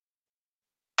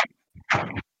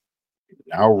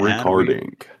Now And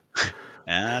recording.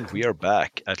 And we are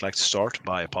back. I'd like to start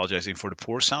by apologizing for the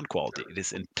poor sound quality. It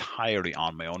is entirely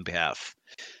on my own behalf.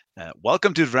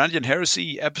 Welcome to the Varangian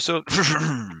Heresy episode,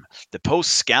 the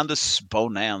post-Scandus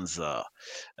Bonanza.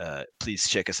 Please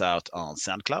check us out on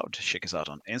SoundCloud, check us out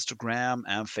on Instagram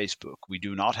and Facebook. We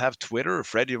do not have Twitter.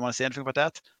 Freddy, you want to say anything about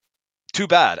that? Too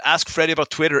bad. Ask Freddy about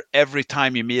Twitter every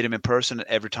time you meet him in person and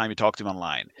every time you talk to him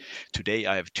online. Today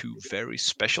I have two very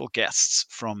special guests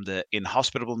from the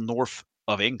inhospitable north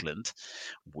of England.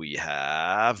 We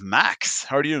have Max.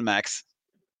 How are you doing, Max?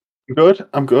 Good.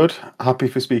 I'm good. Happy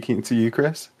for speaking to you,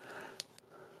 Chris.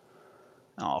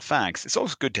 Oh, thanks. It's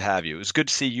always good to have you. It's good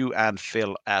to see you and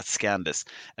Phil at Scandus.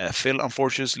 Phil,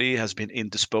 unfortunately, has been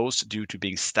indisposed due to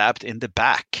being stabbed in the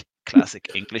back. Classic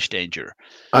English danger.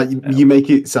 You make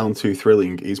it sound too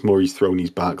thrilling. It's more he's thrown his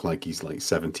back like he's like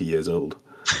 70 years old.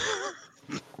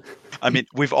 I mean,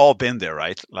 we've all been there,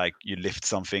 right? Like you lift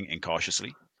something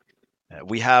incautiously.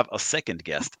 We have a second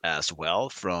guest as well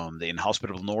from the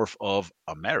inhospitable north of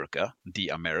America, the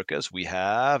Americas. We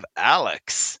have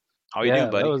Alex. How you doing,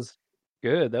 buddy? That was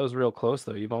good. That was real close,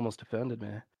 though. You've almost offended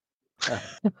me.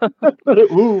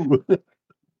 Ooh.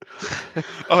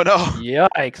 Oh no!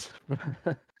 Yikes!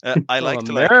 I like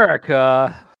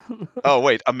America. Oh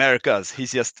wait, Americas.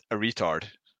 He's just a retard.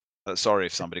 Sorry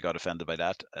if somebody got offended by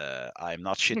that. I'm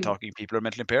not shit talking people who are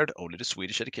mentally impaired. Only the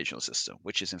Swedish educational system,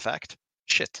 which is in fact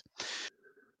shit.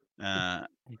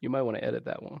 You might want to edit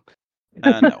that one.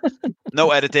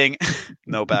 No editing,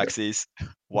 no backsies.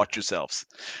 Watch yourselves.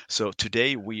 So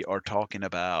today we are talking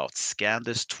about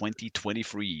Scandus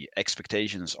 2023,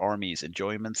 expectations, armies,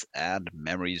 enjoyments, and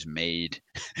memories made,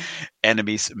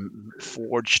 enemies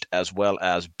forged, as well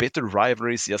as bitter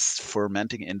rivalries just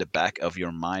fermenting in the back of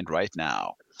your mind right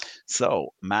now.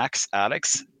 So Max,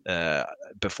 Alex,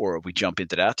 before we jump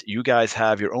into that, you guys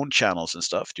have your own channels and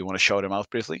stuff. Do you want to shout them out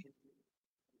briefly?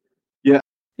 Yeah,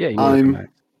 I'm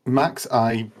Max.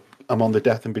 I'm on the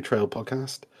Death and Betrayal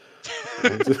podcast. I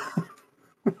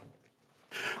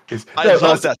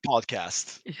love that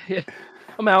podcast. Yeah.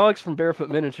 I'm Alex from Barefoot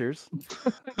Miniatures.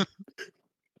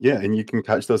 Yeah, and you can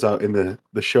catch those out in the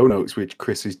show notes, which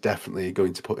Chris is definitely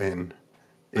going to put in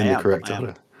the correct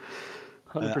order.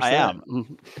 100%. I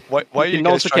am. Why are you you can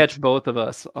guys also catch both of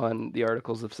us on the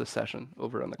Articles of Secession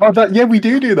over on the. Oh, we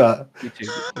do that. YouTube.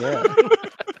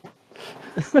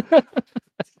 Yeah.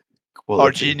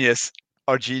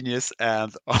 Our genius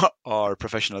and our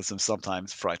professionalism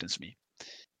sometimes frightens me.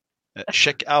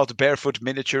 Check out Barefoot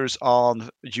Miniatures on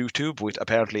YouTube with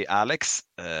apparently Alex,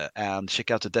 and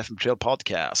check out the Death and Betrayal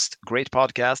podcast. Great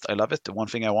podcast. I love it. The one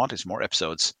thing I want is more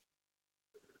episodes.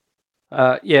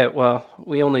 Yeah, well,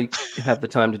 we only have the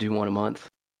time to do one a month.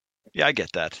 Yeah, I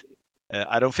get that.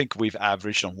 I don't think we've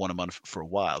averaged on one a month for a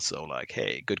while, so like,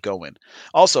 hey, good going.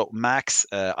 Also, Max,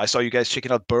 I saw you guys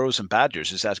checking out Burrows and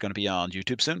Badgers. Is that going to be on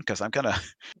YouTube soon? Because I'm kind of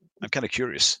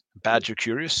curious. Badger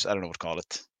curious? I don't know what to call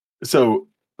it. So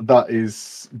that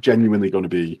is genuinely going to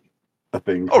be a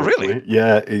thing. Oh, really?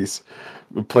 Yeah,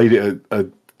 we played it at a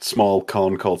small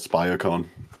con called SpireCon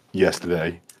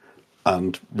yesterday,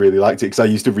 and really liked it because I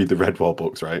used to read the Redwall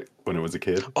books, right, when I was a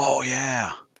kid. Oh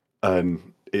yeah. And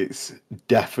it's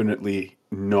definitely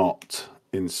not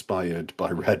inspired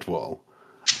by Redwall.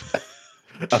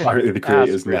 Apparently, the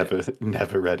creators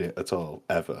never read it at all,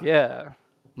 ever. Yeah,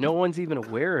 no one's even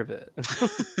aware of it.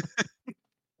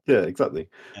 Yeah, exactly.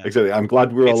 Exactly. I'm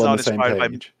glad we're all on the same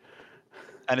page.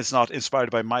 And it's not inspired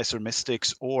by Mice or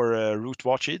Mystics or Root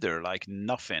Watch either. Like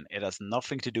nothing. It has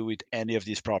nothing to do with any of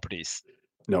these properties.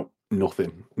 No,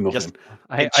 nothing.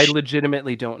 I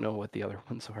legitimately don't know what the other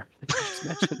ones are.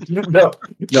 No,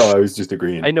 I was just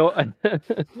agreeing. I know.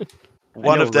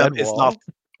 One of them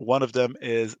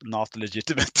is not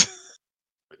legitimate.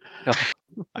 No.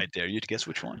 I dare you to guess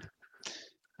which one.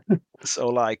 So,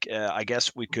 like, I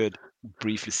guess we could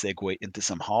briefly segue into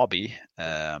some hobby,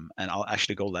 and I'll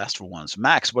actually go last for once.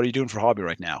 Max, what are you doing for hobby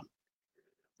right now?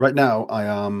 Right now,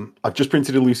 I've just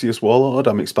printed a Lucius Warlord.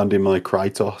 I'm expanding my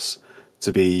Krytos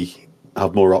to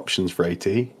have more options for AT,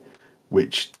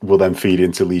 which will then feed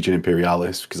into Legion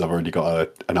Imperialis because I've already got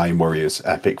an Iron Warriors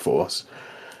epic force.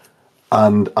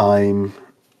 And I'm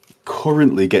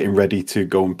currently getting ready to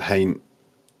go and paint.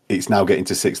 It's now getting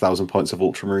to 6,000 points of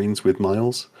Ultramarines with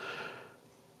Miles.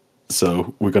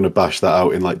 So we're going to bash that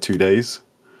out in like 2 days.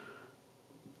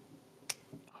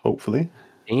 Hopefully.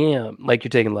 Damn, like you're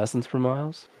taking lessons from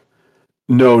Miles?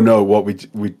 No.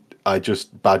 I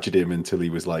just badgered him until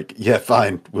he was like, "Yeah,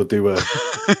 fine. We'll do like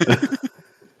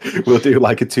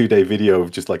a 2-day video of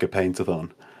just like a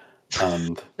paint-a-thon."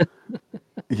 And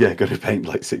yeah, going to paint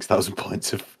like 6,000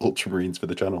 points of Ultramarines for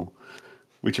the channel,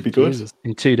 which would be good. Jesus.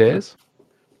 In 2 days?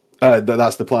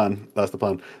 That's the plan. That's the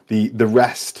plan. The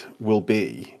rest will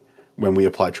be when we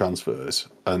apply transfers,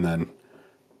 and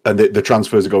the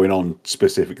transfers are going on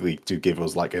specifically to give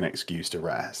us like an excuse to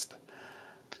rest.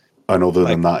 And other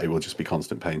than that, it will just be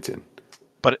constant painting.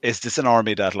 But is this an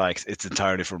army that like it's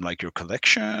entirely from like your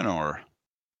collection, or?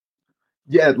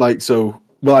 Yeah, like so.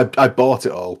 Well, I bought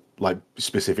it all like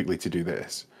specifically to do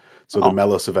this. So the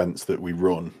Melos events that we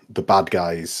run, the bad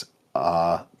guys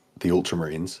are the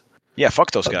Ultramarines. Yeah,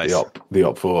 fuck those guys. The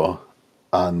Op 4.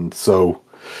 And so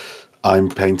I'm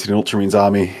painting an Ultramarines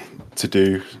army to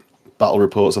do battle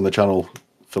reports on the channel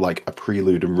for like a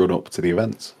prelude and run up to the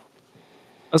events.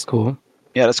 That's cool.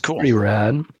 Yeah, that's cool. Pretty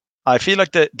rad. I feel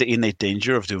like the innate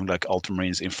danger of doing like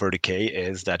Ultramarines in 30k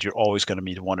is that you're always going to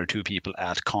meet one or two people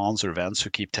at cons or events who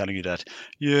keep telling you that,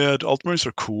 yeah, the Ultramarines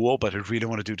are cool, but I really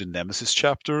want to do the Nemesis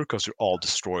chapter because they're all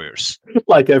destroyers.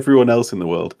 Like everyone else in the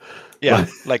world. Yeah,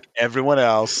 like everyone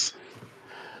else.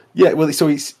 Yeah, well, so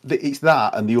it's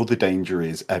that, and the other danger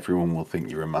is everyone will think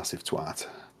you're a massive twat.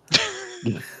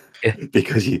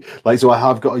 Because so I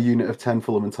have got a unit of 10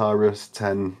 Filamentaris,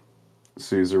 10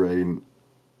 Suzerain,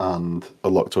 and a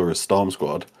Loctorus Storm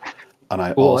Squad, and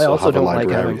I also have don't a Librarian.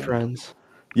 like having friends.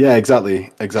 Yeah, exactly.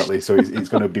 So he's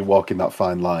going to be walking that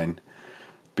fine line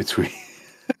between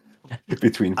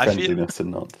friendliness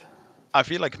and not. I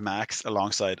feel like Max,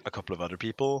 alongside a couple of other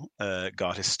people,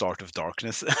 got his start of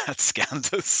darkness at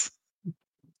Scandus.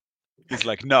 He's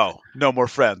like, no more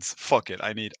friends. Fuck it.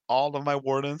 I need all of my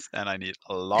wardens, and I need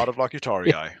a lot of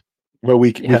Locutarii. Well,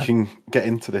 we can get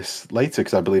into this later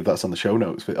because I believe that's on the show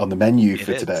notes on the menu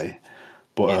for today.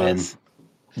 But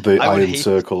the Iron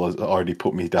Circle has already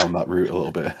put me down that route a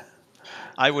little bit.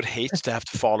 I would hate to have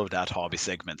to follow that hobby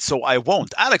segment, so I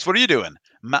won't. Alex, what are you doing?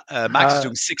 Max is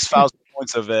doing 6,000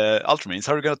 points of Ultramarines.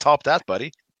 How are you going to top that,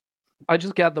 buddy? I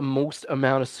just got the most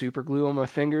amount of super glue on my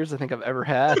fingers I think I've ever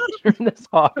had during this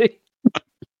hobby.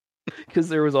 Because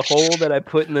there was a hole that I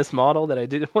put in this model that I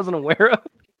wasn't aware of.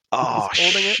 Oh,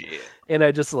 shit. And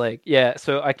I just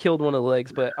so I killed one of the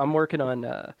legs, but I'm working on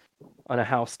a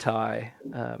house tie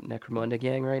Necromunda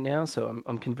gang right now, so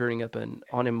I'm converting up an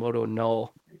Onimoto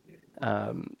Null.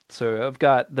 So I've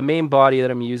got the main body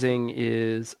that I'm using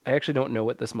is, I actually don't know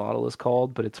what this model is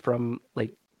called, but it's from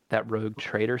like that Rogue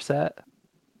Trader set.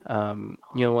 One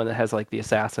that has like the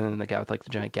assassin and the guy with like the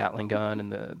giant Gatling gun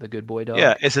and the good boy dog.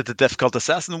 Yeah, is it the difficult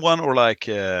assassin one or like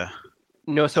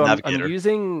no, so I'm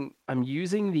using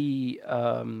the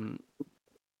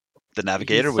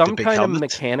navigator with the big helmet? Some kind of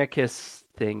Mechanicus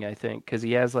thing, I think, because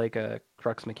he has like a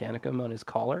Crux Mechanicum on his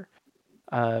collar.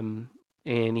 And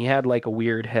he had like a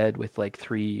weird head with like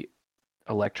 3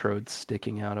 electrodes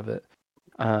sticking out of it.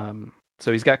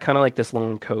 So he's got kind of like this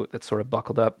long coat that's sort of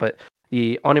buckled up, but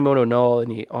the Onimoto Null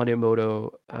and the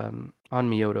Onimoto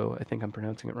Onmyoto, I think I'm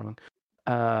pronouncing it wrong.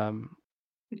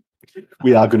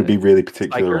 We are going to be really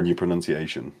particular on your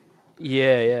pronunciation.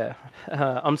 Yeah.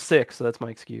 I'm sick, so that's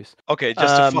my excuse. Okay,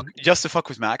 just to fuck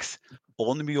with Max.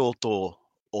 Onmyoto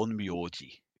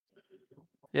Onmyoji.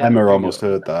 Yeah, Emma almost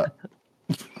heard that.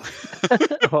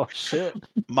 Oh shit!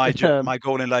 My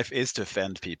goal in life is to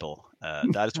offend people.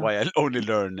 That is why I only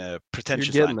learn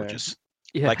pretentious languages,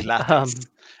 like Latin.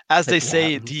 As they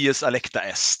say, Latin. Dies alecta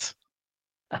est.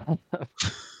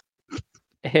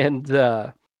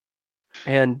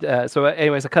 So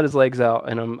anyways, I cut his legs out,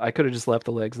 and I could have just left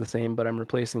the legs the same, but I'm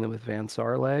replacing them with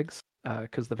Vansar legs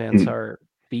because the Vansar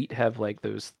feet have like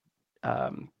those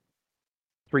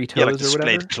 3 toes like the or whatever.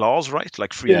 splayed claws, right?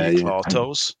 Like 3 claw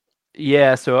toes.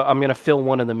 Yeah, so I'm gonna fill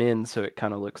one of them in so it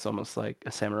kind of looks almost like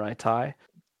a samurai tie,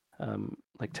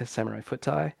 like samurai foot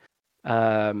tie,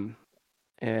 and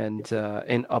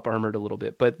up armored a little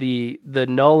bit. But the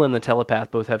Null and the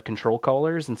Telepath both have control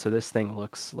collars, and so this thing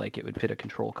looks like it would fit a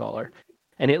control collar,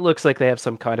 and it looks like they have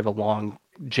some kind of a long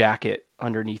jacket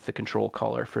underneath the control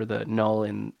collar for the Null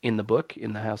in the book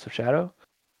in the House of Shadow.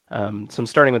 So I'm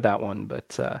starting with that one,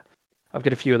 but I've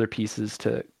got a few other pieces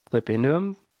to clip into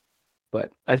him. But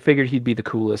I figured he'd be the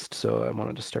coolest, so I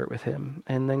wanted to start with him,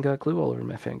 and then got glue all over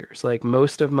my fingers. Like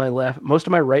most of my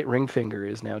right ring finger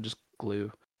is now just glue,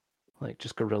 like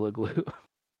just Gorilla Glue.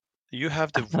 You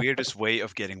have the weirdest way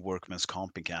of getting workman's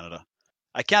comp in Canada.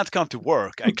 I can't come to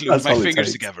work. I glued my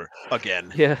fingers together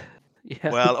again. Yeah.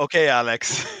 Well, okay,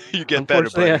 Alex, you get better,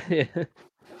 buddy.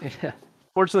 Yeah.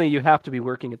 Fortunately, you have to be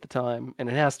working at the time, and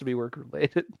it has to be work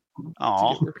related to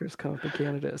get workers' comp in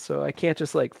Canada. So I can't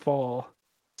just like fall.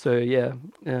 So yeah,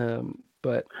 other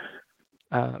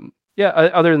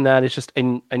than that, it's just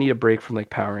I need a break from like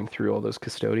powering through all those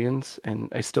custodians, and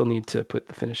I still need to put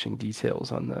the finishing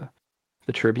details on the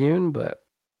Tribune, but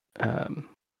I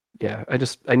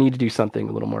need to do something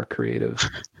a little more creative.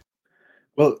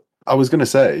 Well, I was going to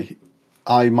say,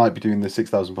 I might be doing the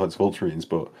 6,000 points of Ultramarines,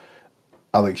 but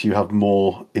Alex, you have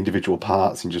more individual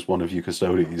parts in just one of your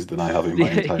custodies than I have in my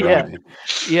entire Yeah, army.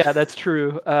 yeah, that's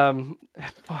true.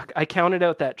 Fuck, I counted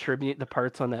out that Tribune, the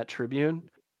parts on that Tribune,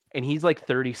 and he's like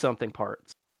 30 something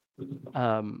parts.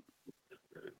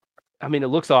 I mean, it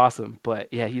looks awesome, but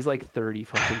yeah, he's like 30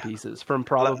 fucking pieces from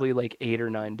probably like 8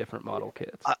 or 9 different model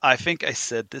kits. I think I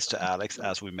said this to Alex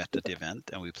as we met at the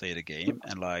event and we played a game,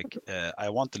 and like I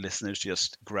want the listeners to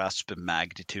just grasp the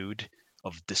magnitude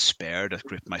of despair that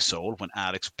gripped my soul when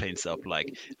Alex plays up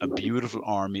like a beautiful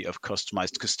army of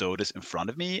customized custodes in front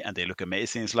of me, and they look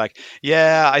amazing. It's like,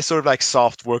 yeah, I sort of like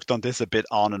soft worked on this a bit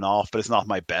on and off, but it's not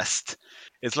my best.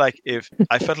 It's like if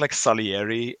I felt like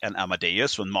Salieri and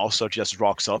Amadeus when Mozart just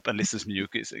rocks up and listens to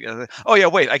music. Oh yeah,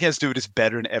 wait, I can just do this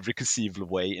better in every conceivable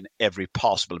way, in every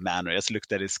possible manner. I just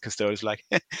looked at his custodians like,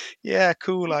 yeah,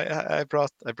 cool. I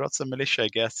brought some militia, I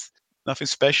guess. Nothing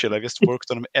special. I just worked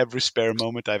on them every spare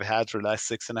moment I've had for the last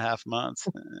 6.5 months.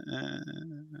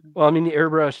 Well, I mean, the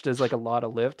airbrush does like a lot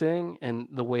of lifting, and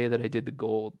the way that I did the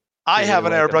gold, I they have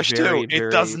were an like a airbrush very, too. It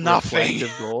very does nothing.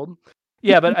 reflective gold.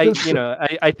 Yeah, but I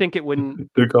think it wouldn't.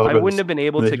 I wouldn't have been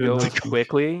able to go as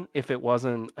quickly if it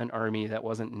wasn't an army that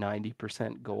wasn't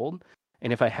 90% gold,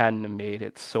 and if I hadn't have made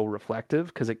it so reflective,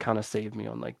 because it kind of saved me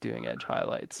on like doing edge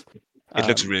highlights. It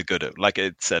looks really good. Like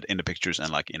it said in the pictures,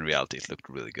 and like in reality, it looked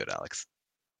really good, Alex.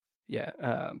 Yeah,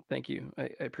 thank you.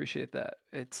 I appreciate that.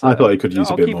 It's. I thought it could use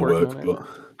a I'll bit keep more working work, on it.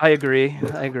 but I agree.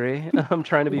 I'm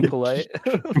trying to be polite.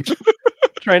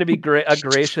 Trying to be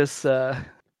gracious. Trying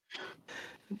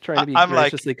to be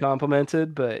graciously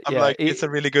complimented, but I'm yeah, like, it's a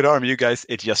really good army, you guys.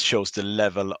 It just shows the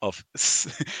level of,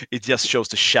 it just shows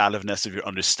the shallowness of your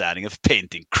understanding of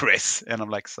painting, Chris. And I'm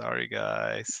like, sorry,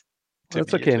 guys.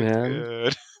 That's okay, man.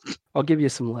 Good. I'll give you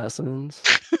some lessons.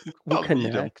 We'll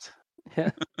connect. Yeah.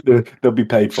 They'll be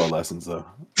paid for lessons, though.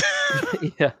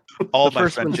 Yeah. All the my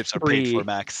first friendships one's are paid free, for,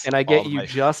 Max. and I get you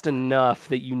just enough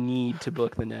that you need to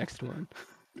book the next one.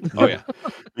 Oh yeah.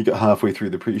 We got halfway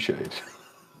through the pre-shade.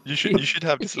 You should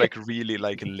have this like really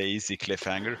like lazy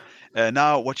cliffhanger.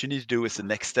 Now what you need to do is the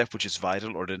next step, which is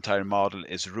vital, or the entire model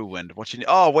is ruined. What you need?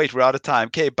 Oh wait, we're out of time.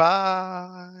 Okay,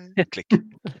 bye. Click.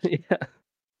 Yeah.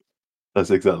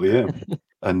 That's exactly it.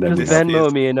 And then just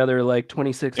Venmo me another like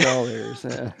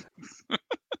 $26.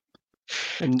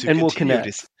 and we'll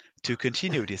connect. To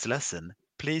continue this lesson,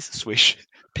 please swish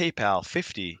PayPal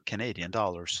 50 Canadian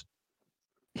dollars.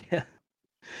 Yeah.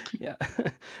 Yeah,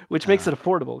 which makes it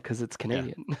affordable because it's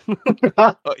Canadian.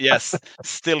 Yeah. Oh, yes,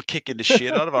 still kicking the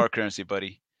shit out of our currency,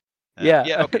 buddy.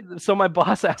 Yeah. Okay. So my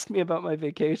boss asked me about my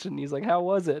vacation. He's like, "How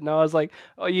was it?" And I was like,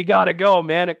 "Oh, you gotta go,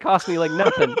 man. It cost me like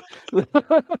nothing."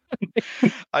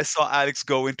 I saw Alex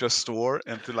go into a store,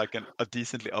 into like a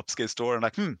decently upscale store, and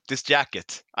like, this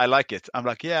jacket, I like it. I'm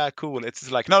like, yeah, cool. It's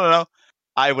just like, no,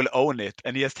 I will own it.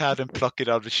 And he just had him pluck it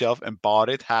out of the shelf and bought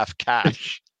it half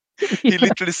cash. He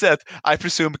literally said, I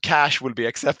presume cash will be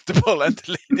acceptable. And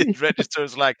the lady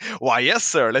registers like, why, yes,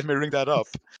 sir. Let me ring that up.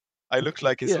 I look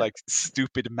like his like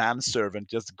stupid manservant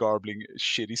just garbling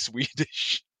shitty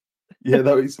Swedish. Yeah,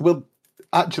 that was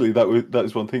actually that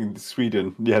was one thing.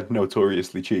 Sweden,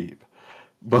 notoriously cheap.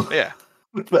 But yeah.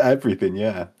 For everything,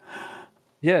 yeah.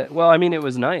 Yeah, well, I mean, it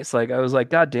was nice. Like, I was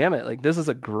like, God damn it! Like, this is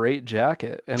a great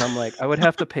jacket, and I'm like, I would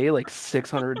have to pay like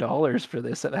 $600 for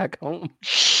this back home.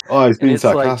 Oh, he's being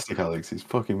sarcastic, like, Alex. He's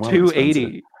fucking well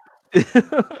 $280.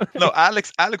 No,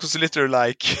 Alex was literally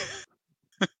like,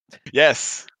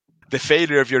 yes, the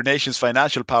failure of your nation's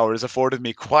financial power has afforded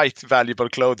me quite valuable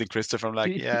clothing, Christopher. I'm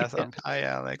like, yes, hi,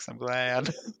 Alex. I'm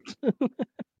glad.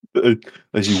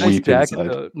 As you nice weep jacket, inside.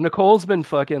 Though. Nicole's been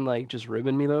fucking like just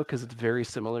ribbing me though, because it's very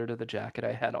similar to the jacket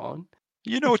I had on.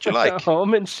 You know what you like. At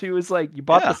home, and she was like, "You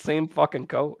bought the same fucking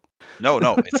coat." No,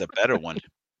 it's a better one.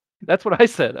 That's what I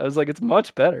said. I was like, "It's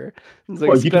much better. It's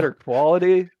like it's better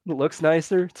quality. It looks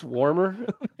nicer. It's warmer."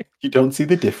 You don't see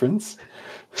the difference.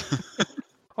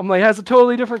 I'm like, it has a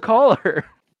totally different collar.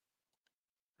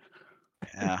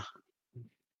 Yeah.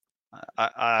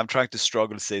 I'm trying to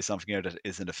struggle to say something here that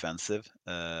isn't offensive.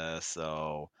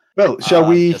 So. Well, shall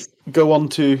we go on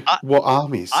to what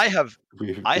armies? I have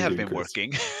been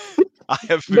working. I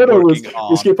have been working on.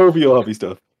 We'll skip over your hobby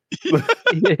stuff.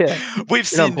 Yeah. We've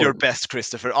seen your best,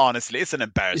 Christopher. Honestly, it's an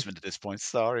embarrassment at this point.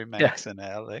 Sorry, Max and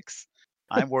Alex.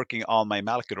 I'm working on my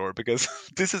Malkador because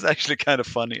this is actually kind of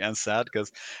funny and sad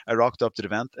because I rocked up to the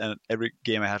event and every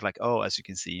game I had like, oh, as you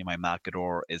can see, my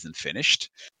Malkador isn't finished.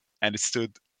 And it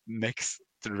stood next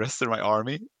to the rest of my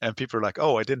army. And people are like,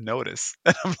 oh, I didn't notice.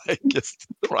 And I'm like just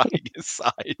crying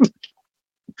inside.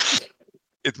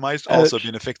 It might also have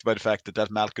been affected by the fact that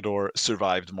Malkador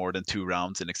survived more than 2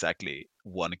 rounds in exactly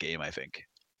 1 game, I think.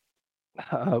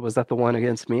 Was that the one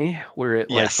against me where it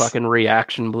like Yes. fucking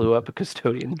reaction blew up a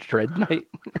Custodian Dread Knight?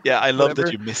 Yeah, I love that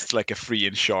Whatever. you missed like a free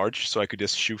in charge, so I could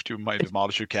just shoot you with my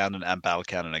Demolisher Cannon and Battle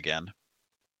Cannon again.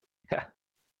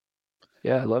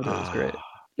 Yeah, I loved it. It was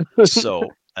great. So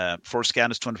for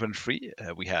Scandus 2023,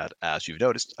 we had, as you've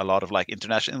noticed, a lot of like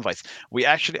international invites.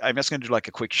 I'm just going to do like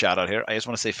a quick shout out here. I just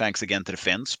want to say thanks again to the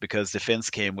Finns, because the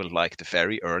Finns came with like the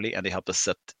ferry early and they helped us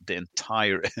set the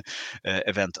entire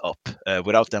event up.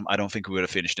 Without them, I don't think we would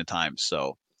have finished in time.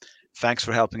 So thanks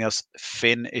for helping us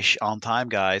finish on time,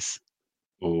 guys.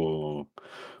 Oh,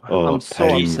 I'm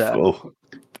so upset. painful.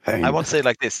 I won't say it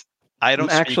like this. I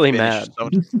don't I'm actually speak Finnish,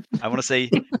 mad. so I want to say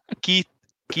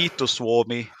Kiitos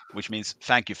Suomi, which means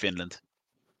thank you, Finland.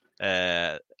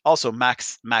 Also,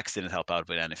 Max didn't help out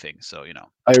with anything, so you know.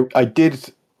 I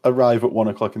did arrive at 1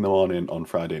 o'clock in the morning on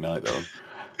Friday night, though.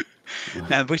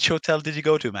 And which hotel did you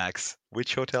go to, Max?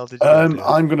 Which hotel did you go to?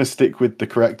 I'm going to stick with the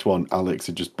correct one. Alex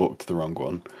had just booked the wrong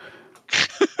one.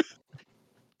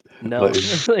 No,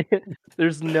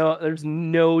 there's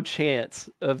no chance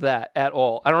of that at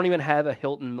all. I don't even have a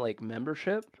Hilton like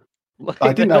membership. Like,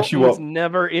 I didn't ask you was what.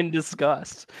 never in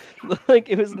discuss. Like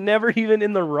it was never even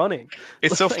in the running.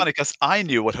 It's so funny because I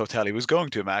knew what hotel he was going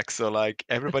to, Max. So like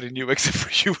everybody knew except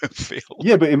for you and Phil.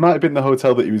 Yeah, but it might have been the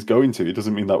hotel that he was going to. It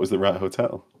doesn't mean that was the right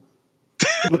hotel.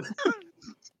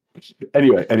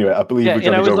 Anyway, I believe we're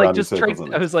going to go around in circles on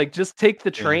this. I was like, just take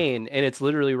the train, and it's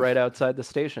literally right outside the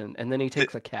station. And then he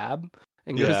takes a cab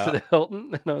and goes to the Hilton.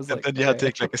 And I was like, then you had to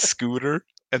take like a scooter,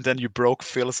 and then you broke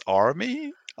Phil's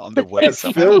army on the way.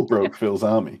 Phil broke Phil's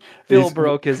army. Phil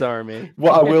broke his army.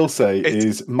 What I will say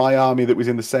is my army that was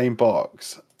in the same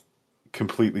box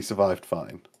completely survived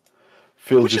fine.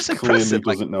 Phil just clearly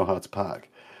doesn't know how to pack,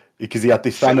 because he had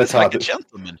this Thanatar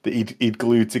that he'd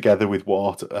glued together with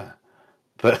water.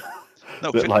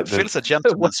 Phil's a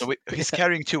gentleman, so he's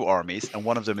carrying 2 armies, and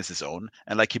one of them is his own.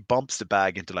 And like he bumps the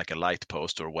bag into like a light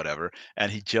post or whatever,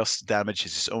 and he just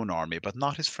damages his own army, but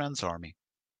not his friend's army.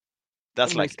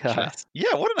 That's like,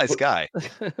 yeah, what a nice guy.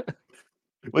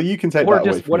 Well, you can take or that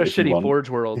just away from what a it shitty Forge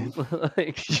World.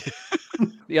 Like,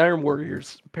 the Iron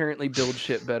Warriors apparently build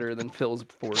shit better than Phil's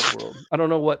Forge World. I don't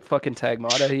know what fucking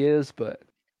Tagmata he is, but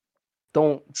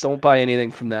don't buy anything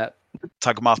from that.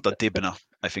 Tagmata Dibna,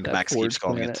 I think Max keeps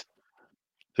calling it.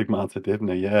 Tagmata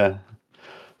Dibna, yeah.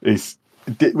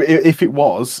 If it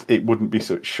was, it wouldn't be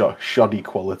such shoddy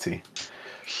quality.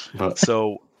 But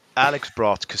so Alex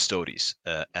brought Custodes,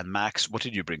 and Max, what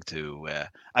did you bring to?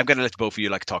 I'm gonna let both of you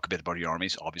like talk a bit about your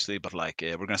armies, obviously, but like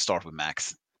we're gonna start with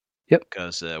Max. Yep.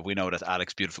 Because we know that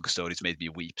Alex's beautiful Custodes made me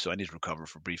weep, so I need to recover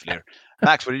for briefly here.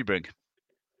 Max, what did you bring?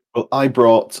 Well, I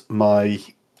brought my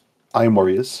Iron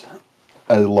Warriors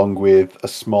along with a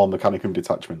small Mechanicum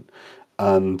detachment,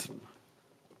 and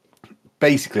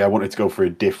basically I wanted to go for a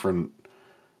different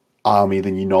army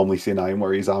than you normally see an Iron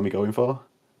Warriors army going for,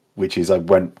 which is I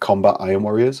went combat Iron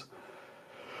Warriors.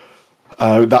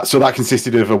 That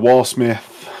consisted of a Warsmith,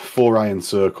 4 Iron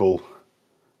Circle,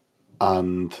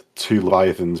 and 2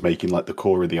 Leviathans making like the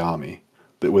core of the army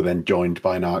that were then joined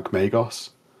by an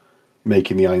Archmagos,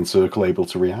 making the Iron Circle able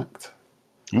to react.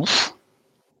 Oof.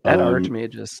 That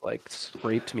Archmage just like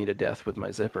scraped me to death with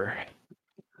my zipper.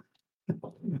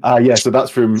 Yeah, so that's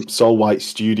from Soul White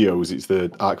Studios. It's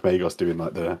the Archmagos doing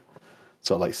like the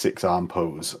sort of like 6-arm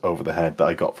pose over the head that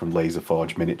I got from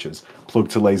Laserforge Miniatures. Plug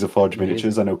to Laserforge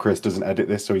Miniatures. I know Chris doesn't edit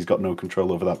this, so he's got no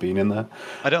control over that being in there.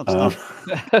 I don't.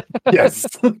 Yes.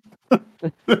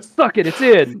 Suck it, it's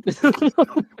in.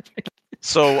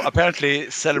 So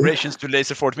apparently, celebrations to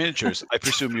Laserforge Miniatures. I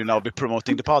presume you now be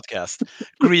promoting the podcast.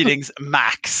 Greetings,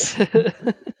 Max.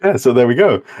 Yeah, so there we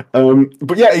go.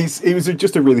 But yeah, it was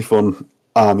just a really fun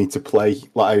army to play.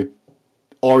 Like I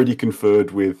already conferred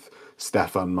with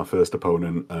Stefan, my first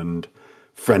opponent, and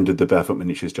friend of the Barefoot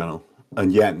Miniatures channel,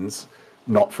 and Jens,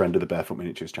 not friend of the Barefoot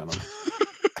Miniatures channel.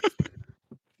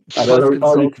 I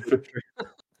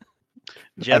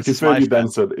confirmed you then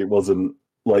said it wasn't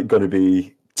like going to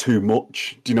be too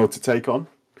much, do you know, to take on.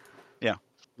 Yeah.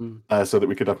 So that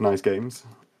we could have nice games.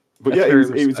 But yeah, it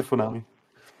was a fun army.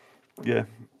 Yeah.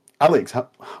 Alex,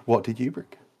 what did you bring?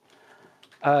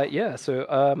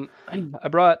 So I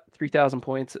brought 3,000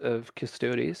 points of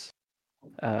Custodes,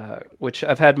 which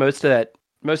I've had most of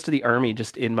the army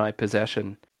just in my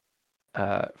possession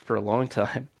for a long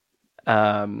time.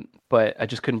 But I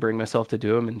just couldn't bring myself to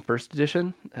do them in first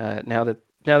edition. Now that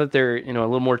they're a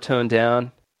little more toned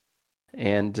down,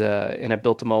 and I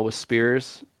built them all with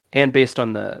spears, and based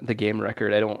on the game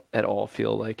record, I don't at all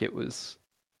feel like it was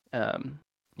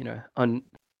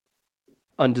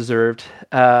undeserved.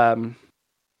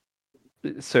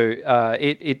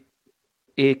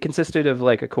 It consisted of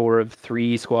like a core of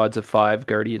 3 squads of 5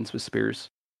 guardians with spears.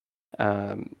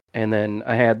 And then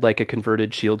I had like a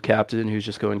converted shield captain who's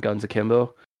just going guns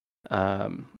akimbo.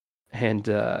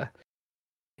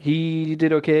 He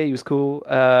did okay. He was cool.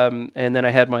 And then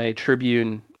I had my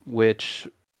tribune, which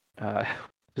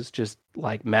was just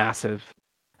like massive.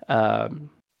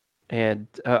 And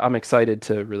I'm excited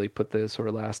to really put the sort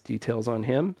of last details on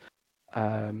him.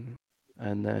 And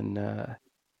then,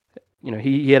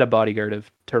 he had a bodyguard of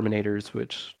Terminators,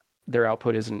 which their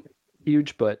output isn't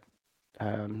huge, but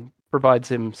provides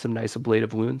him some nice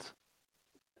ablative wounds.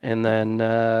 And then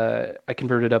I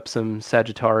converted up some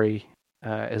Sagittari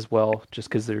as well, just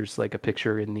because there's like a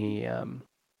picture in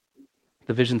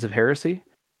the Visions of Heresy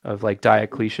of like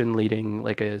Diocletian leading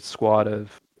like a squad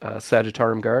of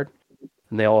Sagittarum Guard,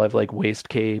 and they all have like waist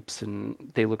capes, and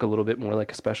they look a little bit more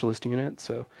like a specialist unit.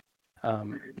 So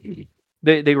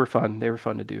they were fun. They were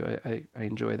fun to do. I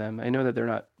enjoy them. I know that they're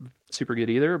not super good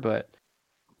either, but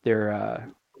they're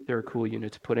a cool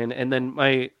unit to put in. And then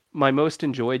my most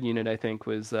enjoyed unit, I think,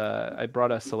 was I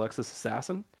brought a Selexis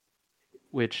Assassin,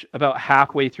 which about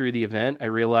halfway through the event, I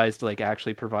realized like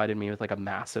actually provided me with like a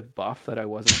massive buff that I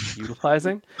wasn't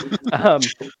utilizing.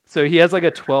 So he has like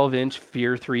a 12-inch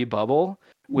Fear 3 bubble,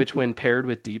 which when paired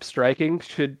with deep striking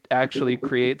should actually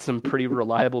create some pretty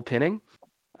reliable pinning.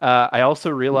 I also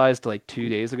realized like 2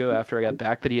 days ago after I got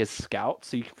back that he has Scout,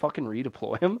 so you can fucking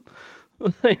redeploy him,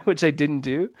 which I didn't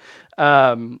do.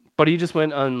 But he just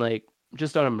went on like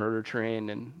just on a murder train,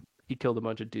 and he killed a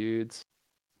bunch of dudes.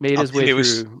 Made his way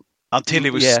through until he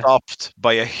was stopped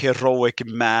by a heroic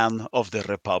man of the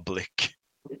Republic.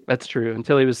 That's true.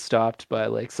 Until he was stopped by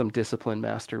like some discipline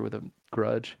master with a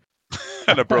grudge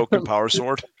and a broken power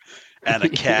sword and a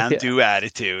can-do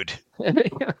attitude.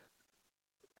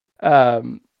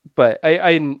 But I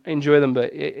enjoy them.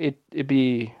 But it'd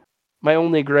be my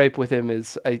only gripe with him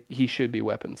is he should be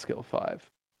weapon skill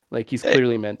 5. Like he's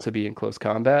clearly meant to be in close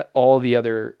combat. All the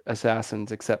other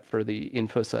assassins except for the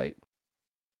info site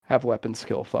have weapon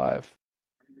skill 5.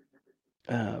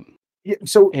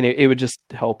 So and it would just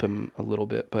help him a little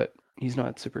bit, but he's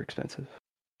not super expensive.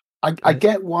 I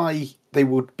get why they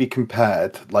would be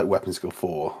compared like weapon skill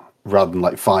 4 rather than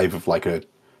like 5 of like a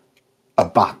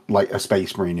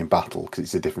space marine in battle, because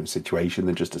it's a different situation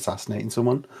than just assassinating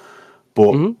someone.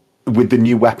 But with the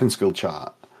new weapon skill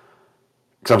chart,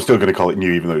 because I'm still going to call it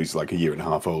new even though he's like a year and a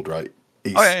half old, right?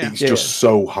 It's just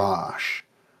so harsh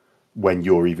when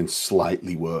you're even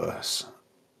slightly worse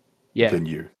than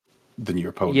your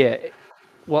opponent. Yeah.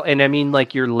 Well, and I mean,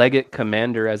 like your legate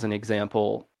commander, as an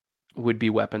example, would be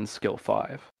weapon skill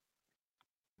 5,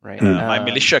 right? My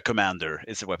militia commander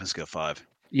is a weapon skill 5.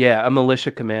 Yeah, a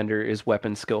militia commander is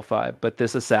weapon skill 5, but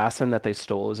this assassin that they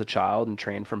stole as a child and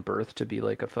trained from birth to be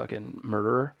like a fucking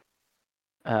murderer,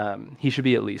 he should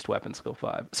be at least weapon skill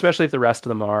 5, especially if the rest of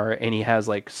them are, and he has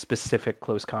like specific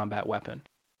close combat weapon.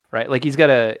 Right, like he's got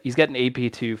an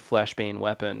AP2 Fleshbane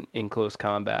weapon in close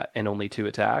combat and only 2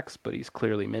 attacks, but he's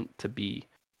clearly meant to be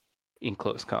in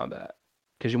close combat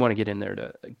because you want to get in there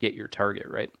to get your target,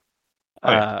 right?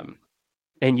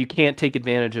 And you can't take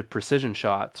advantage of precision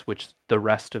shots, which the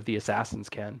rest of the assassins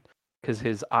can, because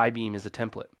his I-beam is a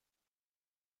template.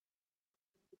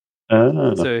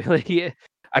 So like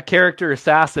a character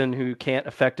assassin who can't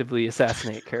effectively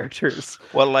assassinate characters.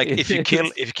 Well, like if you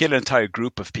kill an entire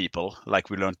group of people, like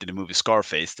we learned in the movie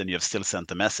Scarface, then you have still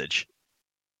sent a message.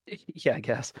 Yeah, I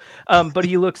guess. But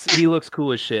he looks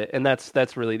cool as shit, and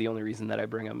that's really the only reason that I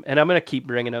bring him. And I'm gonna keep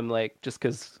bringing him, like just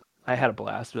because I had a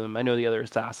blast with him. I know the other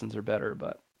assassins are better,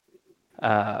 but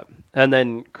and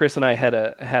then Chris and I had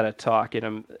a talk,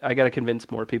 and I got to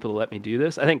convince more people to let me do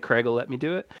this. I think Craig will let me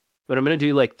do it. But I'm going to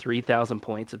do like 3,000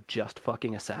 points of just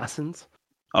fucking assassins.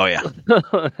 Oh, yeah.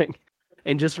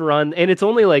 And just run. And it's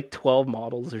only like 12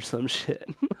 models or some shit.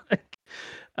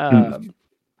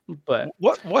 But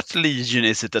what legion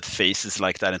is it that faces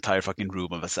like that entire fucking room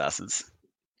of assassins?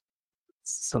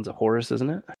 Sons of Horus, isn't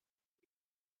it?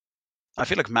 I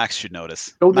feel like Max should know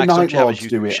this. Don't the Max, Night Lords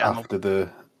do it after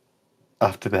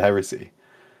the Heresy?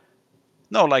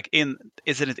 No, like isn't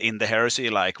it in the Heresy,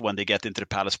 like when they get into the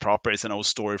palace proper, it's an old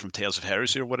story from Tales of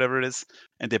Heresy or whatever it is,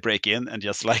 and they break in and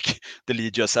just like the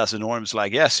Legio Assassinorum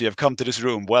like, yes, you have come to this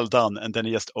room, well done, and then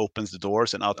he just opens the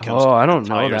doors and out comes I don't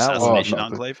know that assassination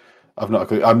enclave. I've not a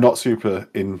clue. I'm not super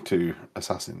into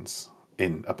assassins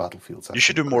in a battlefield setting. You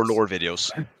should do more lore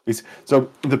videos. So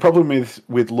the problem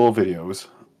with lore videos,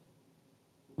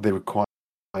 they require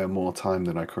more time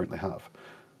than I currently have.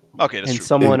 Okay, that's And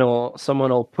true. someone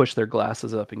will push their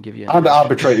glasses up and give you. And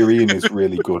Arbitrator Ian is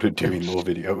really good at doing lore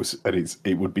videos, and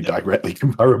it would be directly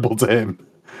comparable to him.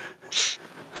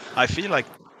 I feel like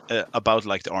about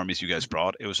like the armies you guys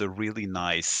brought, it was a really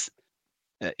nice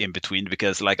in between,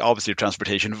 because like obviously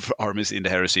transportation of armies in the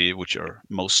Heresy, which are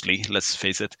mostly, let's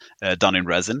face it, done in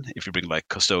resin. If you bring like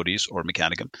Custodes or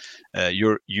Mechanicum,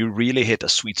 you really hit a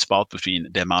sweet spot between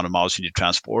the amount of models you need to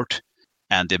transport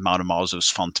and the amount of models it was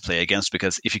fun to play against.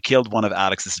 Because if you killed one of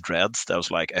Alex's dreads, that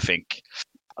was like, I think,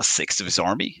 a sixth of his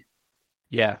army.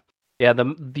 Yeah.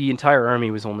 The entire army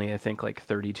was only, I think, like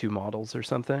 32 models or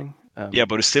something. Yeah,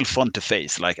 but it's still fun to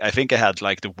face. Like, I think I had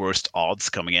like the worst odds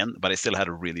coming in, but I still had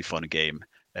a really fun game,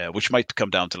 which might come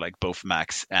down to like both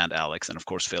Max and Alex, and of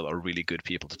course Phil are really good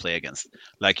people to play against.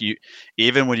 Like, you,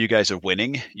 even when you guys are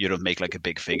winning, you don't make like a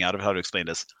big thing out of it. How to explain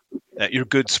this? You're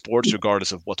good sports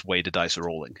regardless of what way the dice are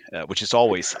rolling, which is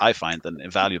always, I find, an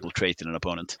invaluable trait in an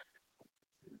opponent.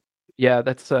 Yeah,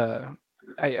 that's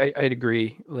I'd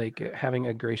agree. Like having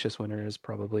a gracious winner is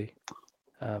probably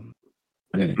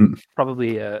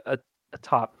probably a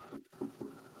top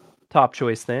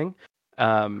choice thing.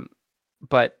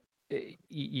 But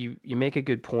you make a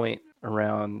good point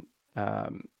around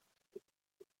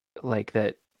like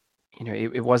that. You know,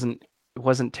 it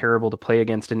wasn't terrible to play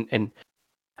against, and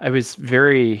I was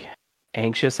very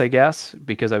anxious, I guess,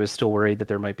 because I was still worried that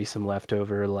there might be some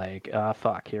leftover, like,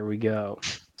 fuck, here we go,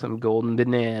 some golden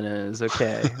bananas.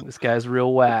 Okay, this guy's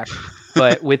real whack.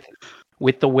 But with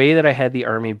the way that I had the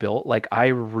army built, like I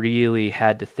really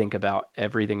had to think about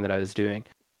everything that I was doing,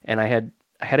 and I had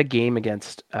a game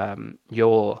against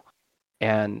Yoel,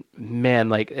 and man,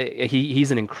 like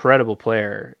he's an incredible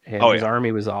player, and his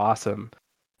army was awesome.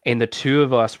 And the two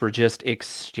of us were just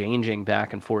exchanging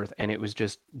back and forth. And it was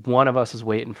just one of us is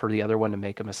waiting for the other one to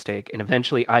make a mistake. And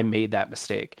eventually I made that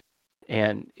mistake.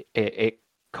 And it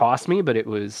cost me, but it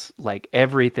was like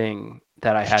everything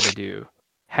that I had to do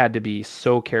had to be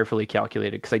so carefully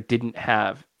calculated because I didn't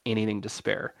have anything to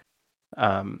spare.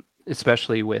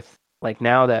 Especially with like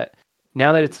now that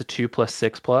it's a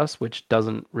 2+6+, which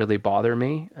doesn't really bother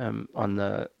me on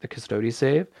the Custodes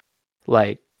save.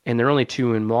 Like, and they're only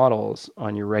 2 in models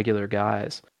on your regular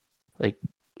guys. Like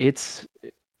it's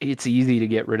easy to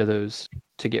get rid of those.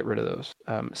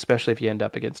 Especially if you end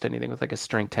up against anything with like a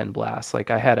strength 10 blast.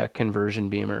 Like I had a conversion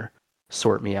beamer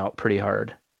sort me out pretty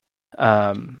hard,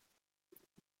 and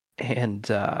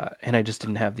I just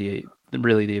didn't have the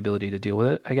ability to deal with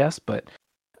it, I guess. But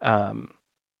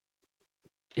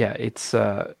yeah,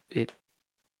 it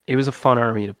was a fun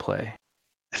army to play.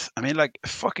 I mean, like,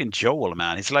 fucking Joel,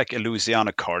 man. He's like a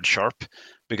Louisiana card sharp,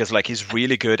 because like he's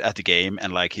really good at the game,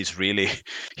 and like he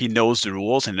knows the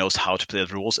rules and knows how to play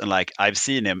the rules. And like I've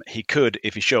seen him, he could,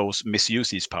 if he shows, misuse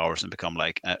these powers and become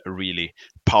like a really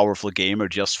powerful gamer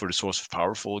just for the source of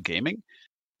powerful gaming.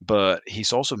 But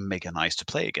he's also mega nice to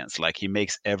play against. Like he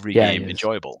makes every game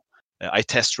enjoyable. I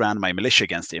test ran my militia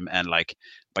against him, and like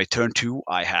by turn 2,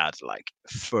 I had like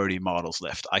 30 models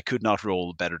left. I could not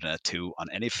roll better than a 2 on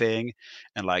anything,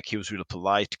 and like he was really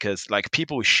polite because like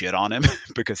people would shit on him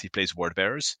because he plays word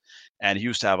bearers, and he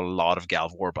used to have a lot of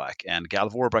Galv Warback, and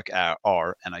Galv Warback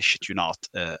are, and I shit you not,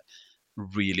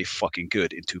 really fucking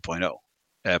good in 2.0.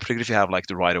 Particularly if you have like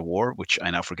the Rite of War, which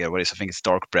I now forget what it is. I think it's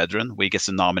Dark Brethren, where he gets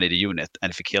to nominate a unit, and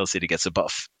if he kills it, he gets a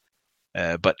buff.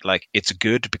 But like it's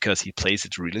good because he plays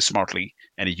it really smartly,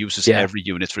 and he uses every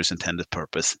unit for his intended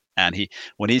purpose. And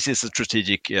when he sees a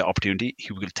strategic opportunity,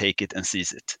 he will take it and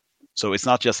seize it. So it's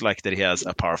not just like that he has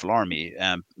a powerful army.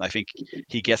 I think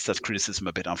he gets that criticism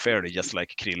a bit unfairly, just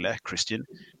like Krille, Christian,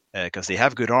 because they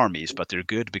have good armies, but they're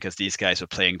good because these guys are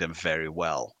playing them very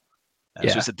well. So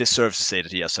it's a disservice to say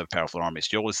that he has to have powerful armies.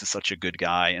 Joel is such a good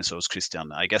guy, and so is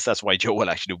Christian. I guess that's why Joel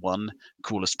actually won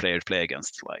coolest player to play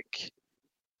against. Like,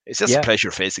 it's just a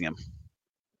pleasure facing him.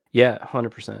 Yeah,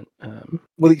 100%.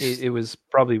 Well, it was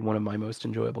probably one of my most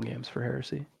enjoyable games for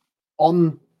Heresy.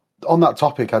 On that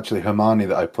topic, actually, Hermione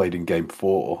that I played in Game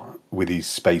 4 with his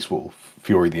Space Wolf,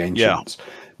 Fury of the Ancients,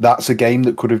 that's a game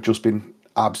that could have just been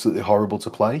absolutely horrible to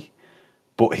play,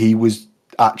 but he was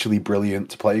actually brilliant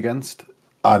to play against.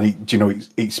 And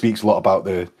it speaks a lot about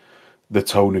the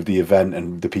tone of the event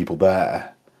and the people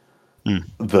there.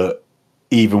 That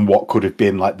even what could have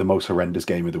been like the most horrendous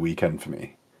game of the weekend for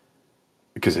me,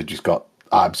 because I just got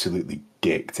absolutely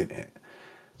gicked in it.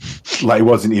 Like it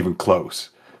wasn't even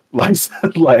close. Like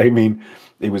I mean,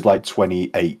 it was like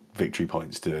 28 victory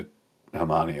points to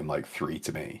Hermione and like 3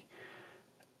 to me.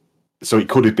 So it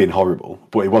could have been horrible,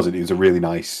 but it wasn't. It was a really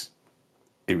nice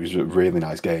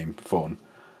game, fun.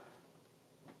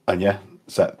 And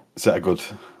set a good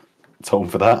tone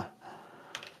for that.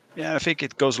 Yeah, I think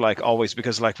it goes like always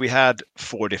because like we had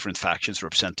 4 different factions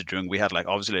represented during. We had like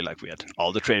obviously like we had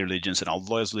all the trainer legions and all the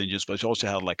loyalist legions, but we also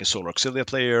had like a solar auxilia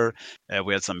player.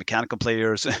 We had some mechanical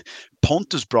players.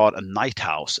 Pontus brought a night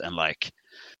house, and like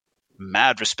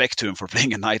mad respect to him for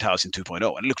playing a night house in 2.0,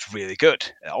 and it looked really good.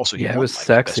 Also, he Yeah, it won was like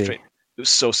the best sexy. trade. It was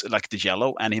so like the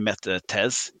yellow, and he met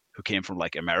Tez, who came from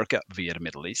like America via the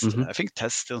Middle East. Mhm. I think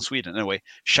Tez still in Sweden. Anyway,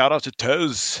 shout out to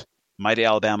Tez, mighty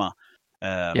Alabama.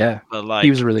 Yeah, But like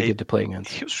he was really good to play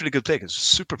against. he was really good player. He was a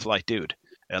super polite dude.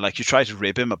 Like you try to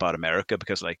rib him about America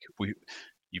because like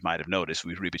you might have noticed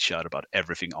we rib each other about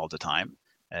everything all the time.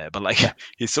 But like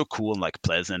he's so cool and like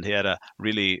pleasant. He had a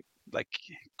really like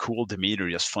cool demeanor,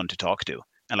 just fun to talk to.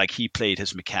 And like he played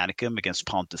his Mechanicum against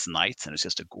Pontus Knights, and it's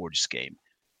just a gorgeous game.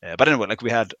 But anyway, like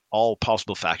we had all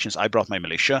possible factions. I brought my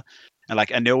militia, and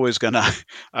like I know I was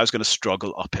gonna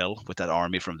struggle uphill with that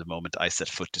army from the moment I set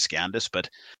foot to Scandus, but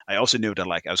I also knew that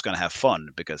like I was gonna have fun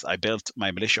because I built my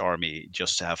militia army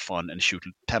just to have fun and shoot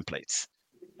templates.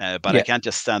 But I can't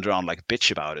just stand around like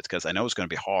bitch about it because I know it's going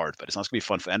to be hard, but it's not going to be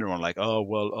fun for anyone. Like, oh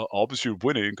well, obviously you're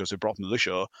winning because they brought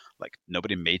militia. Like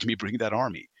nobody made me bring that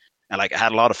army, and like I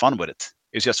had a lot of fun with it.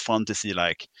 It was just fun to see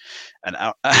like an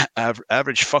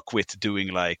average fuckwit doing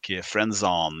like friends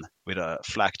on with a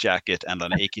flak jacket and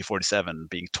an AK-47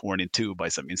 being torn in two by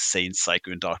some insane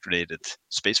psycho indoctrinated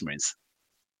space marines.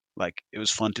 Like it was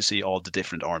fun to see all the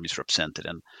different armies represented,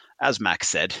 and as Max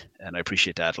said, and I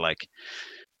appreciate that, like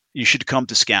you should come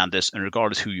to Scandus, and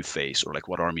regardless who you face or like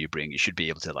what army you bring, you should be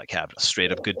able to like have a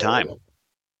straight up good time.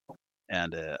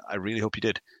 And I really hope you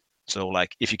did. So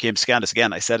like if you came to Scandus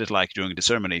again, I said it like during the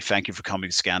ceremony, thank you for coming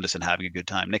to Scandus and having a good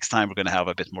time. Next time we're going to have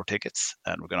a bit more tickets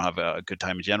and we're going to have a good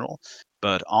time in general.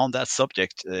 But on that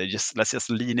subject, let's just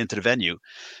lean into the venue.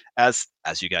 As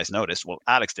you guys noticed, well,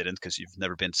 Alex didn't because you've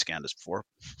never been to Scandus before.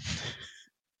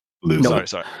 Loser.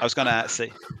 Sorry. I was gonna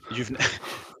say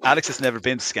Alex has never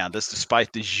been to Scandus,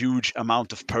 despite the huge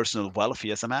amount of personal wealth he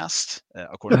has amassed,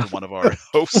 according to one of our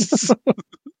hosts.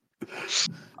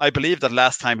 I believe that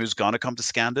last time he was gonna come to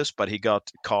Scandus, but he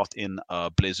got caught in a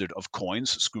blizzard of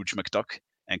coins, Scrooge McDuck,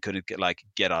 and couldn't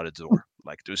get out of the door.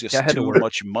 Like there was just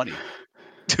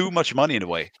too much money in a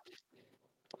way.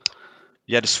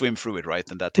 You had to swim through it, right?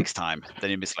 And that takes time.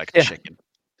 Then you miss like the check-in.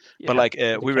 But like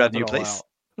we were at a new place.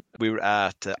 We were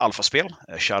at Alpha Spel.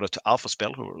 Shout out to Alpha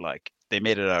Spel, who were like they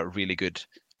made it a really good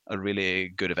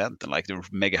event, and like they were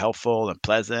mega helpful and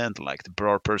pleasant. Like the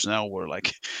bar personnel were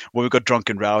like, when we got drunk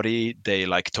and rowdy, they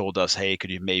like told us, "Hey,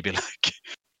 could you maybe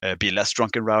like be less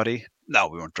drunk and rowdy?" No,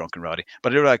 we weren't drunk and rowdy,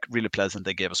 but they were like really pleasant.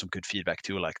 They gave us some good feedback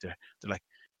too. Like they're like,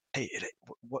 "Hey,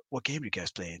 what game are you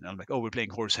guys playing?" And I'm like, "Oh, we're playing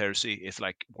Horse Heresy. It's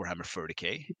like Warhammer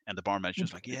 30K." And the bar manager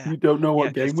was like, "Yeah." You don't know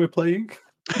what game we're playing?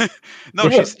 No,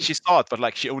 she saw it, but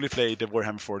like she only played the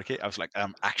Warhammer 40K. I was like,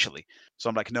 actually. So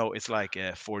I'm like, no, it's like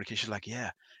 40K. She's like, yeah.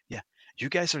 You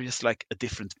guys are just like a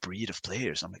different breed of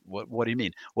players. I'm like, what do you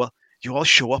mean? Well, you all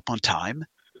show up on time,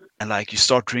 and like you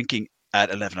start drinking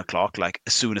at 11 o'clock, like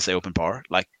as soon as I open bar,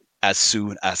 like as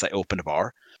soon as I open the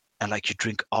bar, and like you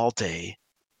drink all day,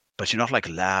 but you're not like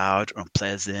loud or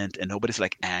unpleasant, and nobody's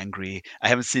like angry. I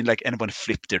haven't seen like anyone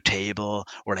flip their table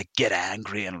or like get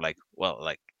angry, and I'm like, well,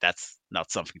 like that's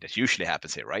not something that usually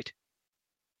happens here, right?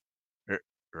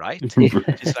 Right?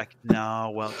 She's like,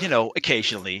 no, well,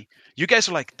 occasionally. You guys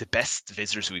are like the best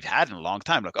visitors we've had in a long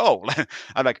time. Like, oh,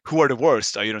 I'm like, who are the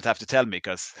worst? Oh, you don't have to tell me,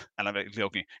 and I'm like,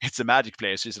 joking. It's the Magic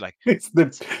players. She's like, it's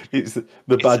the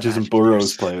Badgers and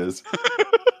Burrows players.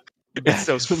 It's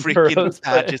those freaking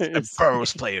Badgers and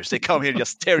Burrows players. They come here,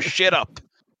 just tear shit up,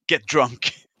 get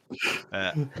drunk.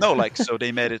 No, like, so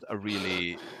they made it a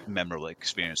really memorable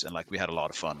experience, and like we had a lot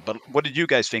of fun. But what did you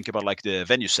guys think about like the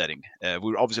venue setting?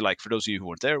 We were obviously like, for those of you who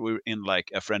weren't there, we were in like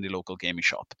a friendly local gaming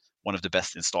shop, one of the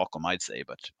best in Stockholm, I'd say,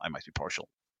 but I might be partial.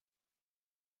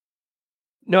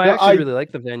 No, I actually really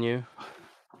like the venue.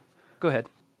 Go ahead.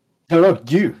 No,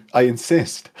 you. I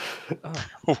insist.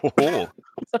 Oh.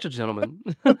 Such a gentleman.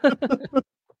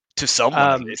 To someone,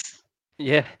 at least.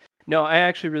 Yeah. No, I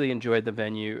actually really enjoyed the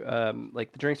venue.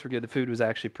 Like the drinks were good. The food was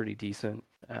actually pretty decent.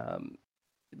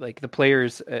 Like the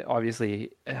players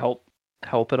obviously help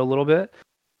it a little bit.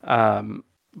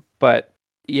 But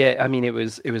yeah, I mean, it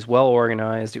was well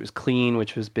organized. It was clean,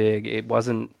 which was big. It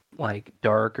wasn't like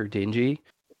dark or dingy.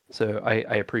 So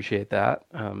I appreciate that.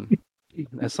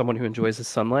 As someone who enjoys the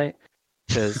sunlight,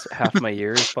 because half my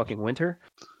year is fucking winter.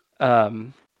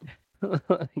 Yeah,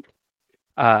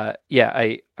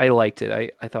 I liked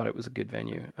it. I thought it was a good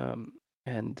venue.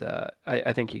 And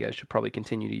I think you guys should probably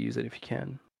continue to use it if you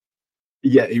can.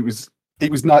 Yeah, it was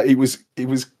not. It was.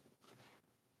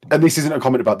 And this isn't a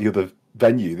comment about the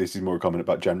venue, this is more a comment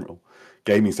about general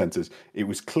gaming centers, it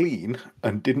was clean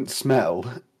and didn't smell,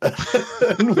 and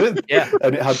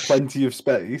it had plenty of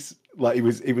space. Like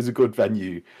it was a good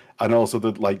venue, and also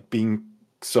the like being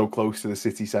so close to the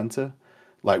city center,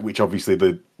 like which obviously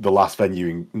the last venue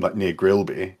in, like near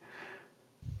Grilby,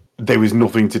 there was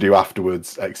nothing to do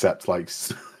afterwards except like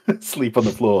sleep on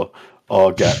the floor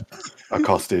or get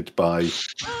accosted by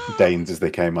Danes as they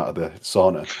came out of the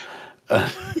sauna.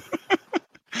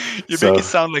 You make it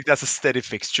sound like that's a steady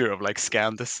fixture of like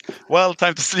Scandus. Well,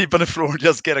 time to sleep on the floor,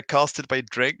 just get accosted by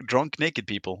drunk naked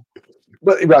people.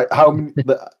 But right, how many,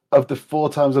 of the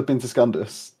 4 times I've been to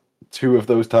Scandus, 2 of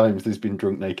those times there's been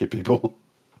drunk naked people.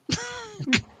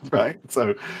 Right,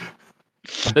 so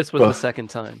this was the second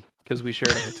time because we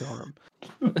shared a hotel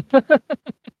room.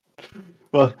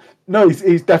 Well, no,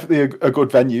 he's definitely a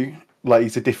good venue. Like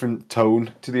it's a different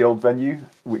tone to the old venue,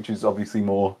 which is obviously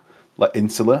more like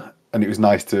insular. And it was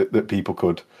nice that people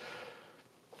could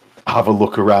have a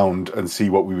look around and see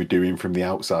what we were doing from the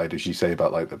outside, as you say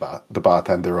about like the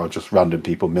bartender or just random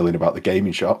people milling about the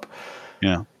gaming shop.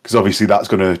 Yeah, because obviously that's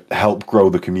going to help grow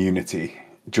the community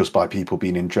just by people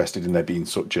being interested in there being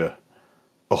such a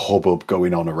hubbub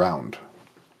going on around.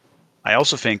 I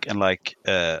also think, and like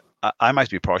I might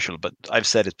be partial, but I've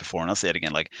said it before and I'll say it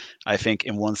again. Like I think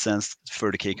in one sense, the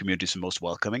 30K community is the most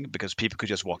welcoming because people could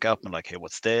just walk up and like, hey,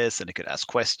 what's this? And they could ask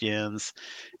questions.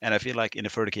 And I feel like in the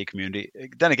 30K community,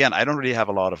 then again, I don't really have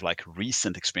a lot of like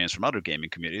recent experience from other gaming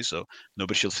communities, so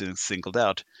nobody should feel singled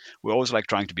out. We're always like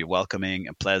trying to be welcoming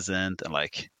and pleasant and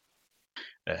like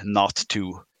not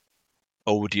too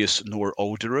odious nor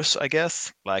odorous, I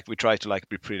guess. Like we try to like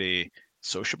be pretty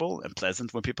sociable and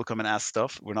pleasant when people come and ask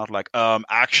stuff. We're not like,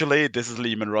 actually, this is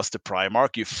Lehman Russ the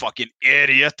Primarch, you fucking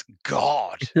idiot.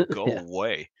 God, go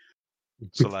away.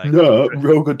 So like, no,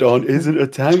 Rogodon isn't a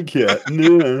tank yet.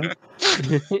 No.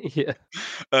 Yeah.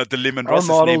 The Lehman Our Russ is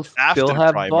named models after still the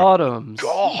have Primarch. bottoms.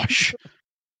 Gosh.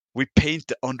 We paint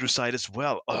the underside as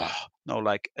well. Ugh. No,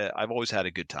 like I've always had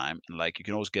a good time, and like you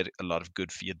can always get a lot of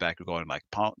good feedback regarding like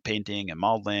painting and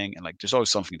modeling, and like there's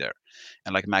always something there.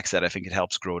 And like Max said, I think it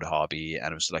helps grow the hobby,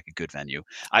 and it was like a good venue.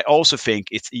 I also think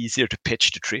it's easier to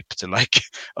pitch the trip to like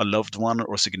a loved one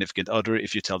or significant other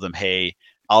if you tell them, hey,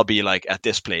 I'll be like at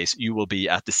this place, you will be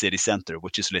at the city center,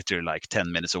 which is literally like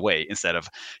 10 minutes away, instead of,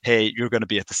 hey, you're going to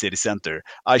be at the city center.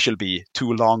 I shall be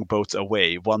 2 long boats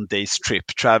away, 1 day's trip,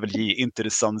 travel ye into the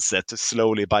sunset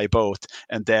slowly by boat,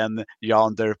 and then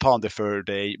yonder upon the third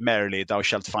day, merrily thou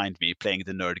shalt find me playing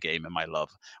the nerd game, my love.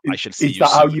 I shall see you soon.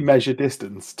 Is that how you measure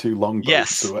distance? 2 long boats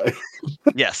Yes. away?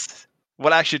 Yes.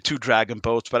 Well, actually 2 dragon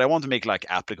boats, but I want to make like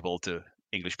applicable to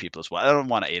English people as well. I don't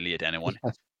want to alienate anyone.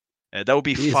 That would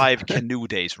be Jeez. 5 canoe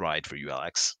days ride for you,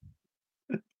 Alex.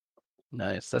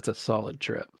 Nice. That's a solid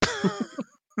trip.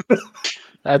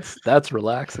 That's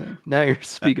relaxing. Now you're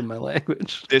speaking my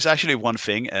language. There's actually one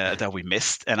thing that we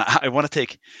missed, and I want to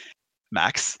take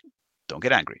Max. Don't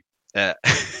get angry.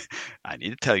 I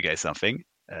need to tell you guys something.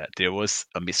 There was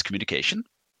a miscommunication,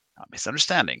 a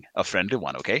misunderstanding, a friendly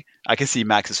one. Okay, I can see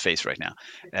Max's face right now.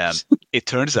 It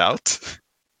turns out,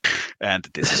 and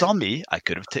this is on me, I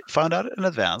could have found out in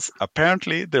advance.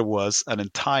 Apparently, there was an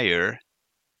entire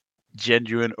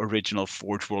genuine original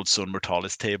Forge World Sun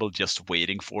Mortalis table just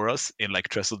waiting for us in like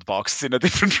trestled boxes in a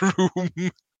different room.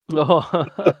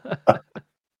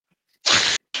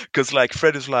 Because like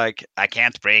Fred is like, I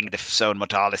can't bring the Zone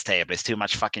Mortalis table, it's too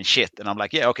much fucking shit. And I'm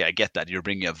like, yeah, okay, I get that, you're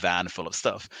bringing a van full of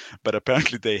stuff. But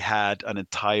apparently they had an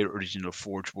entire original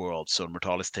Forge World Zone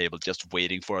Mortalis table just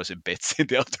waiting for us in bits in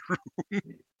the other room.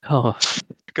 Oh.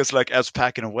 Because like I was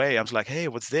packing away, I was like, hey,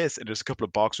 what's this? And there's a couple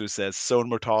of boxes that says Zone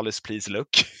Mortalis, please look.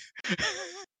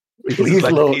 Please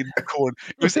like look. in the corner.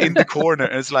 It was in the corner,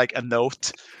 and it's like a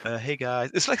note. Hey guys,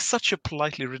 it's like such a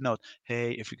politely written note.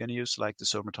 Hey, if you're gonna use like the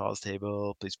Zone Mortalis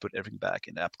table, please put everything back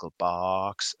in the applicable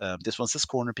box. This one says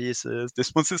corner pieces. This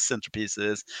one says center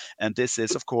pieces, and this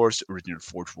is of course original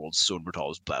Forge World Zone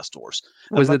Mortalis blast doors.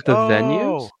 Was it the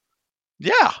venues?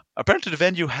 Yeah, apparently the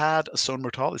venue had a Zone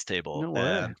Mortalis table, No way.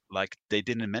 and like they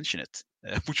didn't mention it,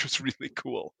 which was really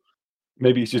cool.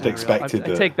 Maybe it's just expected.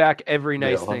 I take back every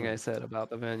nice thing I said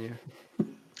about the venue.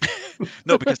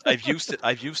 No, because I've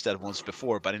used that once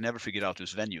before, but I never figured out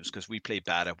those venues because we play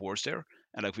Bad at Wars there,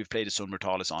 and like we've played the Zone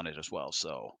Mortalis on it as well.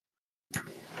 So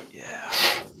yeah.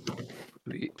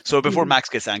 So before Max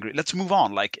gets angry, let's move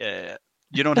on. Like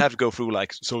you don't have to go through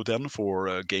like, so then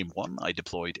for game 1 I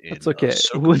deployed in It's okay.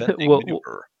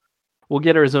 We'll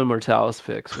get our Zone Mortalis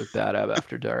fix with Bad Ab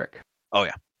After Dark. Oh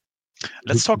yeah.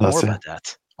 Let's talk more about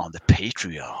that on the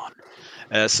Patreon.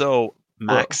 So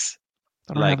Max,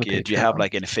 like, do you have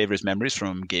like any favorite memories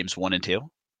from games 1 and 2?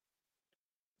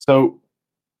 So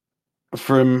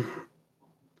from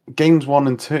games 1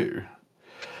 and 2,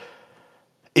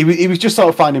 it was just sort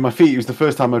of finding my feet. It was the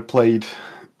first time I'd played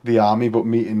the army, but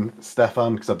meeting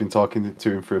Stefan, because I've been talking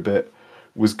to him for a bit,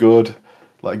 was good.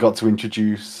 Like, I got to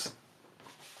introduce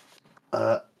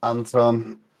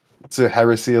Anton to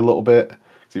Heresy a little bit.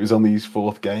 It was only his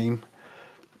 4th game.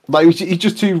 Like, it's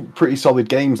just 2 pretty solid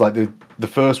games. Like, the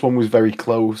first one was very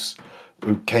close.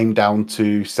 It came down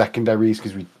to secondaries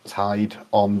because we tied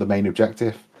on the main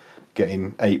objective,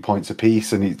 getting 8 points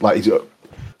apiece. And it's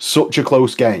such a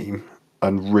close game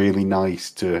and really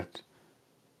nice to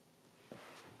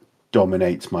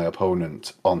dominate my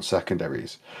opponent on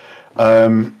secondaries.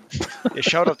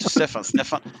 Shout out to Stefan.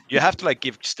 Stefan, you have to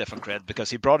give Stefan credit because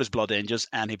he brought his Blood Angels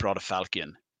and he brought a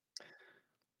Falcon.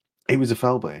 It was a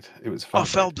Fellblade.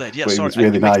 Fellblade. Yeah, but sorry. It was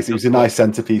really nice. It was a nice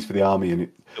centerpiece for the army, and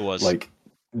it was like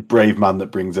brave man that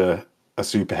brings a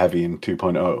super heavy in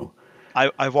 2.0.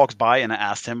 I walked by and I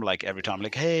asked him every time,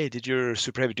 hey, did your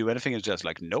super heavy do anything? It's just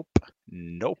nope.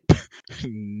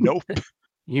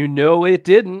 You know it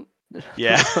didn't.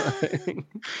 Yeah.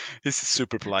 This is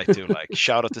super polite too.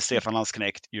 Shout out to Stefan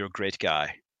Landsknecht. You're a great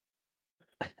guy.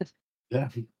 Yeah.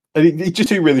 And it's just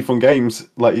 2 really fun games.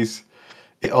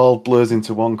 It all blurs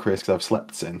into one, Chris, because I've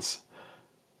slept since.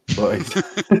 But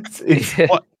it's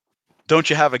what?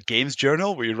 Don't you have a games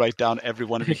journal where you write down every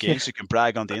one of your games so you can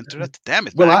brag on the internet? Damn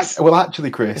it, Max. Well, actually,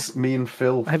 Chris, me and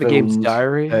Phil I have a games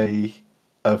diary.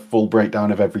 A full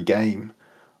breakdown of every game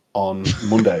on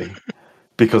Monday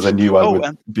because I knew I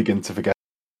would begin to forget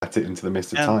it into the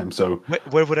mist of time. So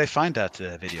where would I find that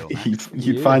video?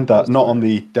 You'd find that not on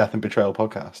the Death and Betrayal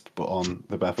podcast, but on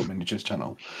the Barefoot Miniatures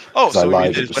channel. Oh, so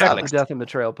check the Death and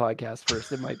Betrayal podcast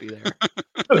first. It might be there.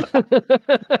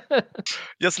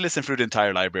 Just listen through the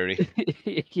entire library.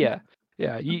 Yeah.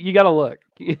 You gotta look.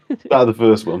 That's the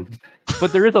first one.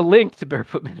 But there is a link to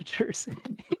Barefoot Miniatures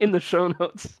in the show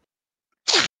notes.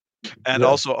 And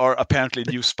also our apparently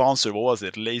new sponsor, what was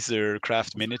it?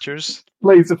 Lasercraft Miniatures?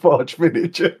 Laserforge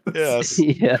Miniatures. Yes.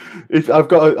 Yeah. I've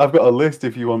got a list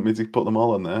if you want me to put them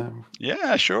all on there.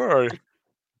 Yeah, sure.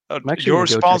 Your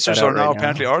sponsors are now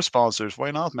apparently our sponsors.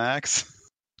 Why not, Max?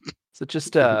 So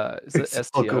just is it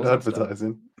STLs? Good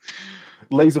advertising.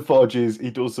 Laserforge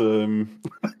he does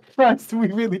Christ, are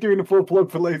we really doing a full plug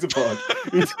for Laserforge?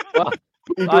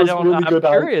 He does really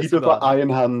good. He does Iron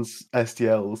Hands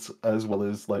STLs as well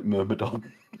as Myrmidon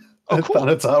as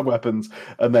Thanatar weapons,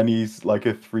 and then he's a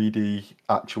 3D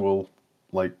actual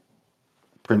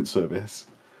print service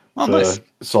for nice.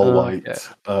 Soul White,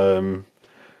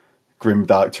 Grim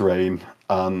Dark Terrain,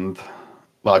 and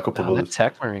a couple of others.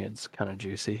 Tech Marine's kind of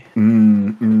juicy.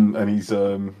 And he's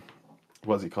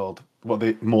what's it called?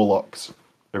 Morlocks.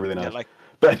 They're really nice.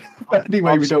 But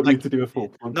anyway, we don't need to do a full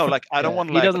plug. No, I don't want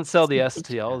to. He doesn't sell the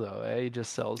STL though. He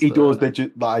just sells. He does. They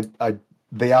just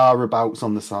they are abouts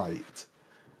on the site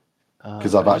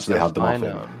because I've actually had them off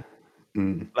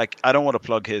him. I don't want to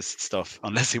plug his stuff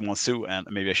unless he wants to, and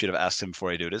maybe I should have asked him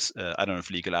before I do this. I don't know if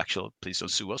legal actual. Please don't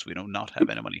sue us. We do not have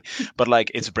any money. But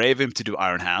it's brave of him to do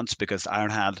Iron Hands because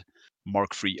Iron Hand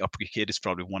Mark III upgrade kit is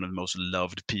probably one of the most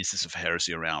loved pieces of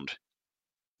Heresy around.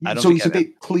 So it's a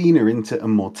bit cleaner into it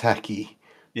and more techy.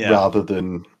 Yeah. Rather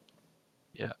than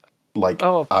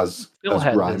as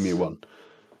grimy one.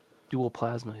 Dual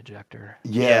plasma ejector.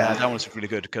 Yeah, that one's really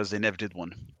good because they never did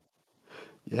one.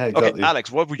 Yeah, exactly. Okay,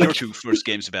 Alex, what were your 2 first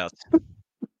games about?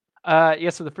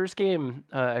 So the first game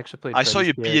I actually played. I saw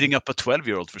you beating up a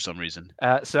 12-year-old for some reason.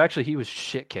 So actually, he was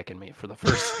shit kicking me for the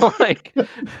first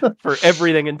for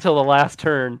everything until the last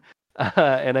turn.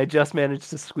 And I just managed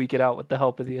to squeak it out with the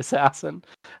help of the assassin.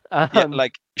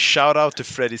 Shout out to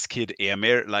Freddy's kid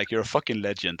Emir. You're a fucking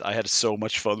legend. I had so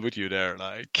much fun with you there.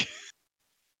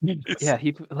 Yeah,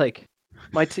 he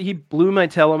he blew my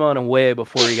Telemon away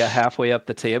before he got halfway up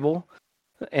the table,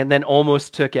 and then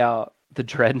almost took out the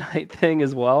Dread Knight thing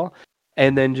as well,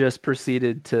 and then just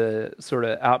proceeded to sort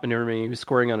of outmaneuver me. He was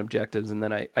scoring on objectives, and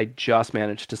then I just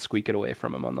managed to squeak it away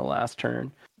from him on the last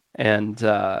turn. And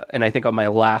I think on my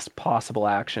last possible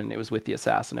action, it was with the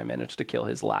assassin. I managed to kill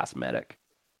his last medic,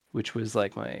 which was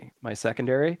my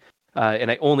secondary. And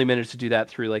I only managed to do that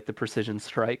through the precision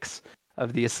strikes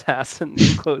of the assassin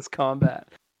in close combat.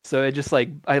 So I just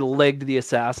I legged the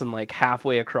assassin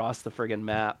halfway across the friggin'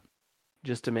 map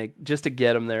just to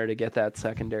get him there to get that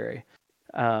secondary.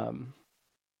 For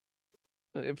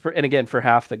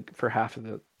half of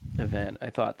the event, I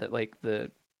thought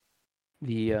that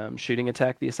the shooting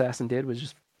attack the assassin did was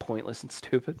just pointless and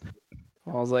stupid.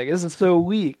 I was like, this is so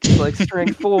weak. It's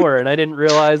strength 4, and I didn't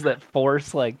realize that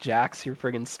force jacks your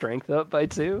friggin' strength up by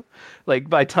 2,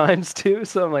 by times 2.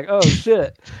 So I'm like, oh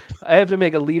shit, I have to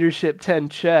make a leadership 10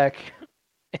 check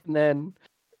And then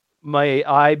my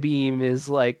I beam is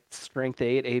like strength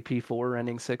 8, AP 4,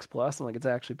 rending 6+. I'm like, it's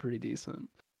actually pretty decent.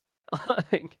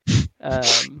 Like,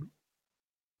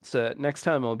 so next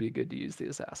time it'll be good to use the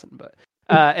assassin. But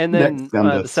and then Next the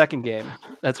Scandus. second game,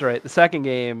 that's right. The second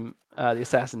game, the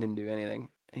assassin didn't do anything.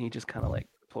 He just kind of like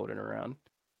floated around.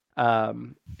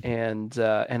 And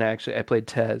actually I played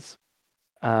Tez.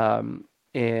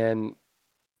 And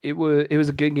it was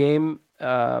a good game.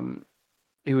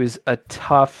 It was a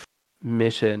tough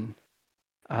mission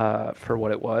for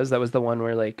what it was. That was the one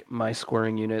where like my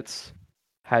scoring units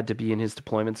had to be in his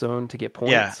deployment zone to get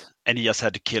points. Yeah, and he just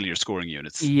had to kill your scoring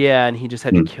units. Yeah, and he just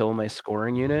had to kill my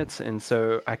scoring units, and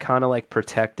so I kind of like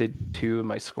protected 2 of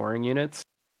my scoring units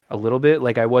a little bit.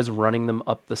 Like I was running them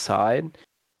up the side,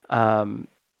 and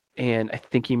I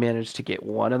think he managed to get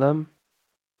one of them,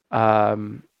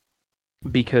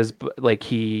 because like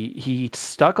he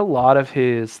stuck a lot of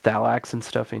his Thalax and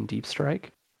stuff in deep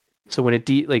strike. So when it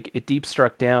deep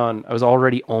struck down, I was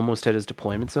already almost at his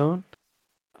deployment zone.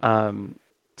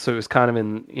 So it was kind of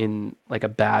in like a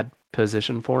bad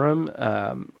position for him.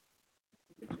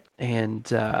 And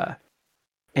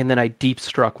then I deep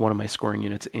struck one of my scoring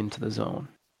units into the zone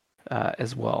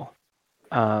as well.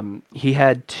 He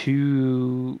had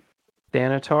 2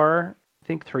 Thanatar, I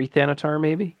think 3 Thanatar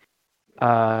maybe.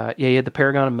 Yeah, he had the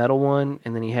Paragon of Metal one,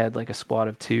 and then he had like a squad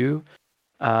of 2.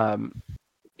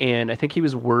 And I think he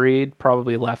was worried,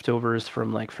 probably leftovers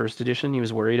from like first edition. He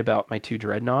was worried about my 2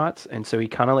 dreadnoughts, and so he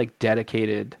kind of like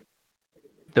dedicated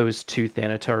those 2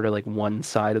 Thanatar to like one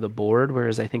side of the board.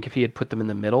 Whereas I think if he had put them in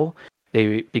the middle,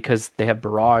 because they have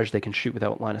barrage, they can shoot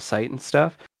without line of sight and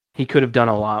stuff. He could have done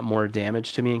a lot more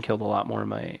damage to me and killed a lot more of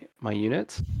my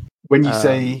units. When you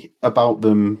say about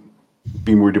them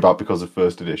being worried about because of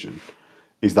first edition,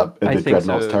 is that are the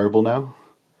dreadnoughts terrible now?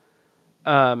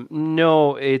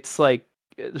 No, it's like,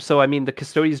 so I mean the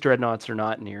Custodes dreadnoughts are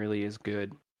not nearly as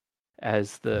good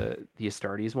as the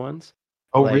Astartes ones.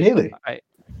 Oh, like, really?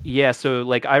 Yeah, so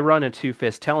like I run a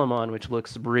 2-fist Telemon, which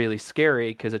looks really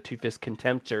scary because a 2-fist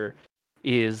Contemptor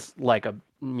is like a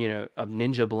ninja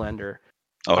blender.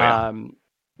 Oh yeah.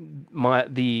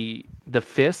 The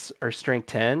fists are strength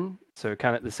 10, so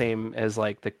kind of the same as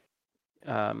like the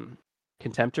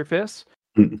Contemptor fists.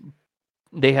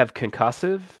 They have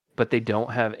concussive, but they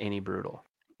don't have any brutal.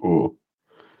 Oh.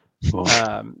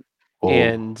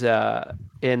 And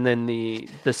then the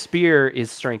spear is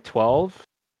strength 12,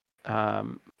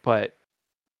 but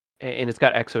it's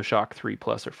got Exoshock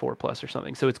 3+ or 4+ or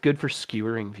something, so it's good for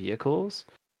skewering vehicles,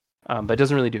 but it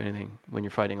doesn't really do anything when you're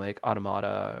fighting like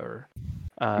automata or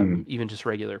even just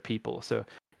regular people. So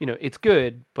it's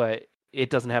good, but it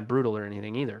doesn't have brutal or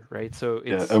anything either, right? So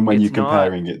it's and when it's you're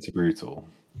comparing it to brutal,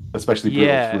 especially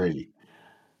brutal 3.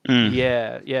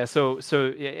 Yeah. So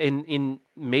in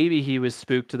maybe he was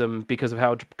spooked to them because of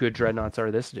how good dreadnoughts are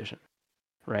this edition,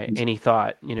 right? And he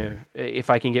thought, if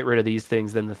I can get rid of these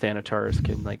things, then the Thanatars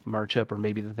can like march up, or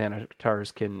maybe the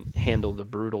Thanatars can handle the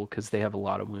brutal because they have a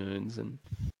lot of wounds and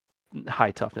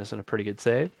high toughness and a pretty good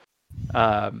save.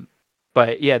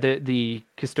 But yeah, the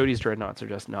Custodes dreadnoughts are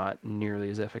just not nearly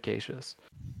as efficacious.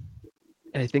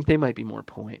 And I think they might be more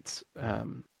points.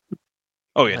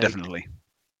 Oh yeah, definitely.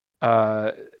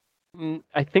 I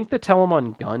think the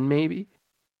Telemon gun maybe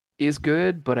is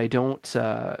good, but I don't.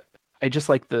 I just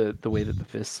like the way that the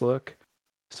fists look,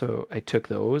 so I took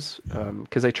those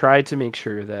because I tried to make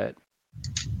sure that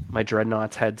my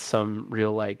dreadnoughts had some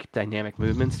real like dynamic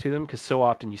movements to them. Because so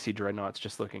often you see dreadnoughts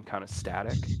just looking kind of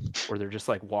static, or they're just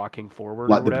like walking forward,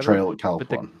 like or the whatever. Betrayal at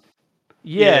Calpon.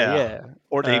 Yeah.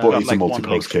 Or they've got like one leg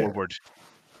multi-pose kit. forward.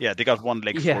 Yeah, they got one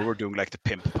leg forward doing like the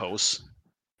pimp pose.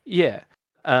 Yeah.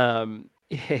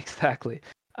 Exactly.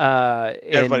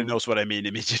 Everybody knows what I mean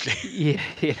immediately.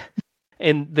 Yeah.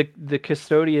 And the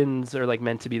custodians are like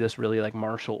meant to be this really like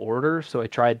martial order, so I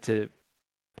tried to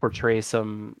portray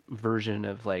some version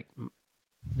of like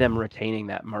them retaining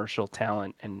that martial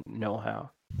talent and know-how.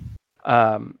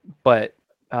 But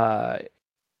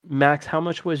Max, how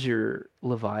much was your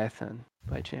Leviathan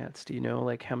by chance? Do you know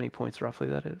like how many points roughly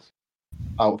that is?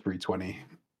 Out of 320.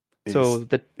 So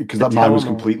because that mine was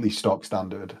completely stock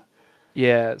standard.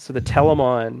 Yeah, so the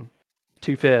Telemon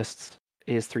 2 fists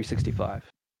is 365.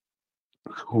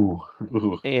 Ooh.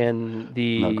 And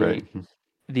Not great.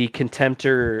 The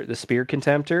Contemptor, the Spear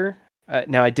Contemptor.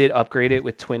 Now I did upgrade it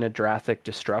with twin Adrathic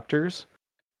Destructors.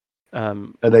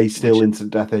 Are they still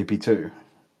instant death AP2?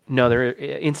 No, they're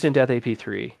instant death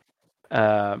AP3.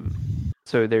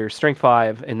 So they're strength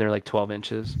 5 and they're like 12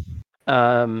 inches.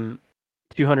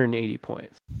 280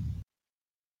 points.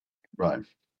 Right.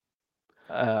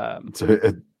 So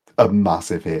a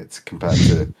massive hit compared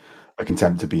to a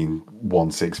contemptor being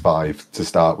 165 to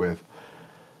start with.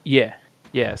 Yeah.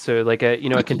 So like a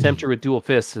contemptor with dual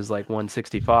fists is like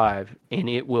 165, and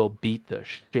it will beat the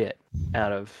shit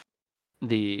out of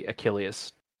the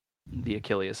Achilles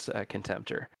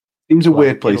contemptor. Seems a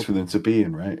weird place for them to be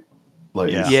in, right?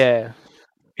 Like, yeah.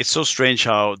 It's so strange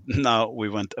how now we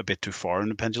went a bit too far in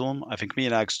the pendulum. I think me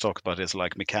and Alex talked about this,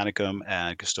 like Mechanicum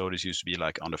and Custodes used to be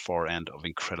like on the far end of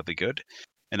incredibly good.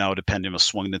 And now the pendulum has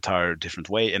swung the entire different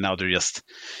way, and now they're just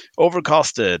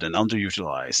overcosted and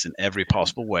underutilized in every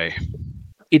possible way.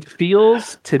 It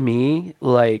feels to me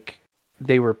like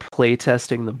they were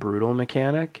playtesting the brutal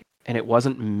mechanic, and it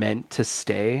wasn't meant to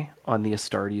stay on the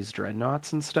Astartes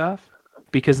dreadnoughts and stuff,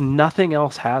 because nothing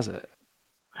else has it.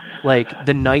 Like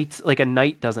the knights, like a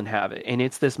knight doesn't have it, and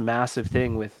it's this massive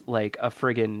thing with like a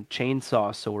friggin'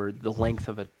 chainsaw sword the length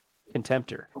of a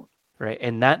contemptor, right?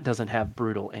 And that doesn't have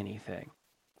brutal anything.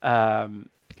 The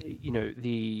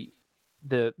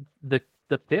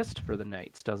fist for the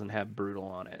knights doesn't have brutal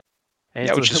on it, and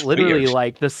Yeah, it's which is literally weird.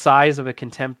 like the size of a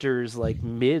contemptor's like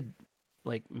mid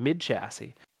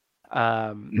chassis.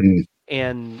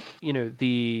 And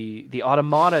the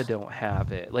automata don't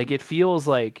have it. Like it feels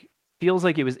like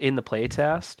it was in the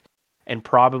playtest and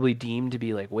probably deemed to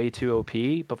be like way too OP,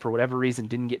 but for whatever reason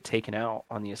didn't get taken out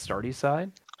on the Astartes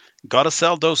side. Gotta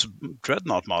sell those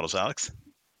dreadnought models, Alex.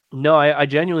 No, I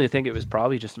genuinely think it was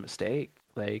probably just a mistake.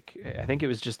 Like I think it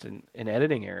was just an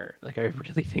editing error. Like I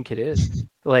really think it is.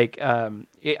 Like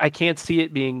I can't see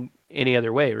it being any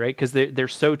other way, right? Because they're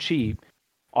so cheap.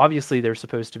 Obviously, they're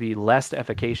supposed to be less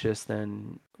efficacious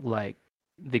than like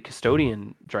the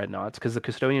custodian dreadnoughts, because the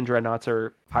custodian dreadnoughts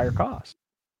are higher cost.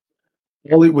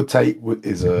 All it would take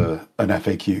is an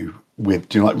FAQ with,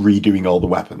 redoing all the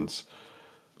weapons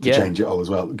to change it all as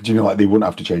well. They wouldn't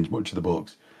have to change much of the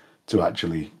books to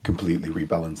actually completely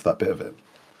rebalance that bit of it.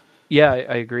 Yeah,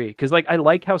 I agree. Because I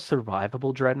like how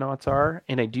survivable dreadnoughts are,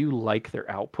 and I do like their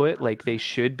output. Like they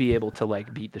should be able to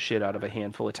beat the shit out of a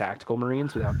handful of tactical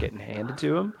marines without getting handed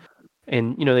to them.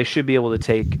 And they should be able to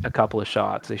take a couple of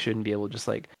shots. They shouldn't be able to just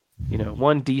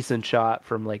one decent shot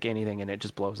from anything and it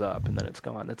just blows up and then it's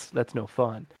gone. That's no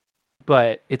fun.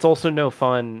 But it's also no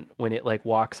fun when it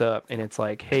walks up and it's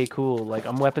like, hey, cool,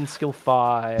 I'm weapon skill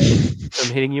 5, so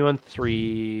I'm hitting you on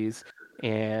 3s,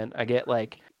 and I get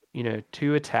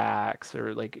 2 attacks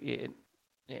or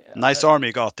nice army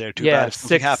you got there. Too bad if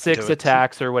something happened six to it.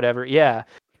 attacks or whatever. Yeah.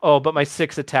 Oh, but my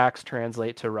 6 attacks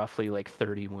translate to roughly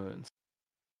 30 wounds.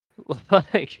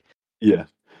 Yeah,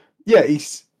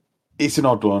 it's an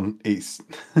odd one. It's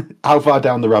how far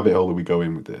down the rabbit hole are we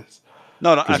going with this?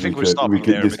 No, I think we're stopping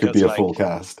there. This could be a full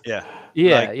cast. Yeah,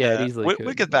 it easily could.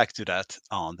 We'll get back to that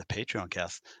on the Patreon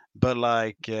cast. But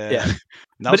now,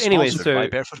 but anyway, sponsored by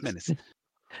Barefoot Minutes.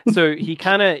 So he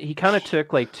kind of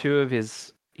took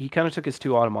his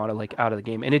 2 automata out of the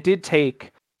game, and it did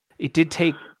take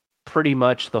pretty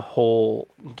much the whole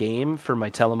game for my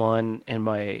Telemon and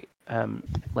my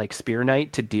Spear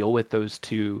Knight to deal with those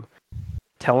 2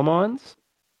 Telemons.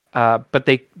 But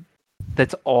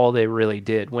that's all they really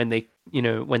did. When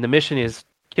when the mission is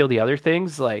kill the other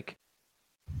things, try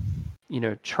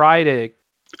to.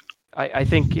 I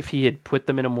think if he had put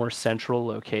them in a more central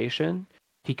location,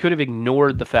 he could have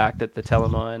ignored the fact that the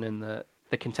Telemon and the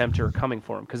Contemptor are coming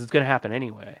for him, because it's going to happen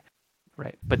anyway,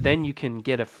 right? But then you can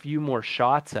get a few more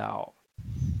shots out,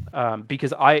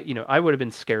 because I would have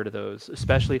been scared of those,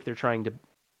 especially if they're trying to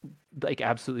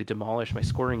absolutely demolish my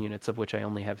scoring units, of which I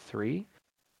only have 3.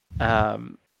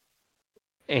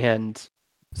 And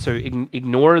so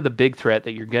ignore the big threat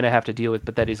that you're going to have to deal with,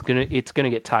 but it's going to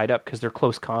get tied up because they're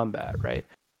close combat, right?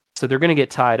 So they're going to get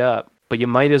tied up, but you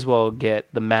might as well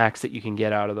get the max that you can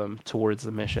get out of them towards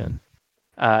the mission.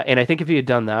 And I think if you had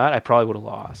done that, I probably would have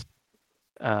lost.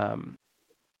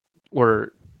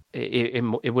 Or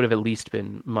it would have at least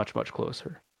been much, much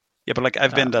closer. Yeah, but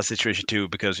I've been in that situation too,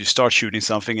 because you start shooting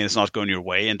something and it's not going your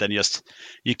way, and then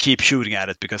you keep shooting at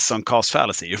it because sunk cost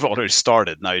fallacy. You've already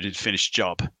started. Now you didn't finish the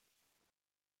job.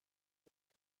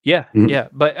 Yeah, yeah.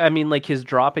 But I mean, his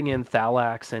dropping in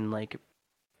Thalax and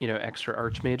extra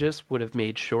Archmages would have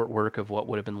made short work of what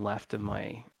would have been left of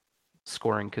my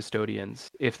scoring Custodians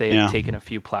if they had taken a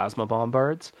few Plasma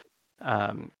Bombards.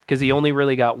 Because he only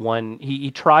really got one.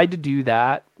 He tried to do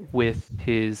that with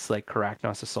his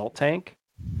Karachnos Assault Tank,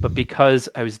 but because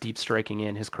I was deep striking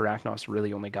in, his Karachnos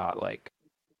really only got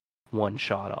 1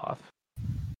 shot off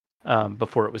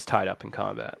before it was tied up in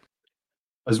combat.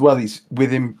 As well, it's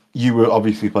with him. You were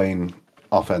obviously playing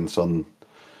offense on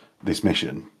this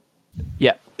mission.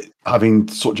 Yeah, having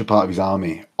such a part of his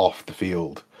army off the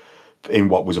field in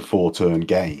what was a 4-turn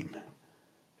game,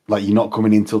 you're not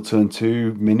coming in till turn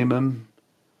 2 minimum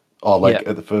or like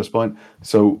at the first point.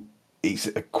 So it's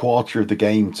a quarter of the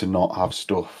game to not have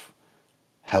stuff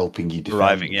helping you defend.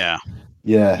 Arriving, yeah.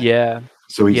 Yeah.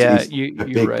 So it's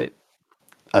you're right.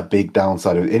 A big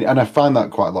downside of it. And I find that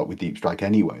quite a lot with Deep Strike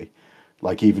anyway.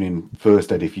 Like even in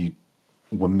First Ed, if you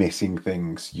were missing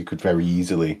things, you could very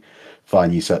easily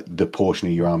find you set the portion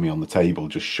of your army on the table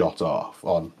just shot off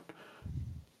on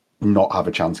not have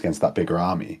a chance against that bigger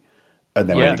army. And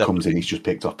then when it comes in, it's just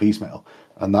picked off piecemeal.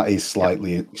 And that is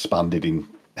slightly expanded in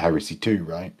Heresy 2,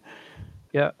 right?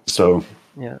 Yeah. So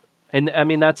yeah. And I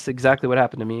mean that's exactly what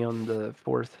happened to me on the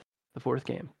fourth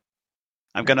game.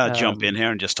 I'm gonna jump in here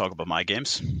and just talk about my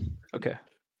games. Okay.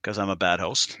 Because I'm a bad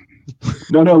host.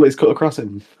 No, let's cut across it.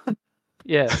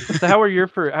 Yeah. So how are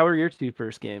your two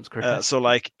first games, Chris? So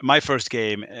like my first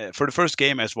game, for the first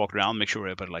game, I just walked around, make sure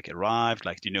everybody like arrived.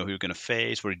 Like, do you know who you're gonna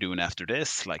face? What are you doing after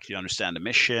this? Like, do you understand the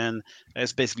mission? I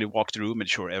just basically walked through, made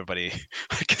sure everybody.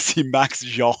 I can see Max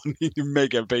yawning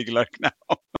mega big like now.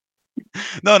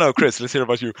 No, Chris, let's hear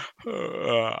about you.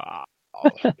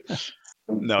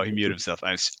 No, he muted himself.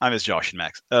 I'm as Josh and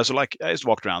Max. So like I just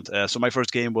walked around. So my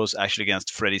first game was actually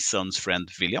against Freddy's son's friend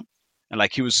William, and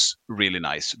like he was really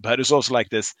nice. But it was also like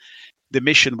this. The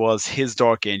mission was his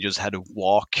Dark Angels had to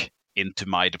walk into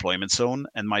my deployment zone,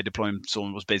 and my deployment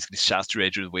zone was basically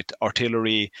saturated with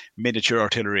artillery, miniature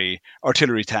artillery,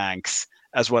 artillery tanks,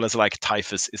 as well as like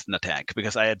Typhus isn't a tank.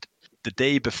 Because I had the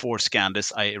day before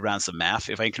Scandus, I ran some math.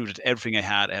 If I included everything I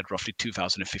had roughly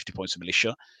 2,050 points of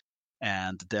militia.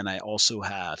 And then I also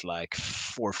had like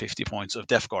 450 points of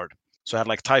Death Guard. So I had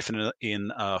like Typhon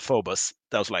in Phobos.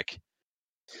 That was like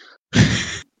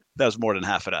that was more than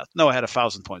half of that. No, I had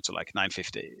 1,000 points, so like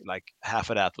 950. Like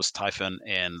half of that was Typhon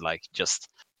in like just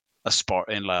a spar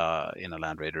in a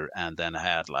Land Raider, and then I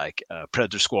had like a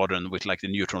Predator Squadron with like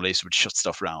the neutron laser which shot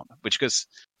stuff around. Which because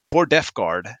for Death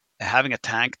Guard, having a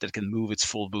tank that can move its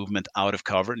full movement out of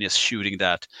cover and just shooting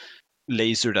that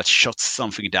laser that shuts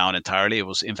something down entirely, it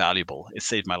was invaluable. It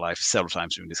saved my life several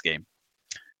times during this game,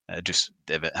 just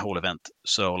the whole event.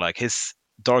 So like his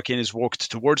Dark Angels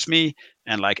walked towards me,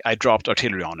 and like I dropped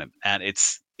artillery on him, and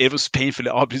it was painfully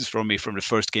obvious from me from the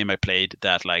first game I played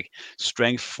that like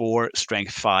strength 4,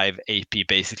 strength 5, AP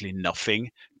basically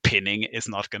nothing. Pinning is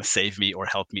not going to save me or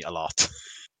help me a lot.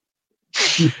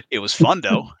 It was fun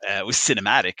though. It was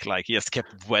cinematic. Like he just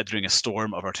kept weathering a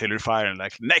storm of artillery fire and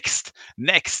like next,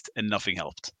 and nothing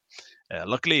helped.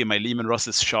 Luckily, my Lehman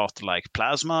Russes shot like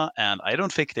plasma, and I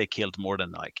don't think they killed more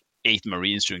than like 8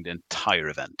 Marines during the entire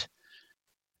event.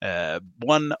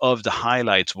 One of the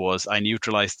highlights was I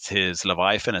neutralized his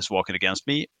Leviathan as walking against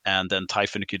me, and then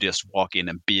Typhon could just walk in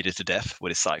and beat it to death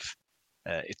with his scythe.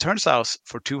 It turns out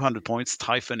for 200 points,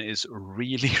 Typhon is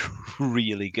really,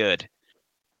 really good.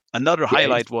 Another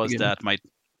highlight was that my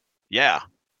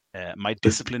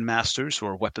Discipline Masters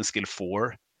were weapon skill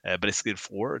 4, but it's skill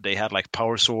 4. They had like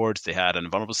power swords, they had an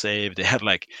invulnerable save, they had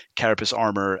like carapace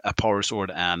armor, a power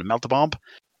sword, and melt a bomb.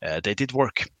 They did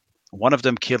work. One of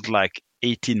them killed like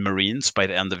 18 Marines by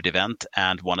the end of the event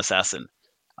and 1 assassin.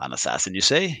 An assassin, you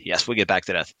say? Yes, we'll get back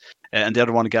to that. And the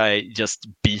other one guy just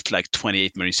beat like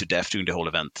 28 Marines to death during the whole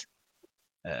event.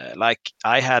 Like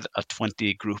I had a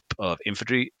 20 group of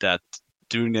infantry that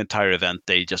during the entire event,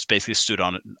 they just basically stood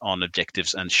on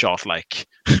objectives and shot like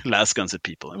las guns at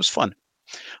people. It was fun.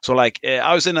 So like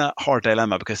I was in a hard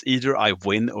dilemma because either I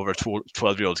win over a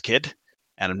 12-year-old kid,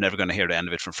 and I'm never going to hear the end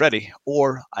of it from Freddy,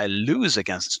 or I lose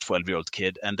against a 12-year-old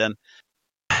kid, and then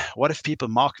what if people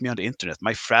mock me on the internet?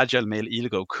 My fragile male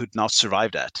ego could not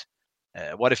survive that.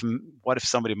 What if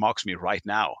somebody mocks me right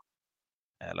now,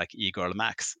 like E-Girl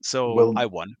Max? So I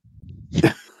won.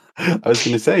 I was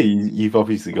going to say, you've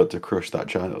obviously got to crush that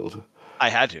child. I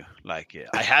had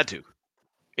to.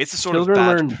 It's a sort Children of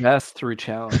learn best through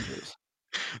challenges.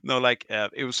 No, like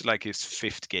it was like his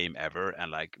 5th game ever,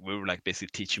 and like we were like basically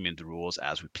teaching him the rules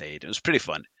as we played. It was pretty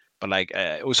fun, but like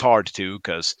it was hard too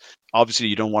because obviously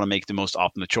you don't want to make the most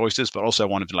optimal choices, but also I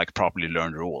wanted to like properly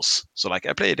learn the rules. So like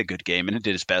I played a good game and it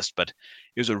did his best, but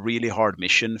it was a really hard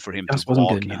mission for him to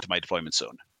walk into my deployment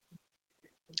zone.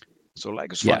 So like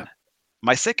it was fun. Yeah.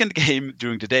 My second game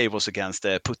during the day was against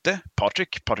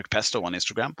Patrick Pesto on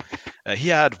Instagram. He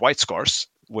had white scars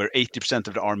where 80%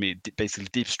 of the army basically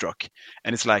deep struck.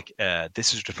 And it's like,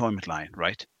 this is your deployment line,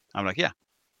 right? I'm like, yeah.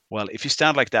 Well, if you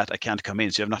stand like that, I can't come in,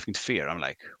 so you have nothing to fear. I'm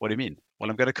like, what do you mean? Well,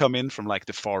 I'm going to come in from like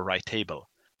the far right table.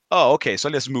 Oh, okay, so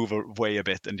let's move away a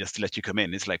bit and just let you come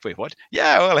in. It's like, wait, what?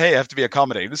 Yeah, well, hey, I have to be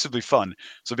accommodating. This will be fun.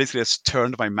 So basically I just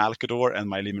turned my Malcador and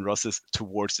my Lehman Russes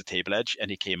towards the table edge, and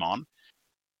he came on.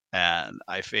 And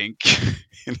I think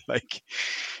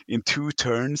in 2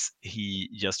 turns, he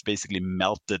just basically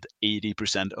melted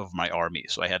 80% of my army.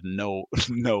 So I had no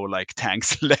like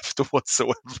tanks left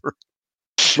whatsoever,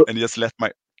 But and just let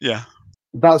my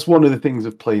that's one of the things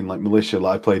of playing like militia.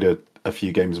 Like I played a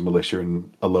few games of militia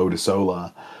and a load of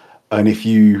solar, and if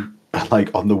you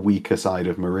like on the weaker side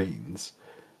of marines,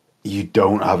 you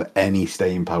don't have any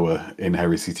staying power in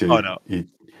Heresy 2. Oh no.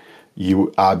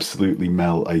 You absolutely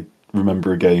melt. I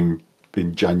remember a game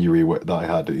in January that I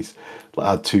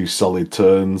had 2 solid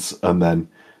turns, and then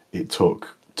it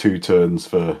took 2 turns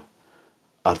for,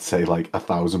 I'd say, like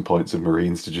 1,000 points of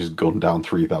Marines to just gun down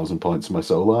 3,000 points of my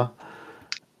solar.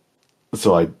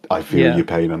 So I feel your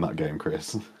pain in that game,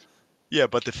 Chris. Yeah,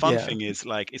 but the fun Yeah. thing is,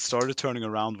 like, it started turning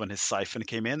around when his siphon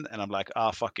came in, and I'm like,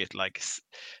 fuck it. Like,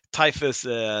 Typhus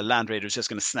Land Raider is just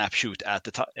going to snap shoot at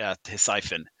at his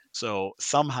siphon. So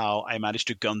somehow I managed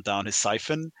to gun down his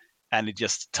siphon, and it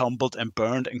just tumbled and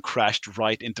burned and crashed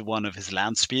right into one of his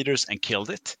land speeders and killed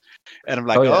it. And I'm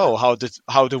like,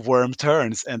 how the worm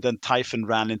turns. And then Typhon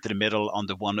ran into the middle on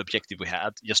the one objective we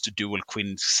had, just to duel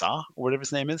Queen Sa, or whatever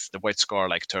his name is, the White Scar,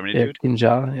 like Terminator dude.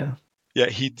 Kinja, yeah. Yeah,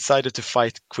 he decided to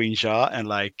fight Queen Xia and,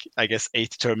 like, I guess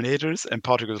 8 Terminators. And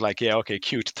Patrick was like, yeah, okay,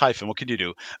 cute. Typhon, what can you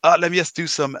do? Let me just do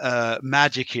some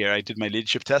magic here. I did my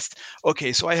leadership test.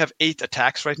 Okay, so I have 8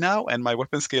 attacks right now, and my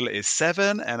weapon skill is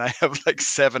 7, and I have like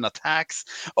 7 attacks.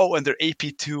 Oh, and they're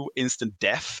AP2 instant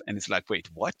death. And it's like, wait,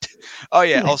 what? Oh,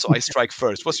 yeah, also I strike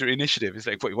first. What's your initiative? It's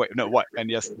like, wait, no, what? And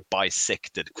just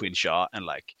bisected Queen Xia and,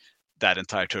 like, that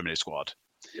entire Terminator squad.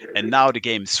 And now the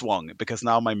game swung, because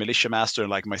now my militia master and,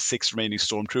 like, my 6 remaining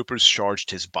stormtroopers charged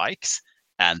his bikes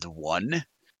and won.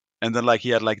 And then, like, he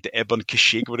had, like, the Ebon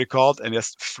Kashig, what he called, and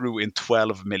just threw in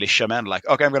 12 militiamen. Like,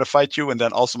 okay, I'm going to fight you. And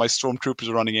then also my stormtroopers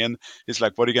are running in. He's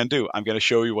like, what are you going to do? I'm going to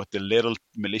show you what the little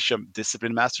militia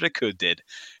discipline master did.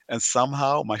 And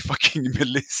somehow my fucking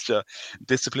militia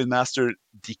discipline master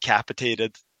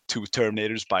decapitated 2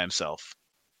 Terminators by himself.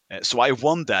 So I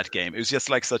won that game. It was just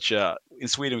like such a, in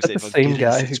Sweden we say, That's the same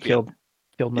guy who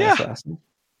killed my assassin.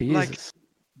 Jesus. Like,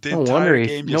 the no entire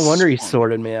wonder he swung.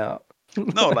 sorted me out.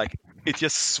 No, like, it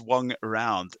just swung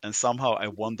around, and somehow I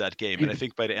won that game. And I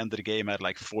think by the end of the game, I had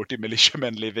like 40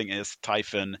 militiamen living as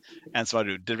Typhon and some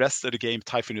other. The rest of the game,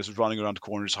 Typhon was running around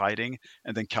corners hiding,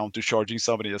 and then counter-charging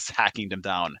somebody, just hacking them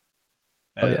down.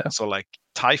 So, like,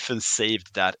 Typhon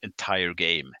saved that entire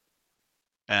game.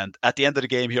 And at the end of the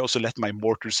game, he also let my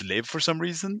mortars live for some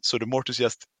reason. So the mortars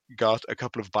just got a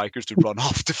couple of bikers to run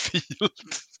off the field.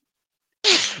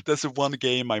 That's the one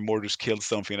game my mortars killed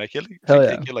something. I think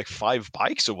they killed like 5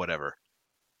 bikes or whatever.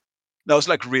 That was,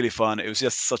 like, really fun. It was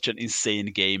just such an insane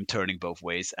game, turning both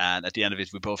ways. And at the end of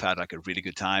it, we both had, like, a really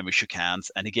good time. We shook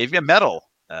hands, and he gave me a medal.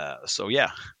 So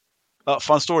yeah.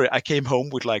 Fun story. I came home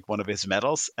with, like, one of his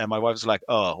medals, and my wife was like,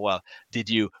 oh, well,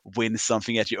 did you win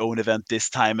something at your own event this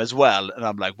time as well? And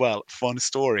I'm like, well, fun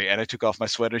story. And I took off my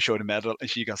sweater and showed the medal, and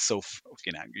she got so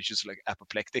fucking angry. She's like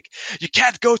apoplectic. You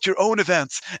can't go to your own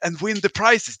events and win the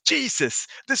prizes. Jesus,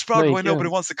 this is probably why nobody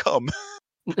wants to come.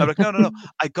 I'm like, no.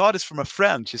 I got this from a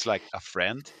friend. She's like, a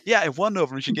friend? Yeah, I won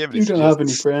over, and she gave me this. You don't have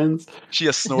any friends. She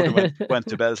just snorted and went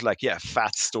to bed. It's like, yeah,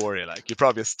 fat story. Like, you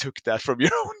probably just took that from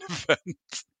your own event.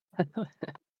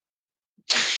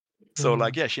 So,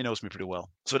 like, yeah, she knows me pretty well.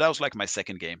 So that was, like, my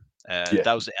second game.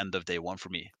 That was the end of day 1 for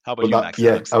me. How about you, Max?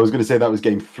 Yeah, Alex? I was going to say that was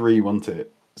game 3, wasn't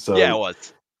it? So yeah, it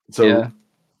was. So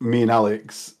me and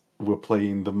Alex were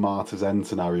playing the Martyr's End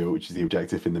scenario, which is the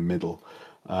objective in the middle,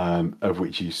 of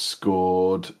which you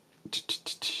scored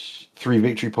 3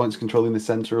 victory points controlling the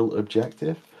central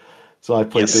objective. So I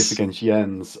played this against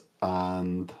Jens,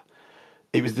 and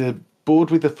it was the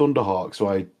board with the Thunderhawk.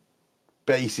 So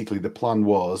basically the plan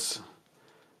was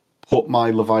put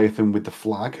my Leviathan with the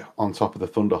flag on top of the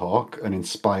Thunderhawk and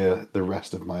inspire the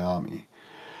rest of my army.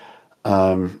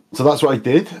 So that's what I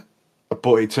did,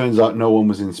 but it turns out no one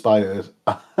was inspired.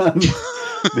 And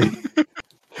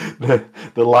the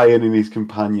lion and his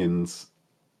companions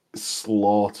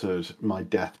slaughtered my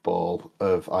death ball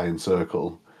of Iron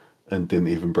Circle and didn't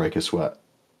even break a sweat.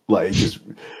 Like,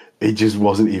 it just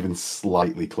wasn't even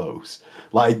slightly close.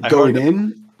 Like, going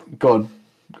in, gone.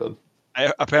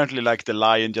 Apparently, like, the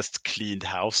lion just cleaned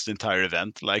house the entire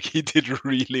event. Like, he did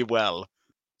really well.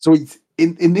 So it's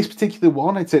in this particular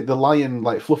one, I'd say the lion,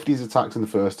 like, fluffed his attacks in the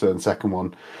first turn. Second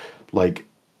one, like,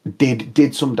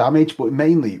 did some damage, but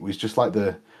mainly it was just like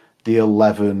the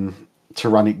 11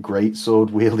 tyrannic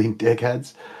greatsword wielding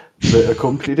dickheads that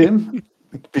accompanied him,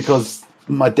 because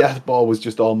my death ball was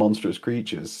just all monstrous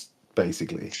creatures,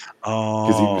 basically.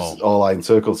 Because it was all Iron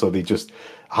Circle, so they just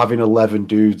having 11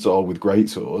 dudes all with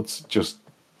greatswords, just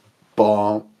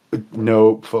bomb,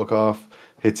 no, fuck off.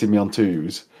 hitting me on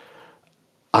twos.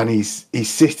 And his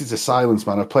sister's a silence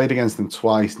man. I've played against him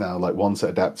twice now, like once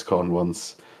at Adepticon,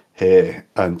 once here,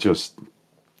 and just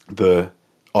here,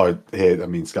 I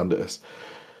mean Scandus.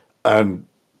 And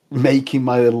making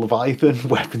my little Leviathan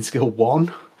weapon skill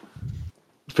 1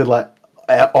 for like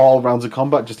all rounds of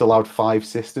combat just allowed 5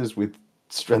 sisters with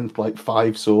strength like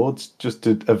 5 swords just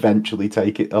to eventually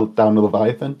take it down the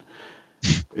Leviathan.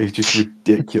 It's just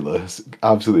ridiculous,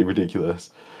 absolutely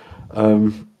ridiculous.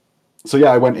 So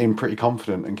yeah, I went in pretty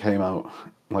confident and came out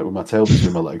like with my tail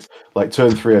between my legs. Like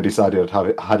turn 3, I decided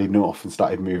I'd had enough and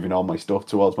started moving all my stuff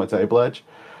towards my table edge,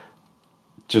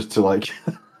 just to like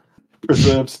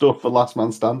preserve stuff for last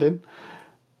man standing.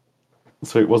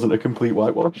 So it wasn't a complete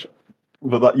whitewash.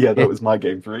 But that was my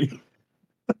game 3.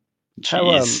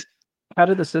 Jeez. How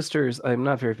do the sisters? I'm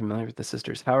not very familiar with the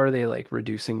sisters. How are they like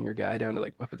reducing your guy down to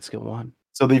like weapon skill 1?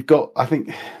 So they've got, I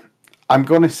think, I'm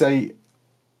going to say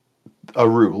a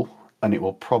rule, and it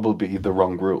will probably be the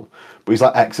wrong rule, but it's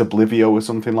like ex oblivio or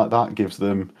something like that. It gives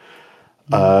them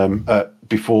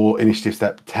before initiative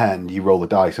step 10, you roll a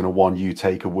dice, and a 1 you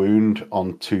take a wound.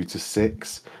 On 2 to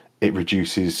 6, it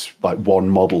reduces like 1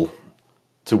 model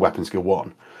to weapon skill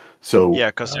 1. So yeah,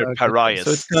 because they're pariahs.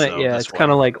 So it's kind of it's kind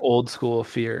of like old school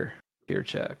fear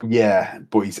check. Yeah,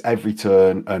 but it's every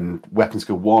turn, and weapon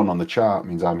skill 1 on the chart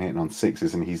means I'm hitting on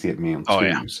 6s and he's hitting me on 2s.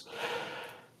 Yeah.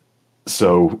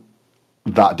 So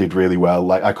that did really well.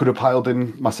 Like I could have piled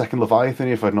in my second Leviathan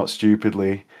if I'd not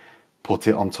stupidly put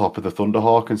it on top of the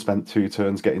Thunderhawk and spent 2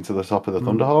 turns getting to the top of the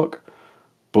Thunderhawk.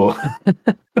 But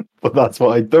but that's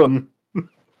what I'd done.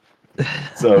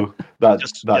 So that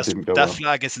didn't go well. That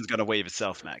flag isn't going to wave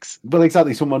itself, Max. But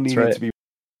exactly, someone needed to be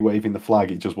waving the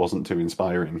flag. It just wasn't too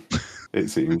inspiring, it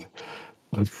seemed.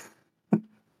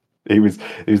 It was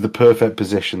the perfect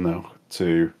position though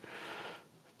to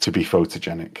be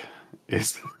photogenic.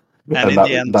 And in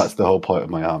the end, that's the whole point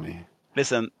of my army.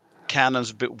 Listen,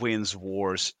 cannons wins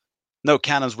wars. No,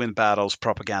 cannons win battles.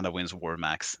 Propaganda wins war,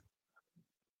 Max.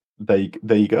 There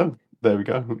you go. There we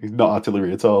go. It's not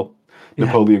artillery at all. Yeah.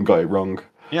 Napoleon got it wrong.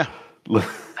 Yeah.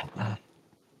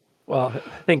 Well, I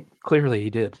think clearly he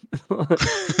did.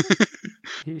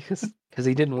 Because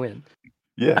he didn't win.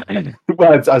 Yeah.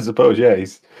 Well, I suppose, yeah.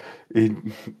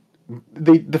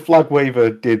 The flag waver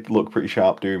did look pretty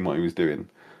sharp doing what he was doing.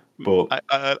 But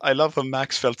I love how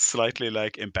Max felt slightly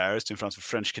like embarrassed in front of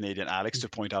French Canadian Alex to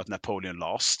point out Napoleon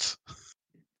lost.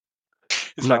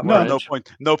 It's like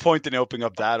no point in opening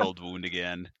up that old wound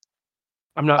again.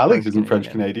 I'm not. Alex isn't French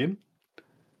Canadian.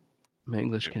 I'm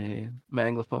English Canadian. I'm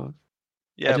Anglophone.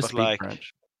 Yeah, I just but like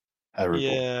French. Terrible.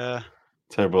 Yeah.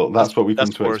 Terrible. That's what we come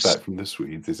to expect from the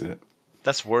Swedes, is it?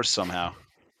 That's worse somehow.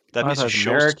 That means it's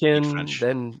American.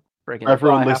 Then friggin'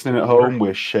 everyone listening at home,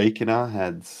 we're shaking our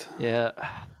heads. Yeah.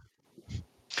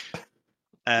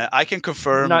 I can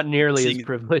confirm. Not nearly as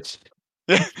privileged.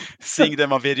 Seeing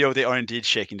them on video, they are indeed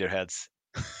shaking their heads.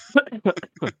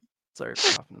 Sorry.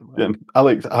 Yeah.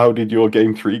 Alex, how did your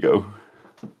game 3 go?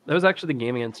 That was actually the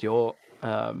game against Yol,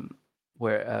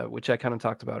 which I kind of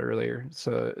talked about earlier.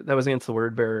 So that was against the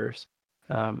Word Bearers.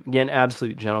 Again,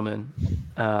 absolute gentlemen.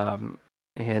 We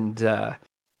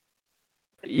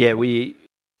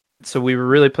were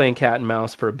really playing cat and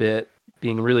mouse for a bit,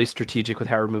 being really strategic with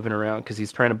how we're moving around because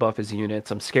he's trying to buff his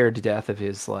units. I'm scared to death of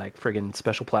his like friggin'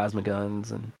 special plasma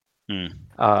guns, and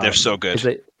they're so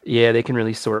good. They can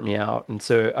really sort me out. And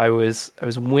so I was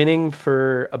winning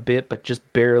for a bit, but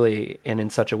just barely, and in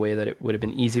such a way that it would have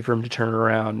been easy for him to turn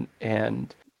around.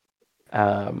 And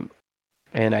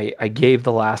I gave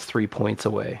the last 3 points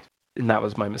away, and that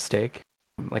was my mistake.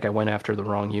 Like I went after the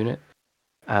wrong unit,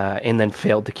 and then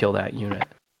failed to kill that unit.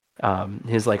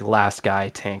 His like last guy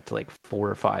tanked like 4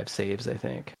 or 5 saves, I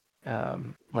think,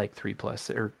 like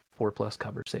 3+ or 4+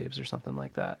 cover saves or something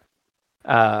like that,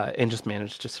 and just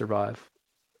managed to survive.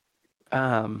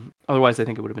 Otherwise, I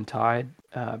think it would have been tied.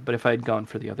 But if I had gone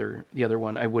for the other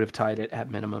one, I would have tied it at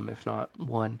minimum, if not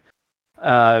won.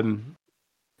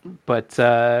 But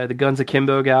the Guns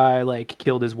Akimbo guy like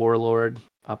killed his warlord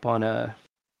up on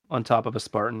top of a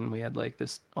Spartan. We had like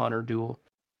this honor duel.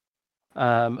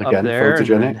 Again, up there.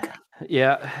 Photogenic.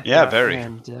 Yeah, very.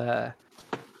 And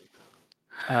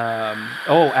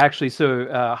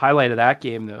highlight of that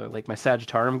game though, like my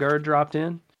Sagittarium guard dropped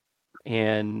in,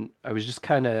 and I was just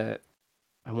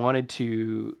I wanted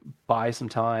to buy some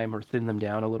time or thin them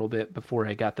down a little bit before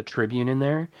I got the Tribune in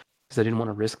there because I didn't want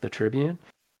to risk the Tribune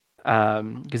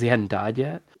because he hadn't died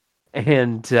yet,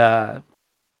 and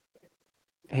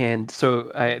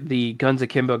so the Guns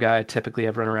Akimbo guy typically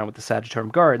I've run around with the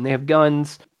Sagittarium guard, and they have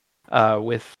guns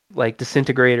with like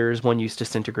disintegrators, 1-use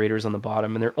disintegrators on the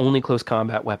bottom, and their only close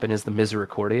combat weapon is the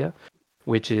Misericordia.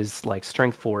 which is like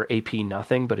strength 4, AP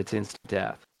nothing, but it's instant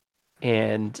death.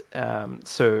 And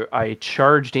so I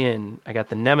charged in. I got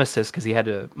the Nemesis because he had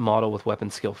a model with weapon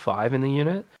skill 5 in the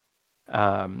unit.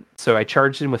 So I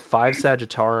charged in with 5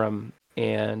 Sagittarum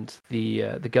and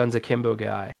the Guns Akimbo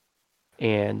guy,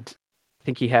 and I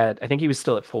think he was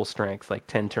still at full strength, like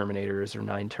 10 Terminators or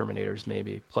 9 Terminators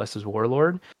maybe, plus his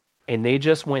Warlord. And they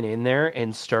just went in there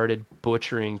and started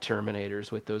butchering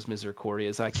Terminators with those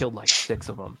Misericordias. I killed like 6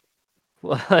 of them.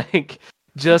 Like,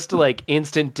 just like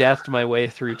instant deathed my way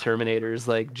through Terminators,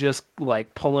 like just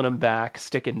like pulling them back,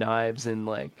 sticking knives in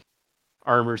like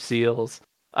armor seals.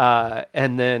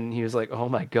 And then he was like, "Oh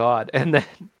my god!" And then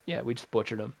yeah, we just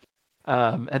butchered him.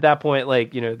 At that point,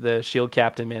 like, the shield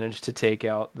captain managed to take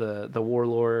out the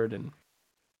warlord, and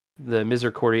the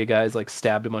Misericordia guys like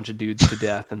stabbed a bunch of dudes to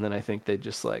death. And then I think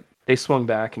they swung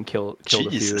back and killed a few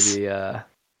of the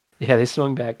they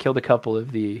swung back, killed a couple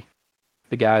of the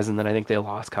guys, and then I think they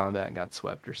lost combat and got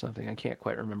swept or something. I can't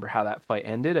quite remember how that fight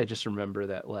ended. I just remember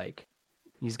that like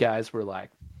these guys were like,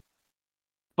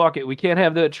 "Fuck it, we can't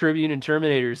have the Tribune and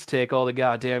Terminators take all the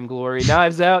goddamn glory.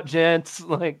 Knives out, gents!"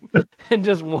 Like, and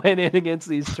just went in against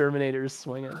these Terminators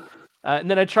swinging. And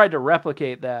then I tried to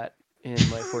replicate that in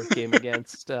my fourth game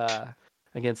against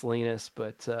Linus,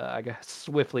 but I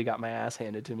swiftly got my ass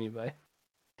handed to me by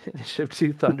Initiative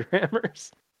 2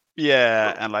 Thunderhammers.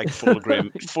 Yeah, and like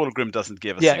Fulgrim doesn't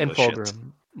give a single shit.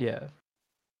 Fulgrim. Yeah.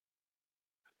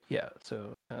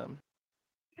 So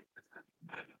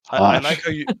I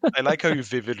like how you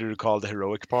vividly recall the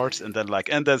heroic parts, and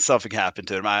then something happened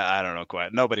to him. I don't know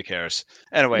quite. Nobody cares.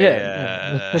 Anyway,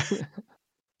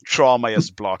 trauma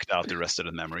just blocked out the rest of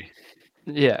the memory.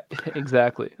 Yeah,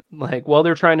 exactly. Like, while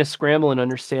they're trying to scramble and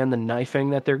understand the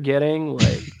knifing that they're getting,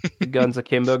 like the Guns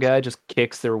Akimbo guy just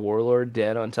kicks their warlord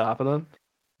dead on top of them.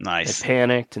 Nice. They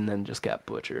panicked and then just got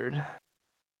butchered.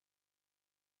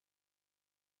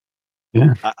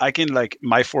 Yeah. I can, like,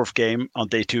 my fourth game on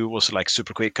day 2 was like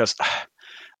super quick because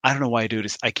I don't know why I do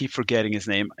this. I keep forgetting his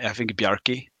name. I think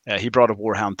Bjarki. He brought a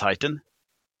Warhound Titan.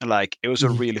 And like, it was a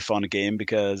really fun game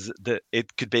because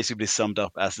it could basically be summed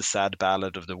up as the sad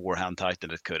ballad of the Warhound Titan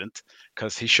that couldn't,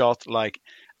 because he shot like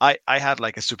I had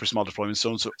like a super small deployment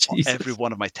zone, so Jesus. every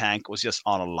one of my tank was just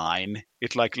on a line.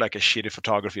 It like a shitty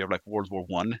photography of like World War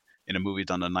One in a movie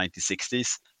done in the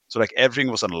 1960s. So like everything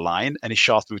was on a line, and he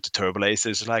shot me with the turbo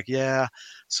lasers. Like, yeah,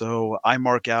 so I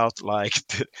mark out like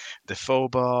the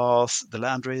Phobos, the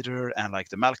Land Raider, and like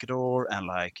the Malkador, and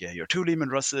like your 2 Lehman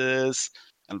Russes.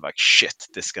 And I'm like, shit,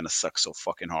 this is gonna suck so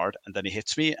fucking hard. And then he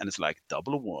hits me, and it's like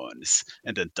double ones,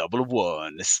 and then double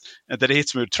ones, and then he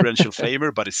hits me with torrential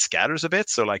flamer, but it scatters a bit,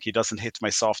 so like he doesn't hit my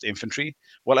soft infantry.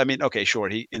 Well, I mean, okay, sure,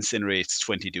 he incinerates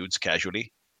 20 dudes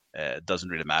casually. Doesn't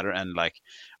really matter. And like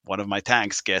one of my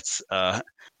tanks gets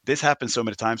this happens so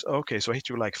many times. Okay, so I hit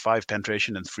you with like 5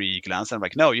 penetration and 3 glance. And I'm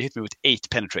like, no, you hit me with 8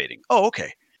 penetrating. Oh,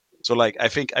 okay. So like I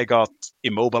think I got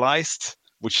immobilized,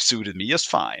 which suited me just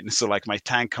fine. So like my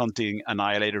tank hunting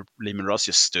annihilator Lehman Russ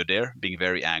just stood there being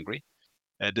very angry.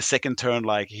 The second turn,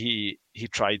 like he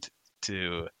tried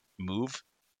to move.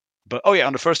 But oh yeah,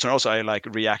 on the first turn also I like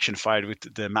reaction fired with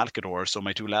the Malkador, so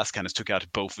my 2 last cannons took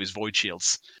out both his void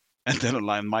shields. And then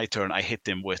on my turn I hit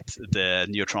him with the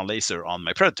neutron laser on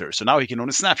my Predator. So now he can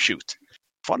only snap shoot.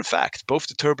 Fun fact, both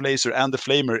the turbo laser and the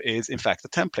flamer is in fact a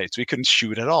template, so we couldn't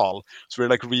shoot at all. So we're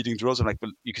like reading the rules and like,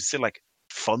 well, you can still like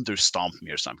thunder stomp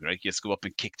me or something, right? You just go up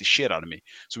and kick the shit out of me.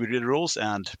 So we read the rules,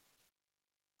 and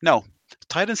no,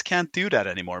 Titans can't do that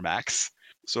anymore, Max.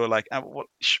 So like, well,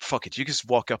 fuck it, you just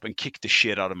walk up and kick the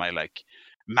shit out of my like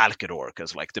Malkador,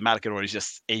 because like the Malkador is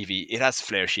just AV. It has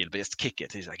flare shield, but just kick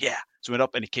it. He's like, yeah. So we went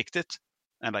up and he kicked it,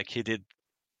 and like he did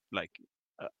like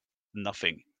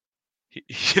nothing.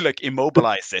 He like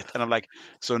immobilized it, and I'm like,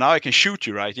 so now I can shoot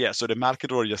you, right? Yeah. So the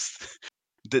Malkador just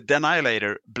the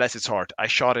Annihilator, bless its heart, I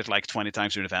shot it like 20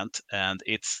 times during the event, and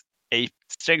it's a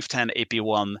strength 10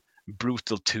 AP1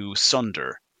 brutal 2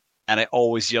 Sunder, and I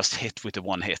always just hit with the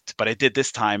 1 hit, but I did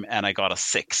this time and I got a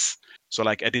 6. So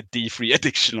like I did D3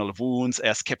 additional wounds. I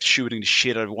just kept shooting the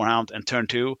shit out of Warhound, and turn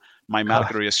 2, my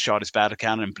Malkador just shot his battle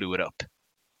cannon and blew it up.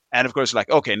 And of course, like,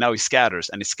 okay, now he scatters,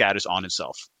 and he scatters on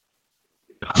himself.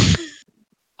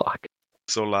 Fuck.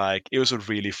 So like it was a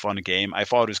really fun game. I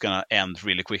thought it was gonna end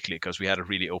really quickly because we had a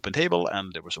really open table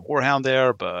and there was a Warhound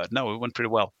there, but no, it went pretty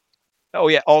well. Oh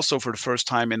yeah, also for the first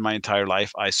time in my entire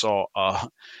life, I saw a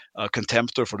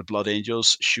Contemptor for the Blood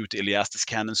Angels shoot Iliastis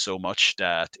cannon so much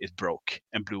that it broke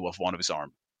and blew off one of his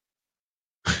arm.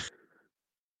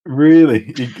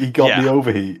 Really? He got the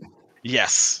overheat?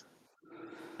 Yes.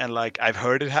 And like I've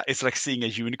heard it, it's like seeing a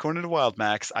unicorn in the wild,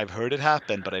 Max. I've heard it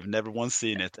happen, but I've never once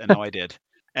seen it, and now I did.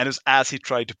 And it was as he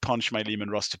tried to punch my Lehman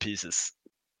Russ to pieces.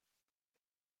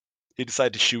 He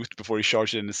decided to shoot before he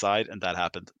charged it in the side, and that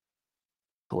happened.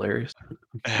 Hilarious.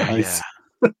 Nice.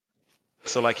 Yeah.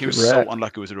 So like he was Good so rack.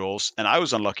 unlucky with the rolls, and I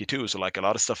was unlucky too. So like a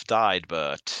lot of stuff died,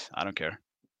 but I don't care.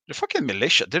 They're fucking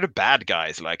militia. They're the bad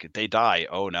guys. Like they die.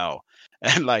 Oh no.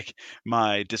 And like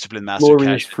my discipline master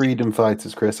Glorious casually. freedom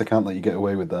fighters, Chris. I can't let you get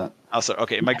away with that. Also,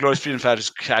 okay, my glorious freedom fighters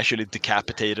casually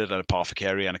decapitated an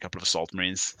apothecary and a couple of assault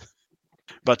marines.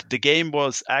 But the game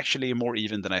was actually more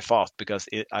even than I thought because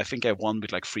I think I won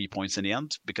with like 3 points in the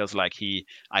end because like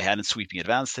I hadn't sweeping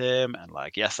advanced him and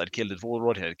like yes I'd killed his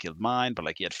warlord, he had killed mine, but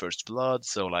like he had first blood.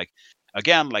 So like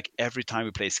again like every time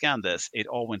we play Scandus, it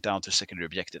all went down to secondary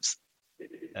objectives.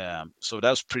 So that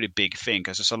was a pretty big thing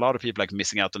because there's a lot of people like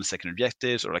missing out on the secondary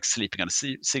objectives or like sleeping on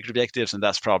the secret objectives, and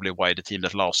that's probably why the team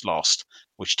that lost.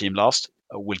 Which team lost?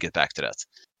 We'll get back to that.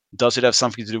 Does it have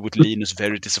something to do with Linus'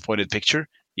 very disappointed picture?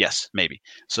 Yes, maybe.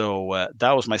 So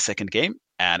that was my second game,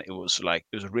 and it was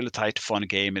a really tight, fun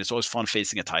game, and it's always fun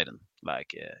facing a Titan.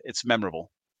 Like it's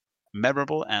memorable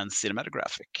and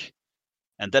cinematographic.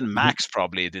 And then Max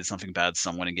probably did something bad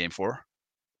someone in game 4.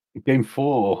 Game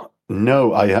 4.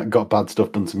 No, I got bad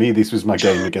stuff done to me. This was my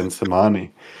game against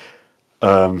Hermione.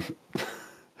 So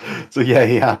yeah,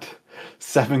 he had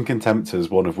 7 contemptors,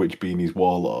 one of which being his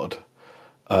warlord.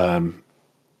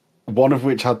 One of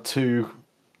which had 2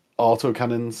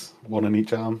 autocannons, one on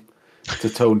each arm, to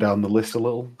tone down the list a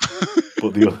little.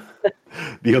 But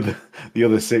the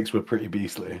other 6 were pretty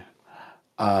beastly.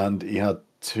 And he had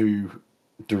 2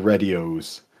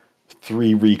 Deredios,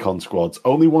 3 recon squads,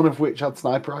 only one of which had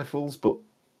sniper rifles, but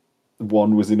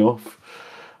one was enough.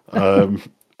 A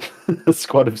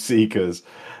squad of Seekers.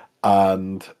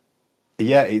 And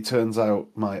yeah, it turns out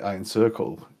my Iron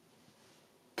Circle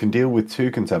can deal with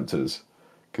 2 Contemptors,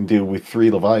 can deal with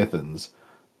 3 Leviathans,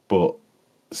 but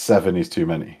 7 is too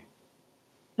many.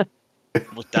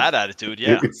 With that attitude,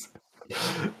 yeah.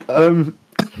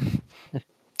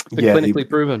 Clinically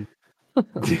proven.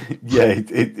 Yeah,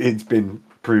 it's been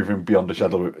proven beyond a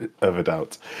shadow of a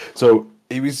doubt. So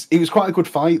it was quite a good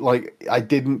fight. Like I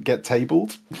didn't get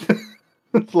tabled.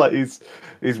 Like is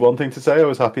one thing to say. I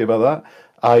was happy about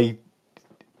that.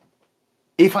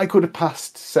 If I could have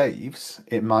passed saves,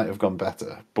 it might have gone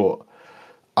better. But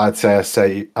I'd say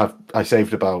I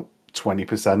saved about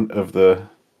 20% of the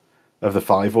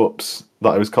 5-ups that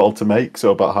I was called to make.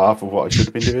 So about half of what I should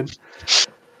have been doing.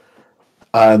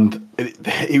 And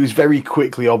it was very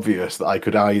quickly obvious that I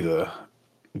could either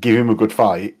give him a good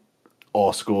fight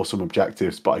or score some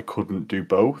objectives, but I couldn't do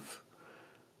both.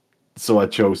 So I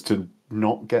chose to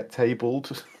not get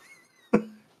tabled.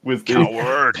 was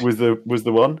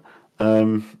the one.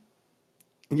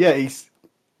 Yeah,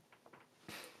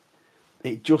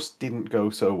 it just didn't go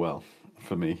so well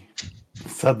for me.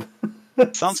 Sounds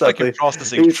like you're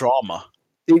processing trauma.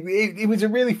 It was a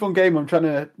really fun game. I'm trying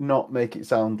to not make it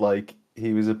sound like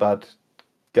he was a bad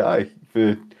guy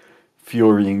for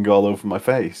furying all over my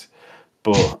face.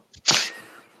 But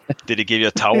did he give you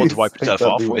a towel to wipe yourself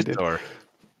off with? Or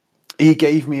he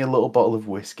gave me a little bottle of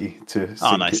whiskey to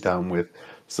sink it down with.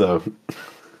 So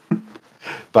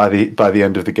by the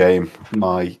end of the game,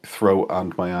 my throat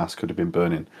and my ass could have been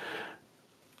burning.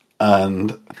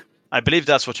 And I believe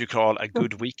that's what you call a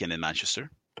good weekend in Manchester.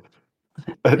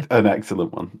 An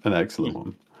excellent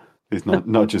one. It's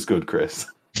not just good, Chris.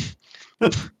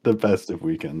 The best of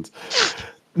weekends.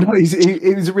 No,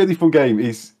 it was a really fun game.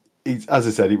 He's as I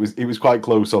said, it was quite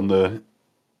close on the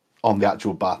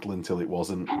actual battle until it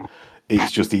wasn't.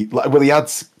 It's just he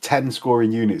had 10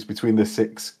 scoring units between the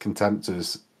 6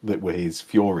 contemptors that were his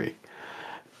Fury.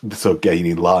 So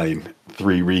gaining line,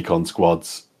 3 recon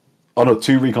squads. Oh no,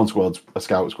 2 recon squads, a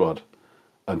scout squad,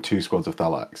 and 2 squads of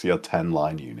Thalax. He had 10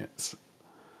 line units.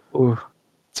 Ooh.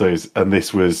 So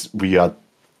we had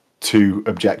 2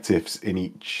 objectives in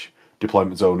each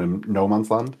deployment zone and no man's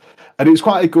land, and it was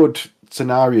quite a good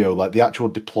scenario. Like the actual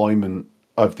deployment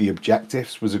of the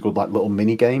objectives was a good like little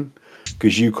mini game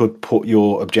because you could put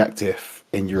your objective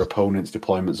in your opponent's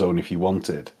deployment zone if you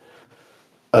wanted,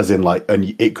 as in like,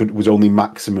 and it was only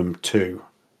maximum 2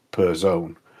 per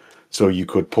zone, so you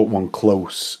could put one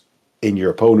close in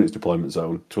your opponent's deployment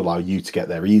zone to allow you to get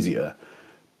there easier,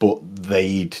 but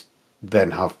they'd then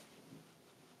have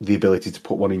the ability to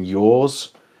put one in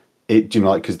yours.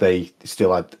 Because they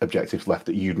still had objectives left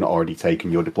that you'd not already taken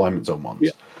your deployment zone ones.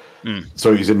 Yeah. Mm.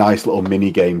 So it was a nice little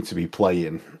mini game to be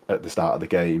playing at the start of the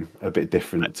game, a bit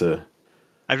different to.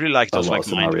 I really like those like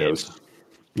mind games.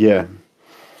 Yeah.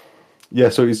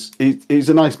 So it was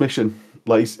a nice mission.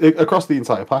 Like across the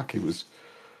entire pack, it was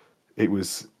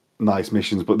nice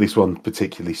missions, but this one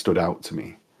particularly stood out to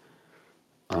me.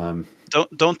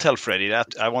 Don't tell Freddie that.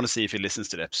 I want to see if he listens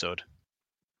to the episode.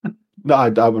 No,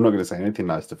 I'm not going to say anything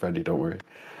nice to Freddie. Don't worry.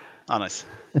 Oh, nice.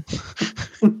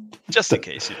 Just in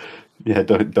case. Yeah,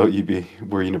 don't you be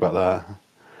worrying about that.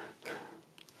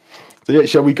 So yeah,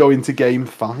 shall we go into game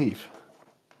 5?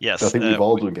 Yes. So I think we've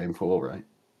all done game 4, right?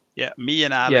 Yeah, me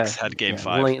and Alex had game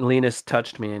 5. Linus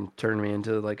touched me and turned me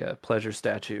into like a pleasure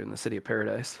statue in the city of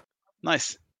paradise.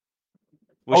 Nice.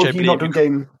 You've not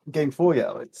done game 4 yet,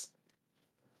 Alex?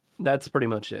 That's pretty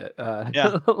much it.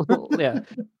 Yeah. Yeah.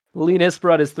 Linus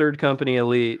brought his third company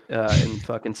elite and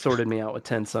fucking sorted me out with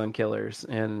 10 sun killers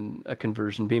and a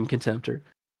conversion beam contemptor.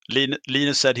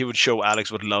 Linus said he would show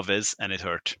Alex what love is, and it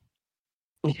hurt.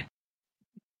 Yeah,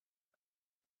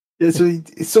 so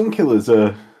sun killers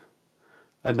are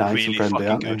nice really and friendly,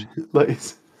 aren't good. they? Like,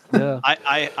 yeah.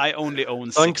 I only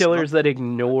own sun 6 killers that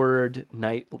ignored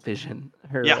night vision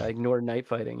or ignored night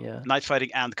fighting. Yeah, night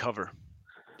fighting and cover.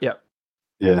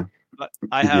 Yeah.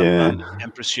 I have an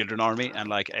Empress Children army, and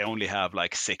like I only have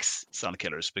like 6 sun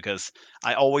killers because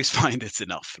I always find it's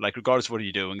enough. Like regardless of what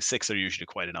you're doing, 6 are usually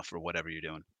quite enough for whatever you're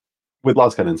doing. With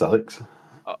las cannons, Alex.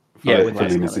 with for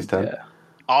Linus's 10. Yeah.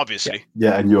 Obviously.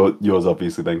 Yeah, and yours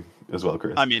obviously then as well,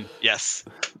 Chris. I mean, yes.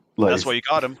 Like, that's why you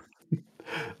got him.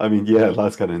 I mean, yeah,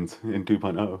 las cannons in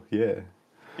 2.0.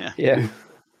 Yeah.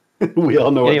 We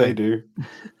all know what they do.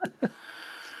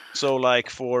 So, like,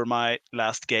 for my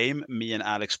last game, me and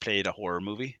Alex played a horror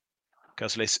movie.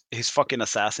 Because his fucking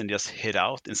assassin just hid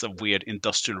out in some weird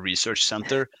industrial research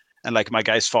center. And, like, my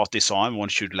guys thought they saw him, want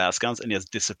to shoot las guns, and he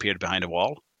just disappeared behind a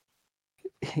wall.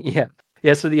 Yeah.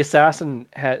 Yeah, so the assassin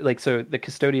had, like, so the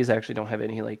custodians actually don't have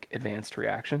any, like, advanced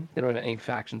reaction. They don't have any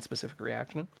faction-specific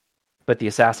reaction. But the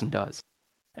assassin does.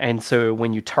 And so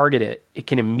when you target it, it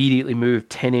can immediately move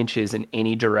 10 inches in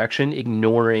any direction,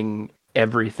 ignoring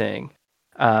everything.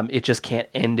 It just can't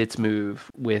end its move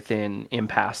within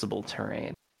impassable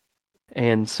terrain.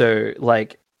 And so,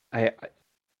 like,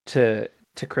 to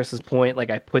Chris's point, like,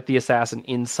 I put the assassin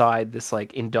inside this,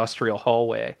 like, industrial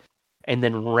hallway and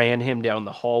then ran him down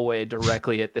the hallway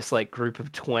directly at this, like, group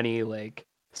of 20, like,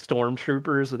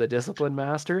 stormtroopers with a discipline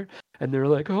master. And they're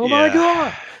like, oh my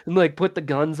God! And, like, put the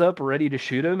guns up ready to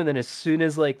shoot him. And then as soon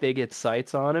as, like, they get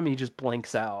sights on him, he just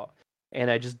blinks out. And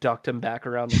I just ducked him back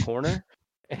around the corner.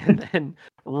 And then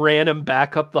ran him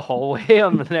back up the hallway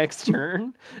on the next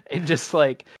turn, and just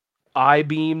like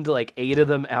I-beamed like 8 of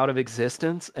them out of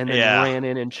existence, and then ran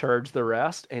in and charged the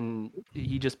rest. And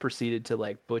he just proceeded to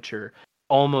like butcher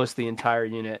almost the entire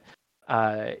unit.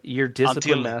 Your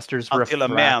discipline master's until a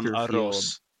man field.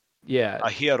 arose. Yeah, a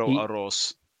hero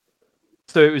arose.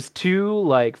 So it was 2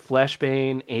 like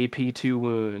Fleshbane AP2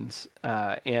 wounds,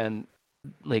 and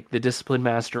like the discipline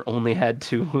master only had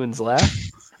 2 wounds left.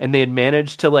 And they had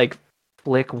managed to like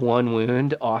flick 1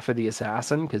 wound off of the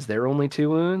assassin because they're only 2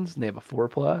 wounds and they have a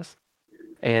 4+.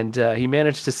 And he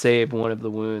managed to save 1 of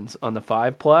the wounds on the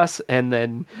 5+. And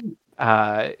then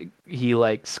he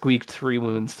like squeaked 3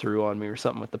 wounds through on me or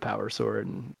something with the power sword,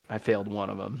 and I failed 1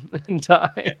 of them and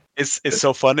died. It's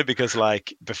so funny because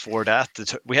like before that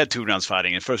we had 2 rounds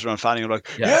fighting, and first round fighting I'm like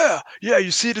you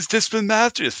see this discipline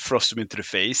master, just thrust him into the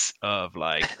face of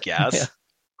like Gaz,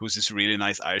 who's this really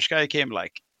nice Irish guy. He came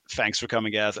like, thanks for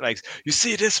coming, guys. Like, you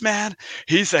see this man?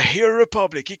 He's a hero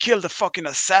republic. He killed a fucking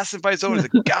assassin by his own. He's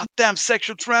a goddamn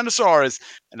sexual tyrannosaurus.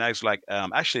 And I was like,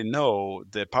 actually, no,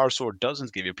 the power sword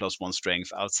doesn't give you +1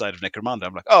 strength outside of Necromunda.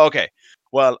 I'm like, oh, okay.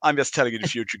 Well, I'm just telling you the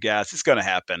future, guys. It's going to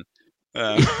happen.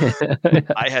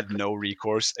 I had no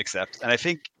recourse except, and I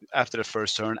think after the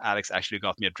first turn, Alex actually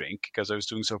got me a drink because I was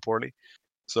doing so poorly.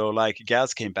 So, like,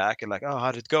 Gaz came back and like, oh,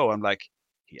 how did it go? I'm like,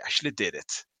 he actually did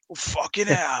it. Oh, fucking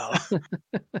hell.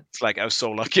 It's like I was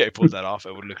so lucky I pulled that off.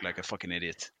 I would look like a fucking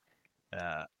idiot.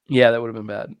 Yeah, that would have been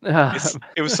bad.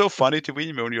 It was so funny to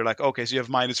me when you're like, okay, so you have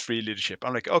 -3 leadership.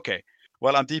 I'm like, okay,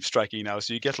 well, I'm deep striking now,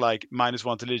 so you get like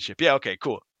 -1 to leadership. Yeah, okay,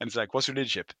 cool. And it's like, what's your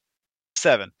leadership?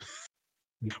 7.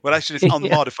 Well, actually, it's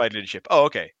unmodified leadership. Oh,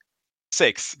 okay,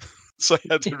 6. So I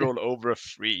had to roll over a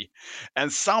 3.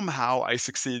 And somehow I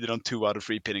succeeded on 2 out of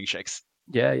 3 pinning checks.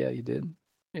 Yeah, you did.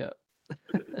 Yeah.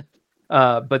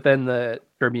 But then the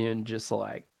Tribune just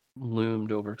like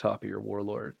loomed over top of your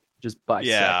warlord, just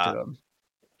bisected him.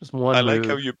 Just one. I like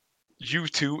how you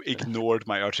two ignored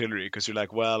my artillery because you're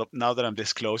like, well, now that I'm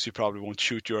this close, you probably won't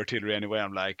shoot your artillery anyway.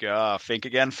 I'm like, think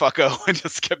again, fucko, and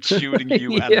just kept shooting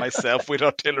you and myself with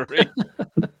artillery.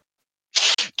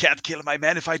 Can't kill my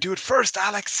men if I do it first,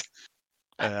 Alex.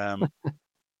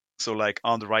 So like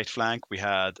on the right flank, we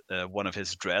had one of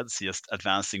his dreads just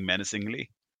advancing menacingly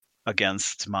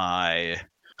against my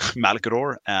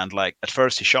Malgador, and like at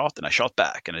first he shot and I shot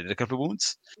back and I did a couple of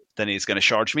wounds. Then he's gonna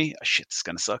charge me. Oh, shit, it's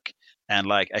gonna suck. And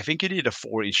like, I think you did a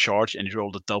 4 in charge and you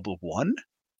rolled a double 1.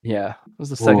 Yeah, it was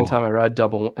the second Whoa. time I rolled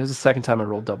double. It was the second time I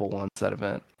rolled double ones that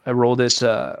event. I rolled it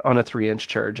on a 3-inch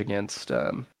charge against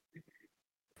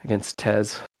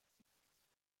Tez.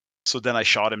 So then I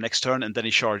shot him next turn, and then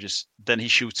he charges. Then he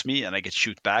shoots me, and I get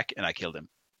shoot back, and I killed him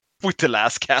with the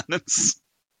last cannons.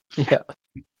 Yeah.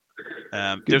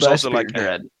 There's Goodbye, also like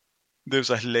Spirit Dread. there's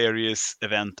a hilarious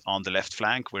event on the left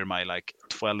flank where my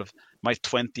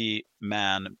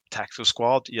 20-man tactical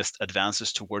squad just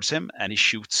advances towards him, and he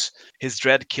shoots. His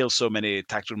dread kills so many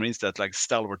tactical marines that like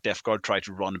Stalwart Death Guard tried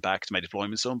to run back to my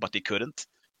deployment zone, but they couldn't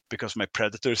because my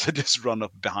predators had just run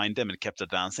up behind them and kept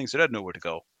advancing, so they had nowhere to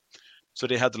go. So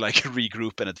they had to like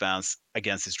regroup and advance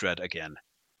against his dread again.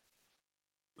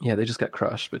 Yeah, they just got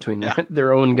crushed between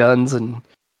their own guns and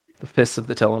the fists of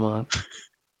the Telemon.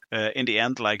 In the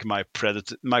end, like my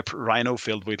Rhino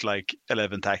filled with like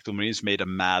 11 tactical marines made a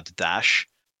mad dash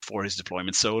for his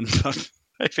deployment zone. But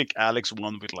I think Alex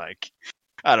won with like,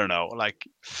 I don't know, like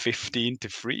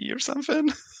 15-3 or something.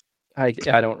 I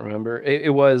don't remember.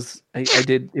 It was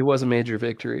a major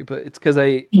victory, but it's because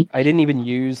I didn't even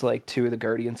use like 2 of the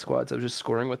Guardian squads. I was just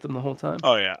scoring with them the whole time.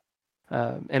 Oh yeah.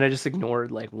 And I just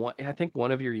ignored like one. I think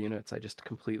one of your units. I just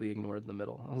completely ignored in the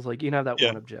middle. I was like, you can have that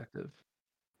one objective.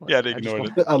 Like, they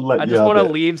ignored it. I just want to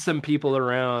leave some people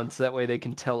around so that way they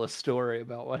can tell a story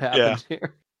about what happened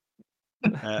here.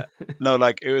 No,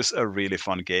 like it was a really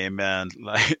fun game, and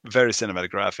like very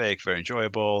cinematographic, very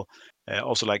enjoyable.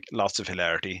 Also, like lots of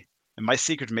hilarity. And my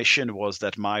secret mission was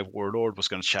that my warlord was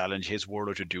going to challenge his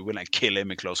warlord to duel and kill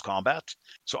him in close combat.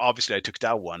 So obviously, I took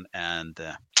that one, and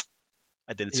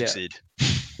I didn't succeed.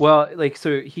 Well, like,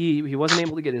 so he wasn't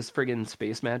able to get his friggin'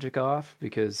 space magic off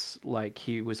because like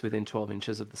he was within 12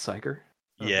 inches of the Psyker.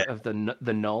 Of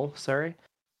the null, sorry.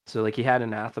 So like he had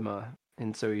anathema,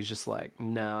 and so he's just like,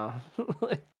 no.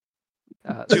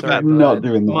 Too bad. Not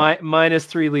doing that.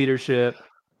 -3 leadership.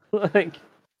 Like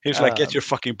he was like, get your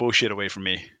fucking bullshit away from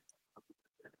me.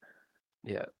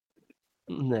 Yeah.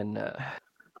 And then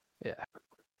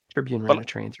Tribune ran a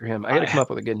train through him. I gotta come up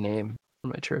with a good name for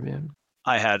my Tribune.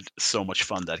 I had so much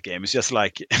fun that game. It's just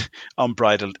like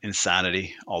unbridled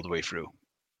insanity all the way through.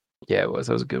 Yeah, it was.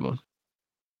 That was a good one.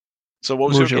 So what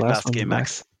was your last game,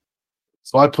 Max?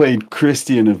 So I played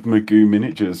Christian of Magoo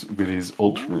Miniatures with his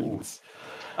Ultramarines.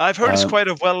 I've heard it's quite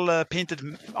a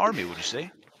well-painted army, would you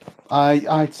say?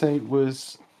 I'd say it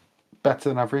was better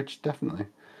than average, definitely.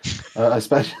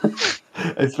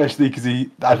 Especially because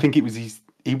I think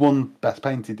he won Best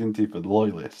Painted, didn't he, for the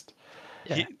Loyalist?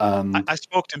 Yeah. I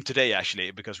spoke to him today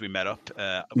actually because we met up.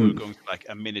 We were going to like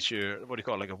a miniature, what do you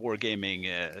call it, like a wargaming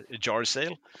jar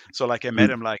sale. So like I met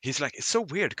him, like he's like, it's so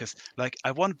weird because like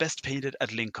I won Best Painted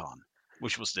at Lincoln,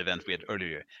 which was the event we had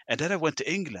earlier, and then I went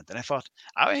to England and I thought,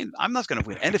 I mean, I'm not going to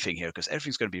win anything here because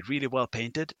everything's going to be really well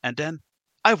painted, and then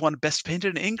I won Best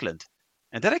Painted in England,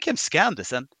 and then I came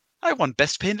Scandus and I won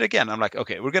Best Painted again. I'm like,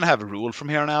 okay, we're going to have a rule from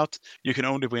here on out. You can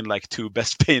only win like 2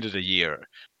 Best Painted a year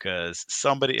because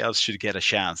somebody else should get a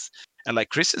chance. And like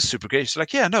Chris is super great. He's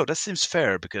like, yeah, no, that seems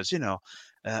fair because, you know,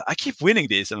 I keep winning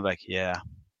these. And I'm like, yeah,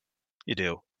 you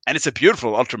do. And it's a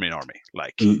beautiful Ultramarine army.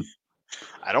 Like,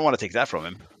 I don't want to take that from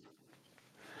him.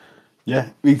 Yeah,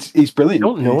 he's brilliant. I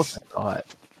don't know if I saw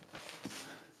it.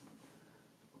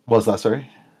 Was that, sorry?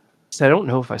 I don't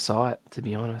know if I saw it, to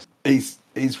be honest.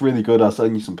 He's really good. I'll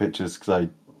send you some pictures because I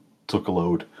took a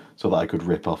load so that I could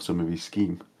rip off some of his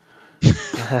scheme.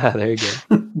 There you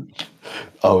go.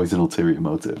 Always an ulterior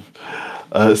motive.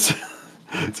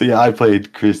 So yeah, I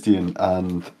played Christian,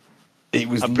 and it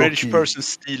was a British person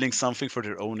stealing something for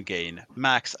their own gain.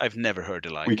 Max, I've never heard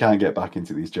it like. We can't get back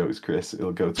into these jokes, Chris.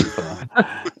 It'll go too far.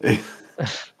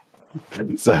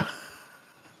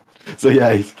 So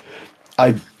yeah,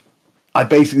 I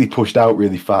basically pushed out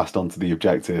really fast onto the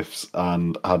objectives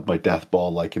and had my death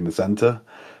ball like in the center.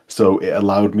 So it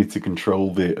allowed me to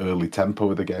control the early tempo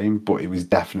of the game, but it was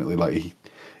definitely like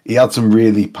he had some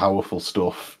really powerful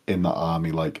stuff in that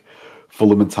army, like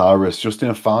Fulham and Taurus just in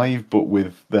a 5, but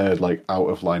with their like out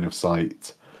of line of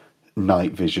sight,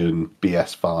 night vision,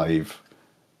 BS5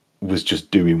 was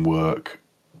just doing work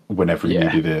whenever he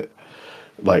needed it.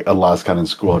 Like a las cannon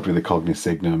squad with a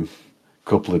Cognisignum,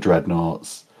 couple of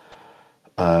dreadnoughts,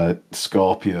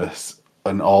 Scorpius,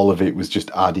 and all of it was just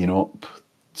adding up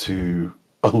to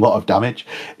a lot of damage.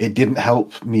 It didn't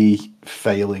help me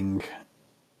failing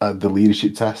the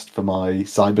leadership test for my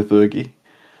Cyberthurgy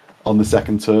on the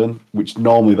second turn, which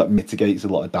normally that mitigates a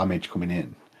lot of damage coming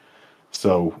in.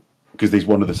 So, because there's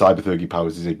one of the Cyberthurgy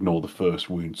powers is ignore the first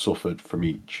wound suffered from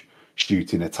each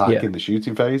shooting attack in the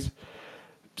shooting phase.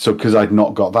 So, because I'd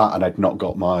not got that and I'd not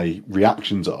got my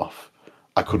reactions off,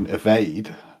 I couldn't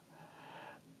evade.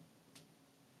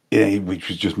 which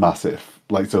was just massive.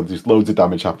 Like, so there's loads of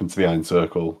damage happened to the Iron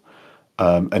Circle,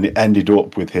 and it ended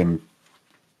up with him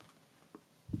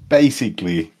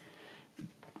basically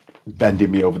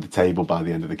bending me over the table by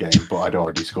the end of the game. But I'd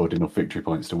already scored enough victory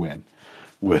points to win.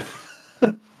 Was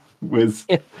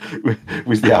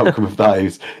the outcome of that?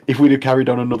 Is if we'd have carried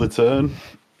on another turn,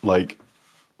 like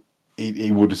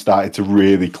he would have started to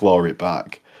really claw it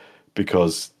back,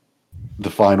 because the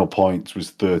final points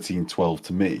was 13-12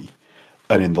 to me,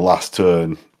 and in the last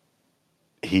turn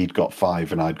he'd got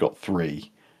 5 and I'd got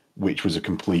 3, which was a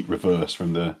complete reverse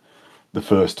from the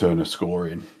first turn of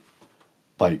scoring.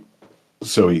 Like,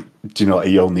 so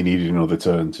he only needed another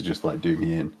turn to just like do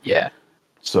me in. Yeah.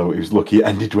 So he was lucky it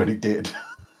ended when it did.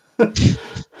 But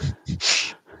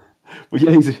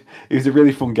yeah, it was a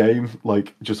really fun game.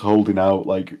 Like, just holding out,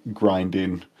 like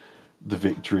grinding the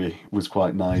victory was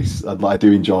quite nice. I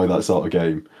do enjoy that sort of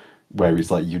game where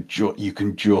it's like you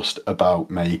can just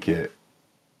about make it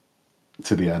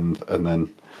to the end, and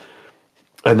then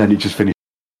it just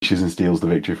finishes and steals the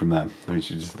victory from them,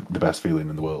 which is the best feeling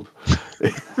in the world.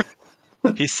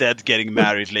 He said getting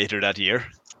married later that year.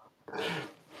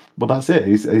 Well, that's it.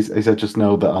 He said, just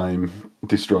know that I'm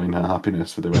destroying her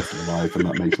happiness for the rest of her life, and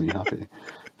that makes me happy.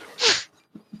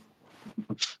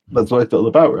 That's what it's all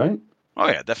about, right? Oh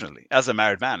yeah, definitely. As a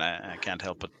married man, I can't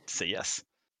help but say yes.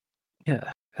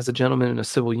 Yeah, as a gentleman in a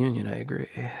civil union, I agree.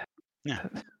 Yeah.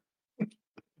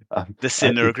 The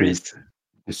sinner agrees.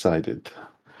 Decided.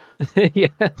 Yeah.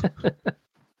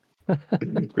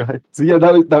 Right. So yeah,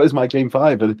 that was my game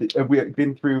 5. Have we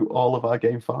been through all of our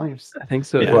game 5s? I think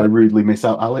so. Before I rudely miss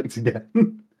out Alex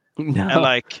again. No. And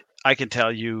like, I can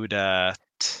tell you that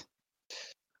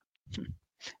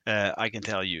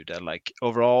like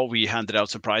overall we handed out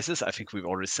some prizes. I think we've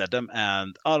already said them,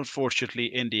 and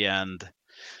unfortunately in the end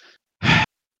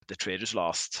the traders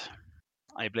lost.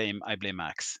 I blame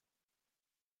Max.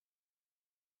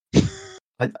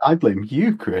 I blame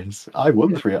you, Chris. I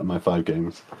won 3 out of my 5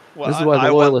 games. Well, this is why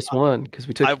the loyalists won, because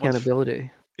we took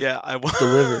accountability. Yeah, I won.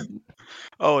 Delivered.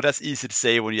 Oh, that's easy to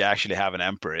say when you actually have an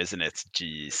emperor, isn't it?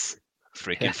 Jeez.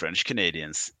 Freaking French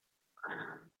Canadians.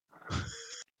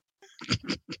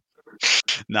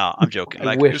 No, I'm joking.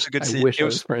 Like, it was a good I wish I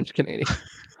was French Canadian.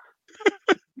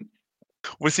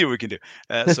 We'll see what we can do.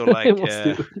 So like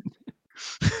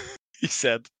he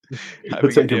said,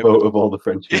 we'll take a vote of all the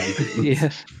French Canadians. Yeah.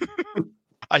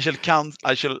 I shall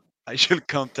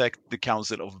contact the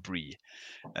Council of Brie.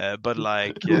 But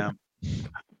like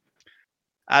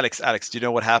Alex, do you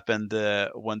know what happened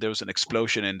when there was an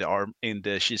explosion in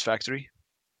the cheese factory?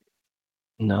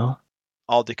 No.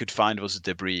 All they could find was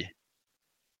debris.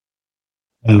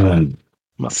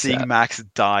 Seeing Max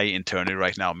die internally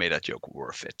right now made that joke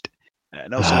worth it.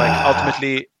 No, so like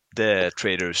ultimately the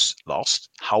traders lost.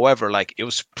 However, like it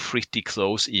was pretty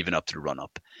close even up to the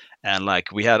run-up. And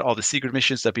like we had all the secret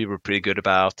missions that we were pretty good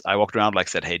about. I walked around, like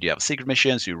said, hey, do you have a secret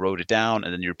mission? So you wrote it down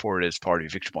and then you reported it as part of your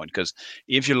victory point. Because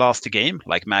if you lost the game,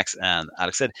 like Max and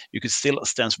Alex said, you could still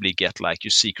ostensibly get like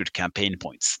your secret campaign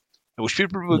points, which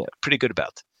people were pretty good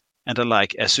about. And then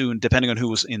like as soon, depending on who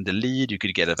was in the lead, you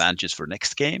could get advantages for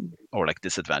next game or like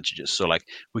disadvantages. So like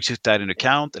we took that into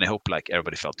account, and I hope like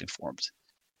everybody felt informed.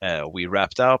 We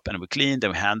wrapped up and we cleaned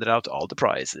and we handed out all the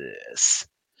prizes.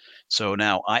 So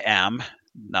now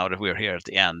now that we're here at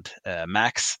the end,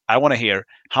 Max, I want to hear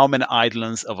how many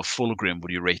Eidolons of a Fulgrim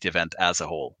would you rate the event as a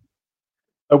whole?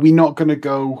 Are we not going to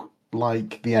go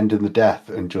like the end and the death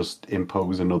and just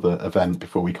impose another event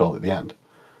before we call it the end?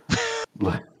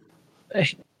 Like,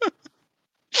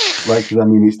 I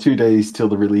mean, it's 2 days till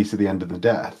the release of the end of the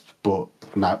death, but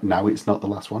now it's not the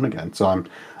last one again. So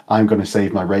I'm going to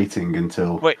save my rating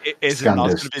until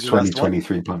Scandus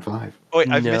 2023.5. Wait,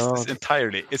 I've missed this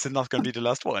entirely. Is it not going to be the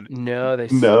last one? No, they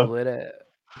split it.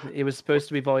 It was supposed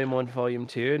to be Volume 1, Volume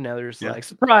 2. And now there's like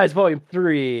surprise Volume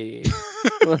 3.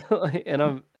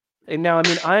 And now I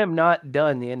mean I am not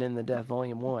done the End and the Death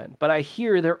Volume 1, but I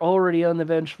hear they're already on the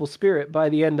Vengeful Spirit by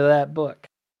the end of that book.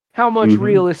 How much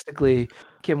realistically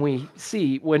can we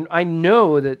see when I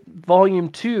know that Volume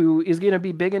 2 is going to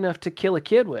be big enough to kill a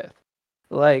kid with?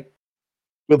 Like,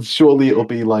 well, surely it'll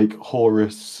be like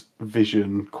Horus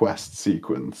Vision quest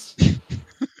sequence.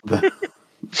 that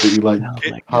he like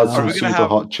has some super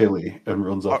hot chili and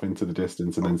runs off into the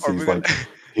distance and then sees like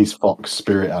his fox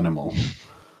spirit animal.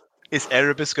 Is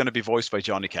Erebus going to be voiced by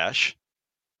Johnny Cash?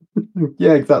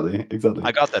 Yeah, exactly.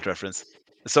 I got that reference.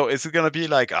 So is it going to be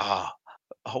like,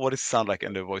 what does it sound like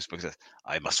in the voice book?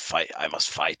 I must fight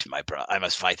my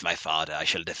father. I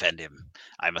shall defend him.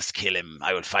 I must kill him.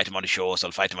 I will fight him on the shores.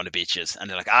 I'll fight him on the beaches. And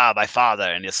they're like, my father,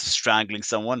 and he's strangling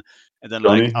someone. And then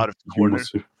Johnny, like out of the corner,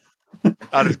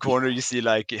 Out of the corner, you see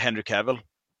like Henry Cavill.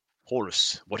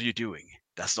 Horus, what are you doing?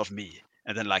 That's not me.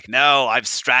 And then like, no, I've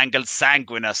strangled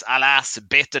Sanguinus. Alas,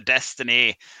 bitter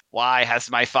destiny. Why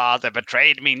has my father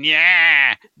betrayed me?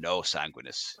 Yeah. No,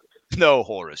 Sanguinus. No,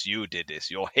 Horus, you did this.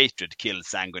 Your hatred killed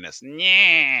Sanguinus.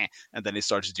 Yeah. And then he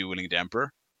starts dueling the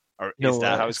Emperor. Or is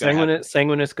that how it's going to happen?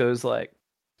 Sanguinus goes like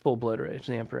full blood rage,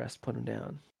 and the Emperor has to put him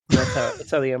down.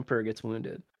 That's how the Emperor gets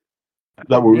wounded.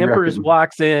 That The Emperor just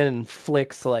walks in and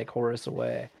flicks like Horus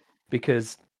away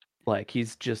because like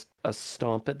he's just a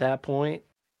stump at that point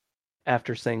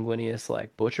after Sanguinius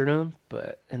like butchered him.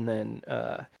 And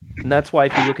that's why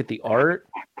if you look at the art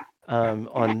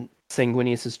on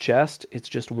Sanguinius's chest, it's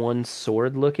just one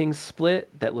sword looking split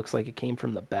that looks like it came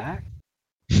from the back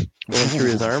going through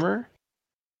his armor.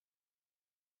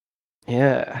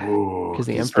 Yeah, because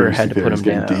the Emperor had to put him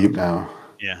down. Deep now.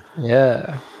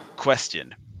 Yeah.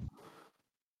 Question.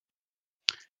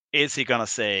 Is he gonna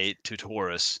say to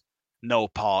Horus, "No,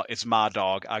 Pa, it's my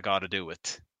dog. I gotta do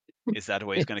it"? Is that the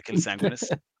way he's gonna kill Sanguinus?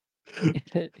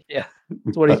 Yeah,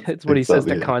 it's what he says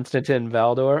to Constantine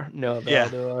Valdor. No,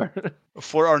 Valdor. Yeah.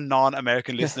 For our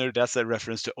non-American listener, that's a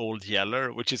reference to Old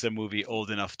Yeller, which is a movie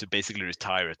old enough to basically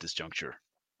retire at this juncture.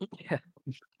 Yeah.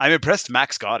 I'm impressed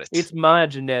Max got it. It's my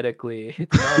genetically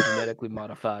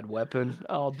modified weapon.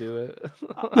 I'll do it.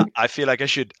 I feel like I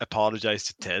should apologize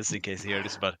to Tez in case he heard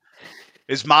this, but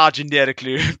it's my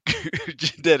genetically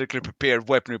prepared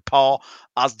weaponry, Paul.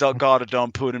 I've gotta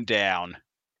don't put him down.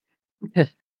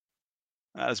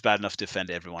 That's bad enough to offend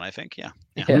everyone, I think. Yeah.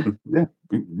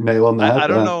 Nail on the head. I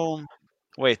don't know.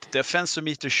 Wait, the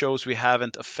offensometer shows we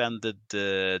haven't offended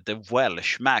the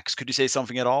Welsh. Max, could you say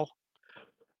something at all?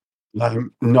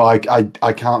 No,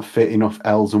 I can't fit enough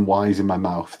L's and Y's in my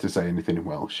mouth to say anything in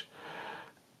Welsh.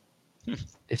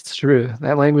 It's true.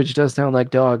 That language does sound like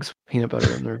dogs with peanut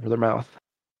butter in their mouth.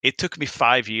 It took me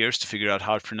 5 years to figure out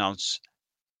how to pronounce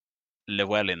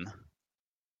Llewellyn.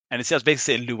 And it says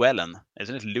basically Llewellyn.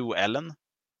 Isn't it Llewellyn?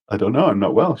 I don't know. I'm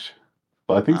not Welsh,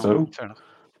 but I think so. Fair enough.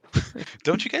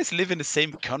 Don't you guys live in the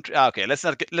same country? Okay, let's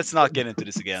not get into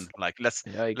this again. Like let's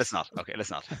not. Okay,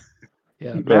 let's not.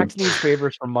 Yeah, Max needs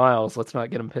favors from Miles. Let's not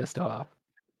get him pissed off.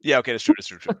 Yeah, okay, that's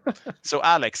true. So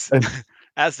Alex,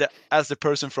 as the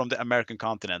person from the American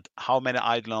continent, how many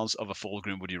Eidolons of a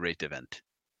Fulgrim would you rate the event?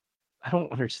 I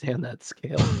don't understand that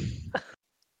scale.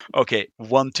 Okay,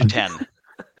 1 to 10.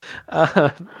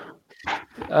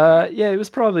 Yeah, it was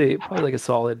probably like a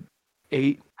solid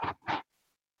 8.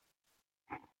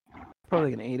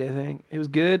 Probably like an 8, I think. It was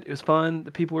good. It was fun.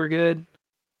 The people were good.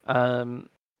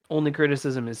 Only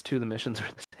criticism is 2 of the missions are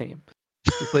the same.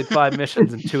 We played 5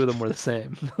 missions and 2 of them were the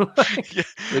same.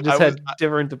 They just had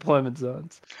different deployment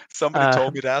zones. Somebody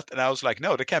told me that, and I was like,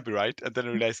 no, that can't be right. And then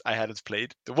I realized I hadn't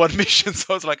played the one mission,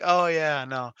 so I was like, oh yeah,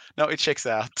 no, it checks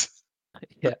out.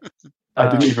 Yeah, I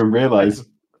didn't even realize.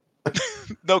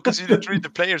 No, because you didn't read the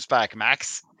players pack,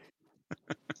 Max.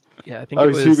 Yeah, I think it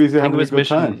was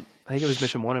mission. I think it was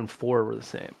mission 1 and 4 were the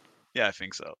same. Yeah, I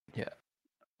think so. Yeah.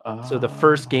 So the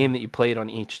first game that you played on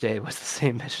each day was the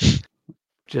same mission,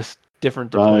 just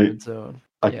different deployment zone.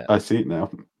 I see it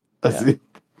now. I see.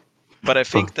 But I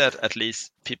think that at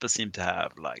least people seem to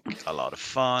have like a lot of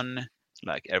fun.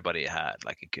 Like everybody had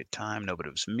like a good time.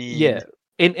 Nobody was mean. Yeah.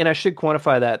 And I should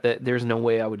quantify that there's no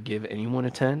way I would give anyone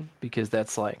a 10 because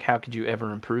that's like, how could you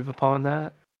ever improve upon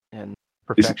that? And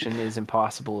perfection is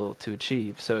impossible to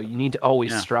achieve. So you need to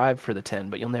always strive for the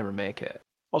 10, but you'll never make it.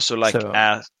 Also, like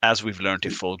as we've learned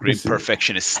in Fulgrim,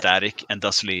 perfection is static and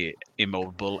thusly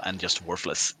immobile and just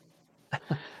worthless.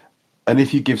 And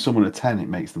if you give someone a 10, it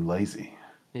makes them lazy.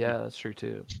 Yeah, that's true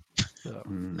too. So,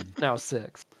 now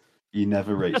 6. You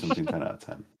never rate something 10 out of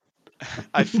 10.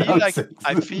 I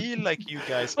feel like you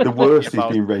guys. The worst is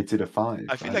being rated a 5.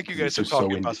 I feel like you guys are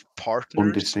talking about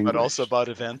partners, but also about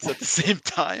events at the same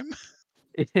time.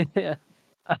 Yeah.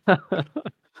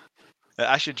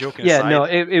 Actually, joking aside. Yeah, no,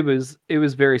 it was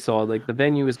very solid. Like the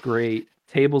venue was great.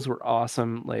 Tables were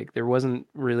awesome. Like there wasn't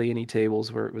really any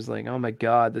tables where it was like, oh my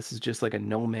god, this is just like a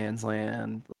no man's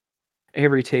land.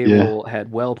 Every table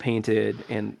had well painted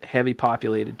and heavy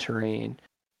populated terrain.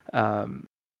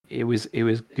 It was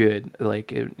good.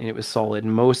 Like it was solid.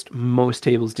 Most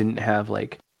tables didn't have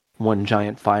like one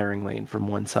giant firing lane from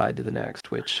one side to the next,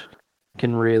 which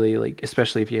can really like,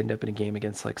 especially if you end up in a game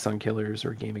against like Sunkillers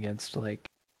or a game against like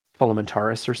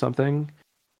Fulmentaris or something,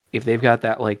 if they've got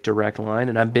that like direct line,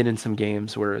 and I've been in some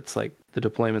games where it's like the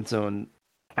deployment zone,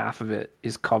 half of it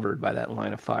is covered by that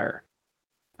line of fire,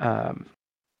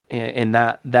 and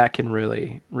that can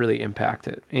really impact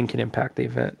it and can impact the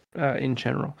event in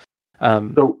general,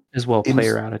 as well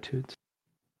player attitudes.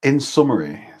 In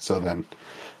summary, so then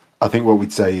I think what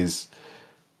we'd say is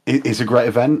it's a great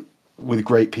event with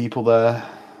great people there.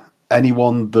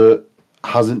 Anyone that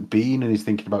hasn't been and is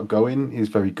thinking about going is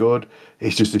very good.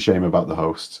 It's just a shame about the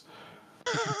hosts.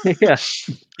 Yeah.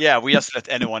 Yeah, we just let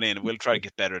anyone in. We'll try to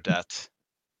get better at that.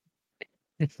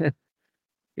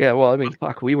 Yeah, well, I mean,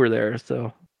 fuck, we were there,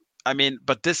 so. I mean,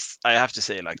 but this, I have to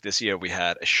say, like this year we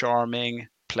had a charming,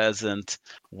 pleasant,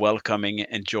 welcoming,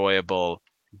 enjoyable,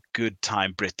 good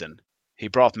time Britain. He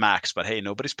brought Max, but hey,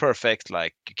 nobody's perfect.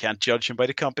 Like, you can't judge him by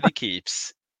the company he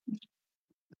keeps.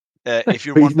 If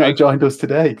you're But he's wondering, not joined us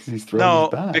today because he's thrown his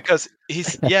back. because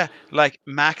he's like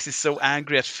Max is so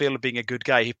angry at Phil being a good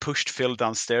guy. He pushed Phil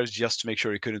downstairs just to make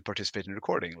sure he couldn't participate in the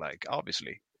recording. Like,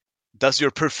 obviously, does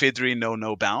your perfidy know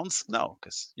no bounds? No,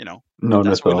 because None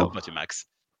that's at what we all. love about you, Max.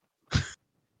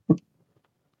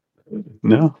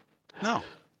 No. No,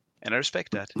 and I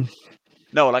respect that.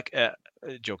 No, like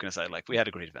joking aside, like we had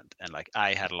a great event, and like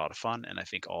I had a lot of fun, and I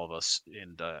think all of us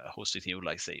in the hosting team would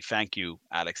like to say thank you,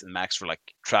 Alex and Max, for like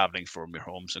traveling from your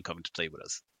homes and coming to play with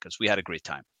us because we had a great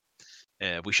time.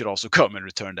 We should also come and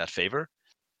return that favor.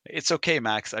 It's okay,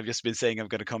 Max. I've just been saying I'm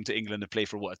going to come to England to play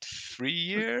for what, 3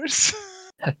 years?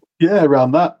 Yeah,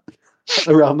 around that.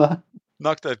 Around that.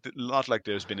 Not like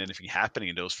there's been anything happening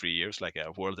in those 3 years, like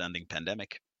a world-ending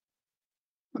pandemic.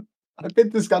 I've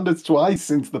been to Scandus twice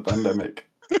since the pandemic.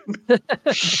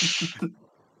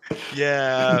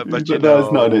 Yeah, but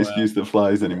that's not an excuse that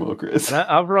flies anymore, Chris. And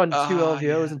I've run 2 LVOs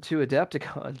yeah. and 2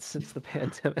 Adepticons since the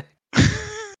pandemic.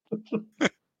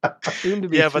 Soon to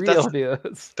be Yeah, but 3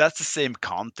 LVOs. that's the same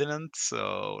continent,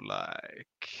 so like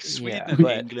Sweden Yeah, and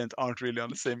but England aren't really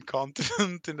on the same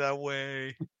continent in that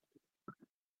way.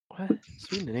 what?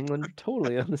 Sweden and England are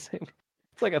totally on the same.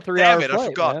 It's like a 3-hour Damn it,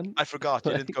 flight, man. I forgot.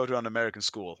 You Like, didn't go to an American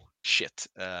school. Shit.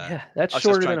 yeah, that's I was just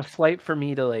shorter trying than a flight for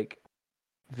me to like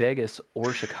Vegas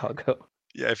or Chicago.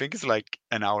 Yeah, I think it's like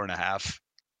an hour and a half,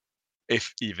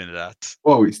 if even that.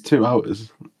 Whoa, it's 2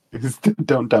 hours.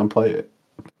 Don't downplay it.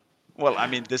 Well, I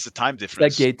mean, there's a time Is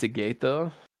difference. that gate to gate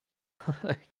though?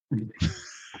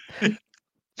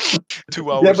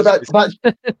 2 hours. Yeah, but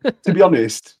that to be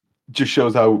honest, just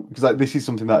shows how, because like, this is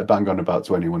something that I bang on about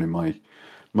to anyone in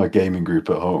my gaming group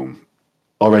at home,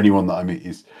 or anyone that I meet,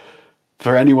 is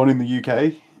for anyone in the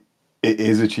UK, it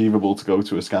is achievable to go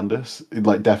to a Scandus. It,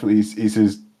 like, definitely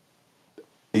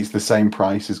it's the same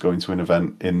price as going to an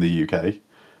event in the UK.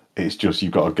 It's just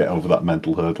you've got to get over that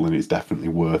mental hurdle, and it's definitely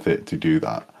worth it to do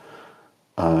that.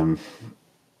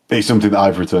 It's something that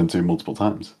I've returned to multiple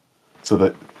times. So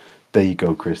that there you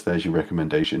go, Chris. There's your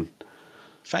recommendation.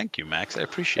 Thank you, Max. I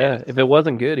appreciate it. If it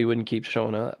wasn't good, he wouldn't keep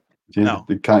showing up. Yeah, No.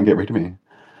 They can't get rid of me.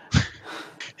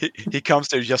 He comes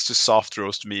there just to soft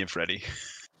roast me and Freddie.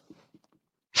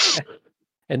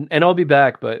 And I'll be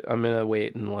back, but I'm gonna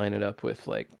wait and line it up with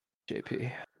like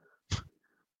JP.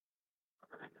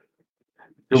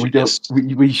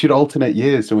 We should alternate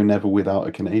years so we're never without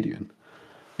a Canadian.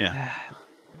 Yeah.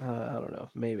 I don't know.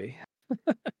 Maybe.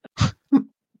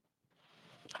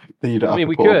 Then you don't have to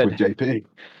we put up could. with JP.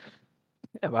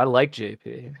 Yeah, but I like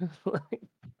JP.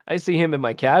 I see him in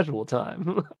my casual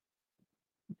time.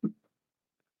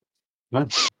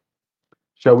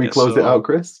 Shall we close it out,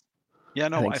 Chris? Yeah,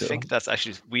 no, I so. think that's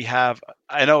actually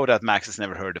I know that Max has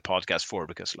never heard the podcast before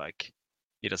because like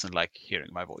he doesn't like hearing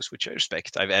my voice, which I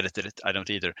respect. I've edited it. I don't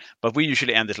either. But we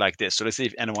usually end it like this. So let's see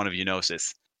if any one of you knows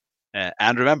this.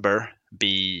 And remember,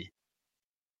 be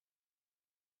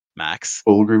Max.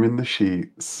 Fulgrim in the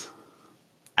sheets.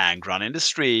 Angron in the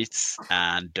streets.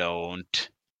 And don't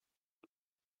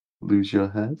lose your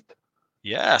head.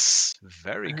 Yes,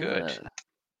 very good.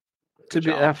 To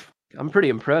be, I'm pretty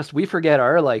impressed. We forget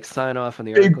our like sign off on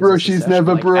the big brushes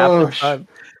never brush.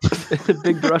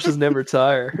 Big brushes never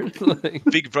tire.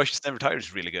 Big brushes never tire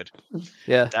is really good.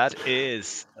 Yeah, that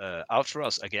is out for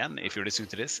us again. If you're listening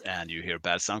to this and you hear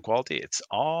bad sound quality, it's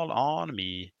all on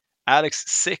me. Alex,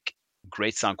 sick,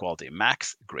 great sound quality.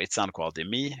 Max, great sound quality.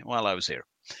 Me, while I was here.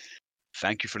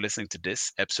 Thank you for listening to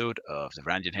this episode of the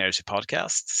Varangian Heresy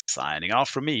podcast. Signing off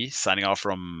from me, signing off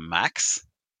from Max.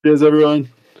 Cheers, everyone.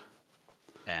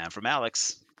 And from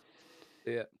Alex.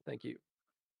 Yeah, thank you.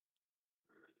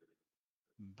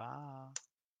 Bye.